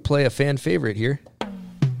 but we're going to play a fan favorite here.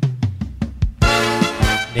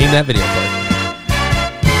 Name that video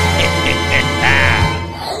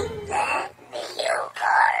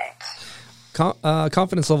part.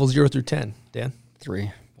 Confidence level 0 through 10, Dan.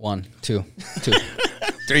 3, 1, 2, 2.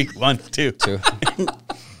 3, 1, 2. 2.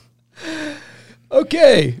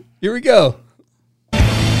 Okay, here we go.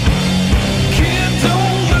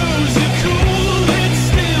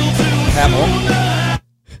 Pat Moore.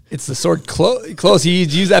 It's the Sword. Close. He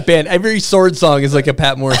used that band. Every Sword song is like a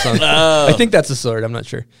Pat Moore song. I think that's a Sword. I'm not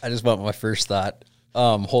sure. I just went with my first thought.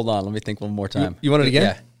 Hold on. Let me think one more time. You want it again?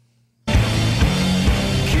 Yeah.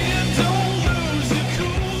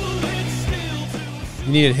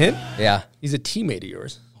 You need a hint? Yeah. He's a teammate of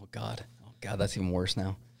yours. Oh, God. Oh, God. That's even worse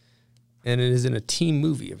now. And it is in a team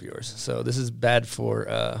movie of yours. So this is bad for...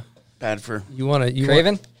 You want to...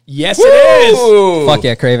 Craven? Yes, it is! Fuck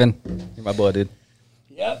yeah, Craven. You're my boy, dude.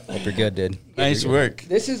 Yep. Hope you're good, dude. Nice work.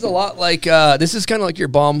 This is a lot like... this is kind of like your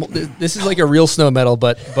bomb... This is like a real snow medal,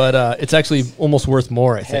 but it's actually almost worth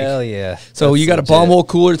more, I think. Hell yeah. So That's you got legit. a bomb hole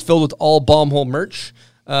cooler. It's filled with all bomb hole merch.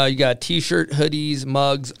 You got T-shirt, hoodies,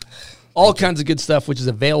 mugs, all kinds of good stuff, which is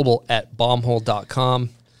available at bombhole.com.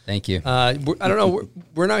 Thank you. I don't know.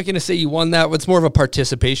 We're not going to say you won that. It's more of a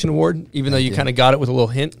participation award, even though you kind of got it with a little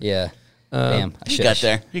hint. Yeah. Damn. You got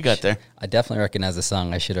there. You got there. I definitely recognize the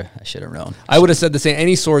song. I should have known. I would have said the same.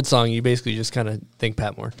 Any Sword song, you basically just kind of think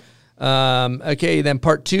Pat Moore. Okay, then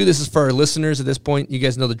part 2. This is for our listeners at this point. You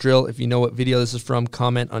guys know the drill. If you know what video this is from,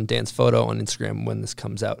 comment on Dan's photo on Instagram when this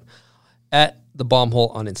comes out. At the bomb hole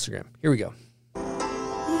on Instagram. Here we go.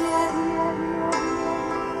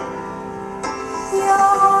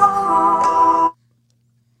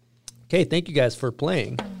 Okay, thank you guys for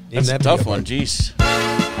playing. That's a tough one. Jeez.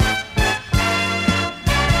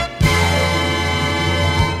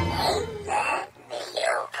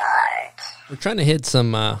 We're trying to hit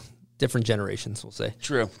some different generations, we'll say.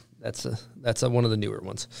 True. That's one of the newer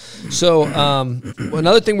ones. So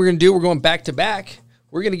another thing we're going to do, we're going back to back.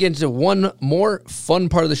 We're going to get into one more fun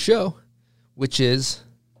part of the show, which is...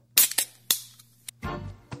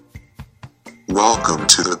 Welcome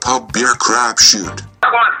to the Pub Beer Crapshoot.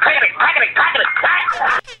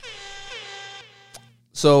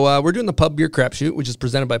 So we're doing the Pub Beer Crapshoot, which is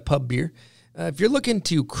presented by Pub Beer. If you're looking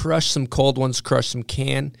to crush some cold ones, crush some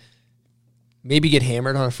can, maybe get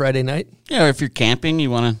hammered on a Friday night. Yeah, or if you're camping,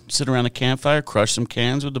 you want to sit around a campfire, crush some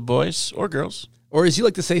cans with the boys or girls. Or as you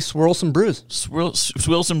like to say, swirl some brews. Swill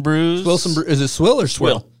some brews. Swill some is it swill or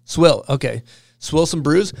swill? Swill. Okay. Swill some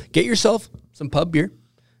brews. Get yourself some pub beer.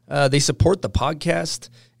 They support the podcast.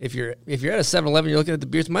 If you're at a 7-Eleven, you're looking at the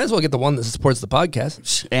beers, might as well get the one that supports the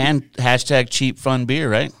podcast. And hashtag cheap fun beer,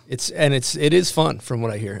 right? It is fun from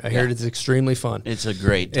what I hear. I heard it's extremely fun. It's a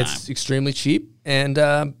great time. It's extremely cheap, and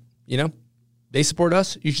they support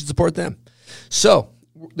us. You should support them. So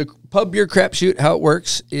the Pub Beer Crapshoot, how it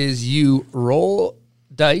works is you roll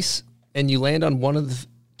dice and you land on one of the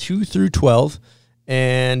 2 through 12,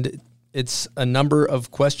 and it's a number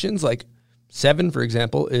of questions. Like 7, for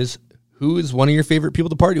example, is who is one of your favorite people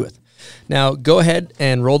to party with. Now go ahead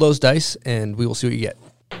and roll those dice, and we will see what you get.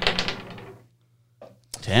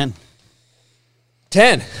 10.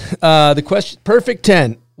 The question, perfect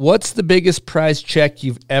 10. What's the biggest prize check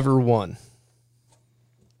you've ever won?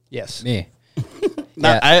 Yes. Me.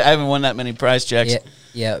 I haven't won that many prize checks.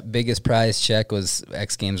 Yeah. Biggest prize check was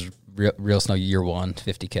X Games Real Snow Year 1,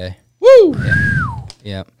 $50K. Woo!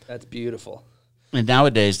 Yeah. That's beautiful. And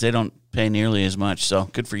nowadays, they don't pay nearly as much, so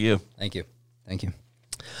good for you. Thank you.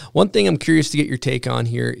 One thing I'm curious to get your take on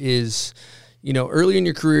here is, early in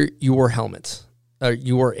your career, you wore helmets.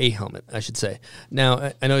 You wore a helmet, I should say.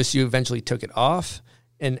 Now, I noticed you eventually took it off,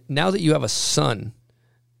 and now that you have a son,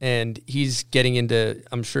 and he's getting into,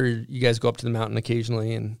 I'm sure you guys go up to the mountain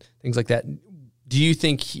occasionally and things like that. Do you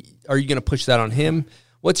think, are you going to push that on him?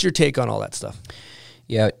 What's your take on all that stuff?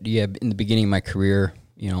 Yeah. In the beginning of my career,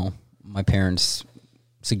 my parents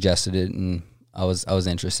suggested it, and I was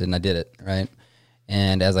interested, and I did it, right?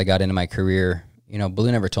 And as I got into my career,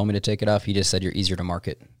 Blue never told me to take it off. He just said you're easier to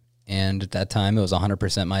market. And at that time, it was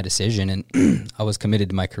 100% my decision, and I was committed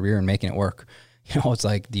to my career and making it work. It's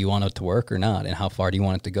like, do you want it to work or not? And how far do you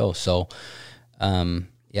want it to go? So, I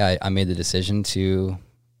made the decision to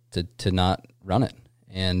not run it.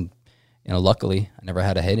 And, luckily, I never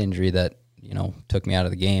had a head injury that, took me out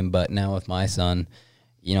of the game. But now with my son,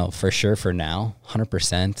 for sure for now,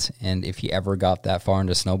 100%. And if he ever got that far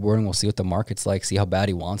into snowboarding, we'll see what the market's like, see how bad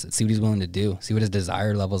he wants it, see what he's willing to do, see what his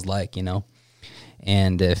desire level's like,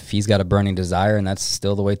 And if he's got a burning desire and that's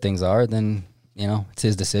still the way things are, then, you know, it's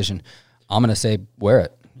his decision. I'm going to say wear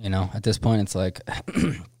it. You know, at this point, it's like,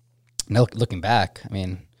 looking back, I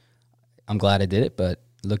mean, I'm glad I did it, but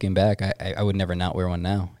looking back, I would never not wear one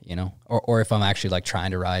now, you know, or if I'm actually like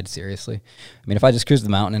trying to ride seriously. I mean, if I just cruise the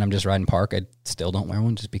mountain and I'm just riding park, I still don't wear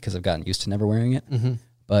one just because I've gotten used to never wearing it. Mm-hmm.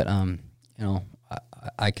 But, you know,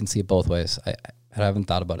 I can see it both ways. I haven't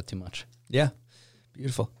thought about it too much. Yeah.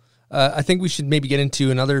 Beautiful. I think we should maybe get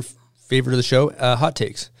into another favorite of the show, hot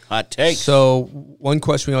takes. Hot takes. So one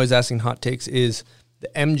question we always ask in hot takes is the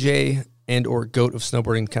MJ and or GOAT of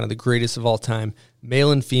snowboarding, kind of the greatest of all time,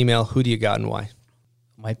 male and female. Who do you got and why?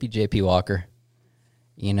 Might be JP Walker.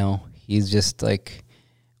 You know, he's just like,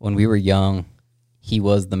 when we were young, he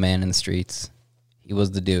was the man in the streets. He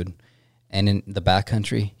was the dude. And in the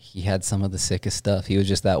backcountry, he had some of the sickest stuff. He was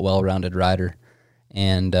just that well-rounded rider.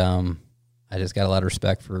 And I just got a lot of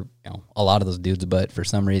respect for, you know, a lot of those dudes, but for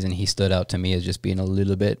some reason he stood out to me as just being a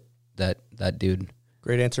little bit that dude.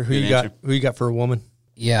 Great answer. Who you got for a woman?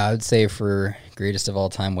 Yeah, I would say for greatest of all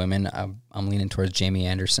time women, I'm leaning towards Jamie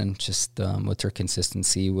Anderson, just with her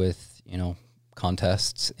consistency with, you know,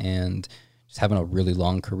 contests and just having a really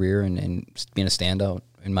long career and just being a standout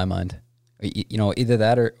in my mind. You know, either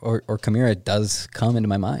that or Kamira does come into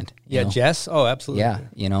my mind. Yeah, know? Jess. Oh, absolutely. Yeah,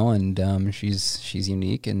 you know, and she's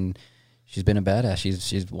unique and she's been a badass.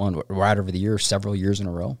 She's won Rider of the Year several years in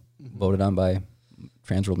a row, voted on by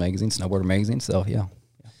Trans World Magazine, Snowboarder Magazine. So yeah.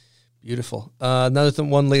 Beautiful. Another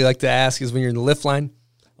one they like to ask is when you're in the lift line,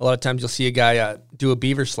 a lot of times you'll see a guy do a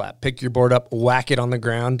beaver slap, pick your board up, whack it on the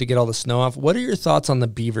ground to get all the snow off. What are your thoughts on the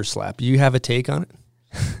beaver slap? Do you have a take on it?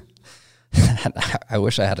 I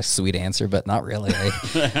wish I had a sweet answer, but not really.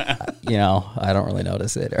 You know, I don't really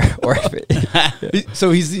notice it. Or if it, So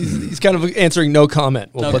he's kind of answering no comment.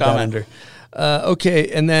 We'll put comment. that under.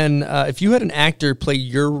 Okay, and then if you had an actor play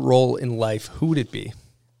your role in life, who would it be?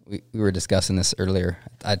 We were discussing this earlier.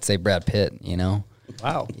 I'd say Brad Pitt, you know.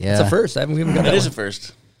 Wow. Yeah. It's a first. We haven't got that. It is one. a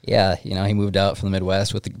first. Yeah, you know, he moved out from the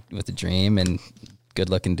Midwest with the dream and good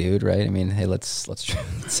looking dude, right? I mean, hey, let's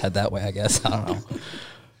head that way, I guess. I don't know.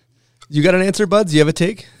 You got an answer, Buds? You have a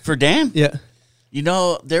take? For Dan? Yeah. You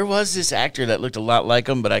know, there was this actor that looked a lot like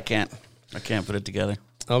him, but I can't put it together.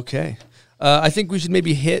 Okay. I think we should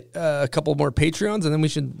maybe hit a couple more Patreons, and then we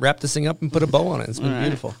should wrap this thing up and put a bow on it. It's been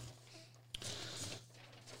beautiful.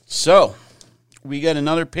 So, we got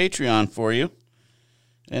another Patreon for you,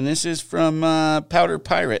 and this is from Powder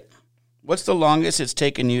Pirate. What's the longest it's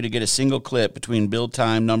taken you to get a single clip between build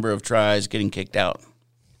time, number of tries, getting kicked out?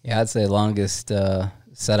 Yeah, I'd say longest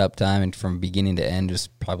setup time and from beginning to end was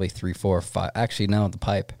probably 3, 4, 5. Actually, no, the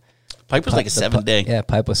pipe. Pipe was like a 7-day. Yeah,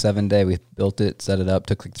 pipe was 7 day. We built it, set it up,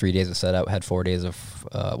 took like 3 days of setup, had 4 days of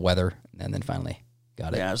weather, and then finally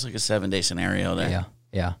got it. Yeah, it was like a 7-day scenario there.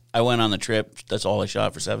 Yeah. I went on the trip. That's all I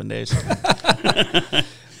shot for 7 days.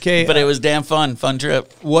 Okay. But it was damn fun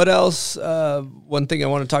trip. What else? One thing I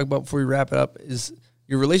want to talk about before we wrap it up is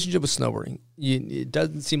your relationship with snowboarding. It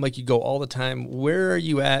doesn't seem like you go all the time. Where are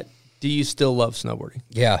you at? Do you still love snowboarding?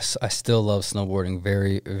 Yes, I still love snowboarding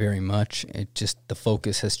very, very much. It just, the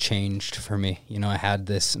focus has changed for me. You know, I had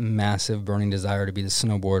this massive burning desire to be the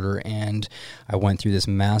snowboarder, and I went through this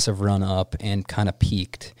massive run up and kind of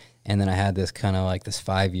peaked. And then I had this kind of like this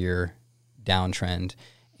 5-year downtrend.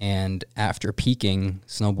 And after peaking,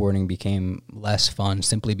 snowboarding became less fun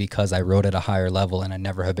simply because I rode at a higher level and I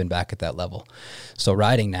never have been back at that level. So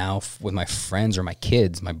riding now with my friends or my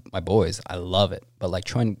kids, my boys, I love it. But like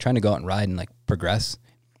trying to go out and ride and like progress,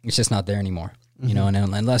 it's just not there anymore. Mm-hmm. You know, and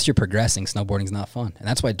unless you're progressing, snowboarding's not fun. And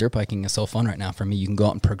that's why dirt biking is so fun right now for me. You can go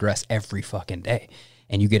out and progress every fucking day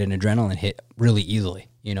and you get an adrenaline hit really easily.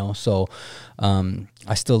 You know, so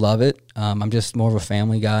I still love it. I'm just more of a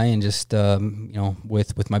family guy, and just you know,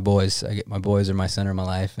 with my boys. My boys are my center of my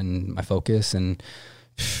life and my focus. And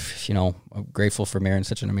you know, I'm grateful for marrying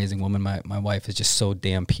such an amazing woman. My wife is just so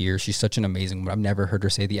damn pure. She's such an amazing woman. I've never heard her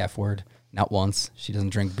say the F word, not once. She doesn't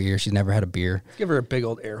drink beer. She's never had a beer. Give her a big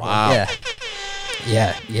old air horn. Wow.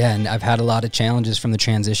 Yeah, and I've had a lot of challenges from the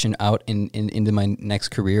transition out into my next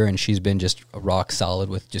career, and she's been just rock solid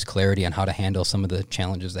with just clarity on how to handle some of the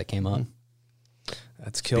challenges that came up.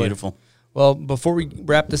 That's killer. Beautiful. Well, before we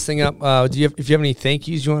wrap this thing up, if you have any thank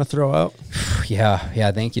yous you want to throw out?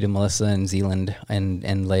 Yeah. Thank you to Melissa and Zealand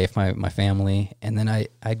and Leif, my family. And then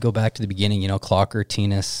I'd go back to the beginning, you know, Clocker,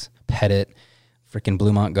 Tinas, Pettit, freaking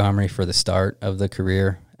Blue Montgomery for the start of the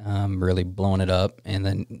career, really blowing it up. And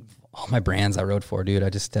then all my brands I rode for, dude. I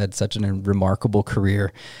just had such a remarkable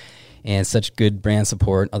career and such good brand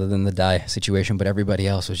support other than the dye situation. But everybody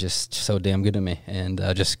else was just so damn good to me, and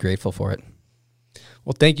just grateful for it.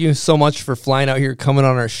 Well, thank you so much for flying out here, coming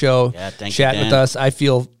on our show, chatting with us. I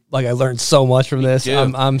feel like I learned so much from this.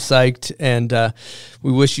 I'm psyched, and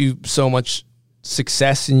we wish you so much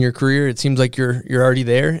success in your career. It seems like you're already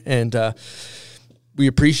there, and we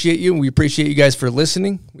appreciate you. We appreciate you guys for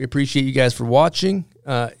listening. We appreciate you guys for watching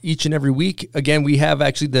each and every week. Again, we have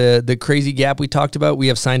actually the crazy gap we talked about. We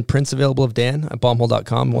have signed prints available of Dan at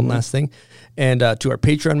bombhole.com. One last thing. And to our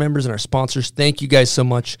Patreon members and our sponsors, thank you guys so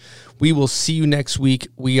much. We will see you next week.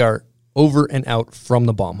 We are over and out from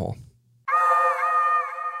the Bomb Hole.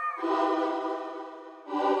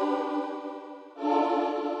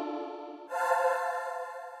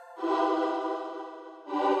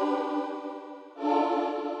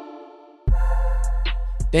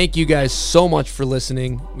 Thank you guys so much for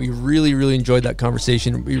listening. We really, really enjoyed that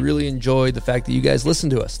conversation. We really enjoyed the fact that you guys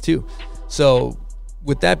listened to us too. So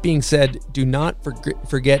with that being said, do not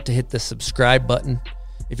forget to hit the subscribe button.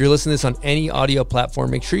 If you're listening to this on any audio platform,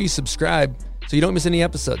 make sure you subscribe so you don't miss any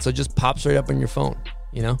episodes. So it just pops right up on your phone.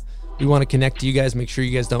 You know, we want to connect to you guys, make sure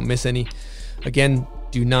you guys don't miss any. Again,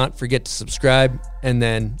 do not forget to subscribe. And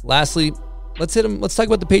then lastly, let's talk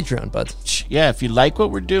about the Patreon, bud. Yeah, if you like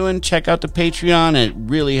what we're doing, check out the Patreon. It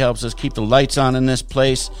really helps us keep the lights on in this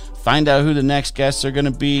place. Find out who the next guests are going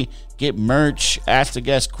to be. Get merch, ask the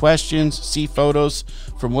guests questions, see photos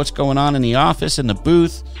from what's going on in the office and the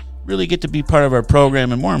booth. Really get to be part of our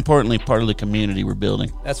program, and more importantly, part of the community we're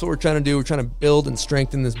building. That's what we're trying to do. We're trying to build and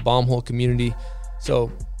strengthen this Bomb Hole community.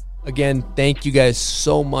 So again, thank you guys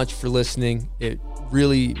so much for listening. It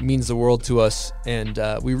really means the world to us, and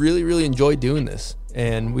we really, really enjoy doing this.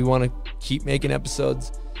 And we want to keep making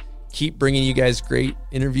episodes, keep bringing you guys great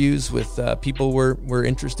interviews with people we're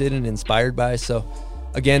interested and inspired by. So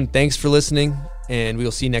again, thanks for listening, and we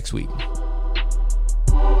will see you next week.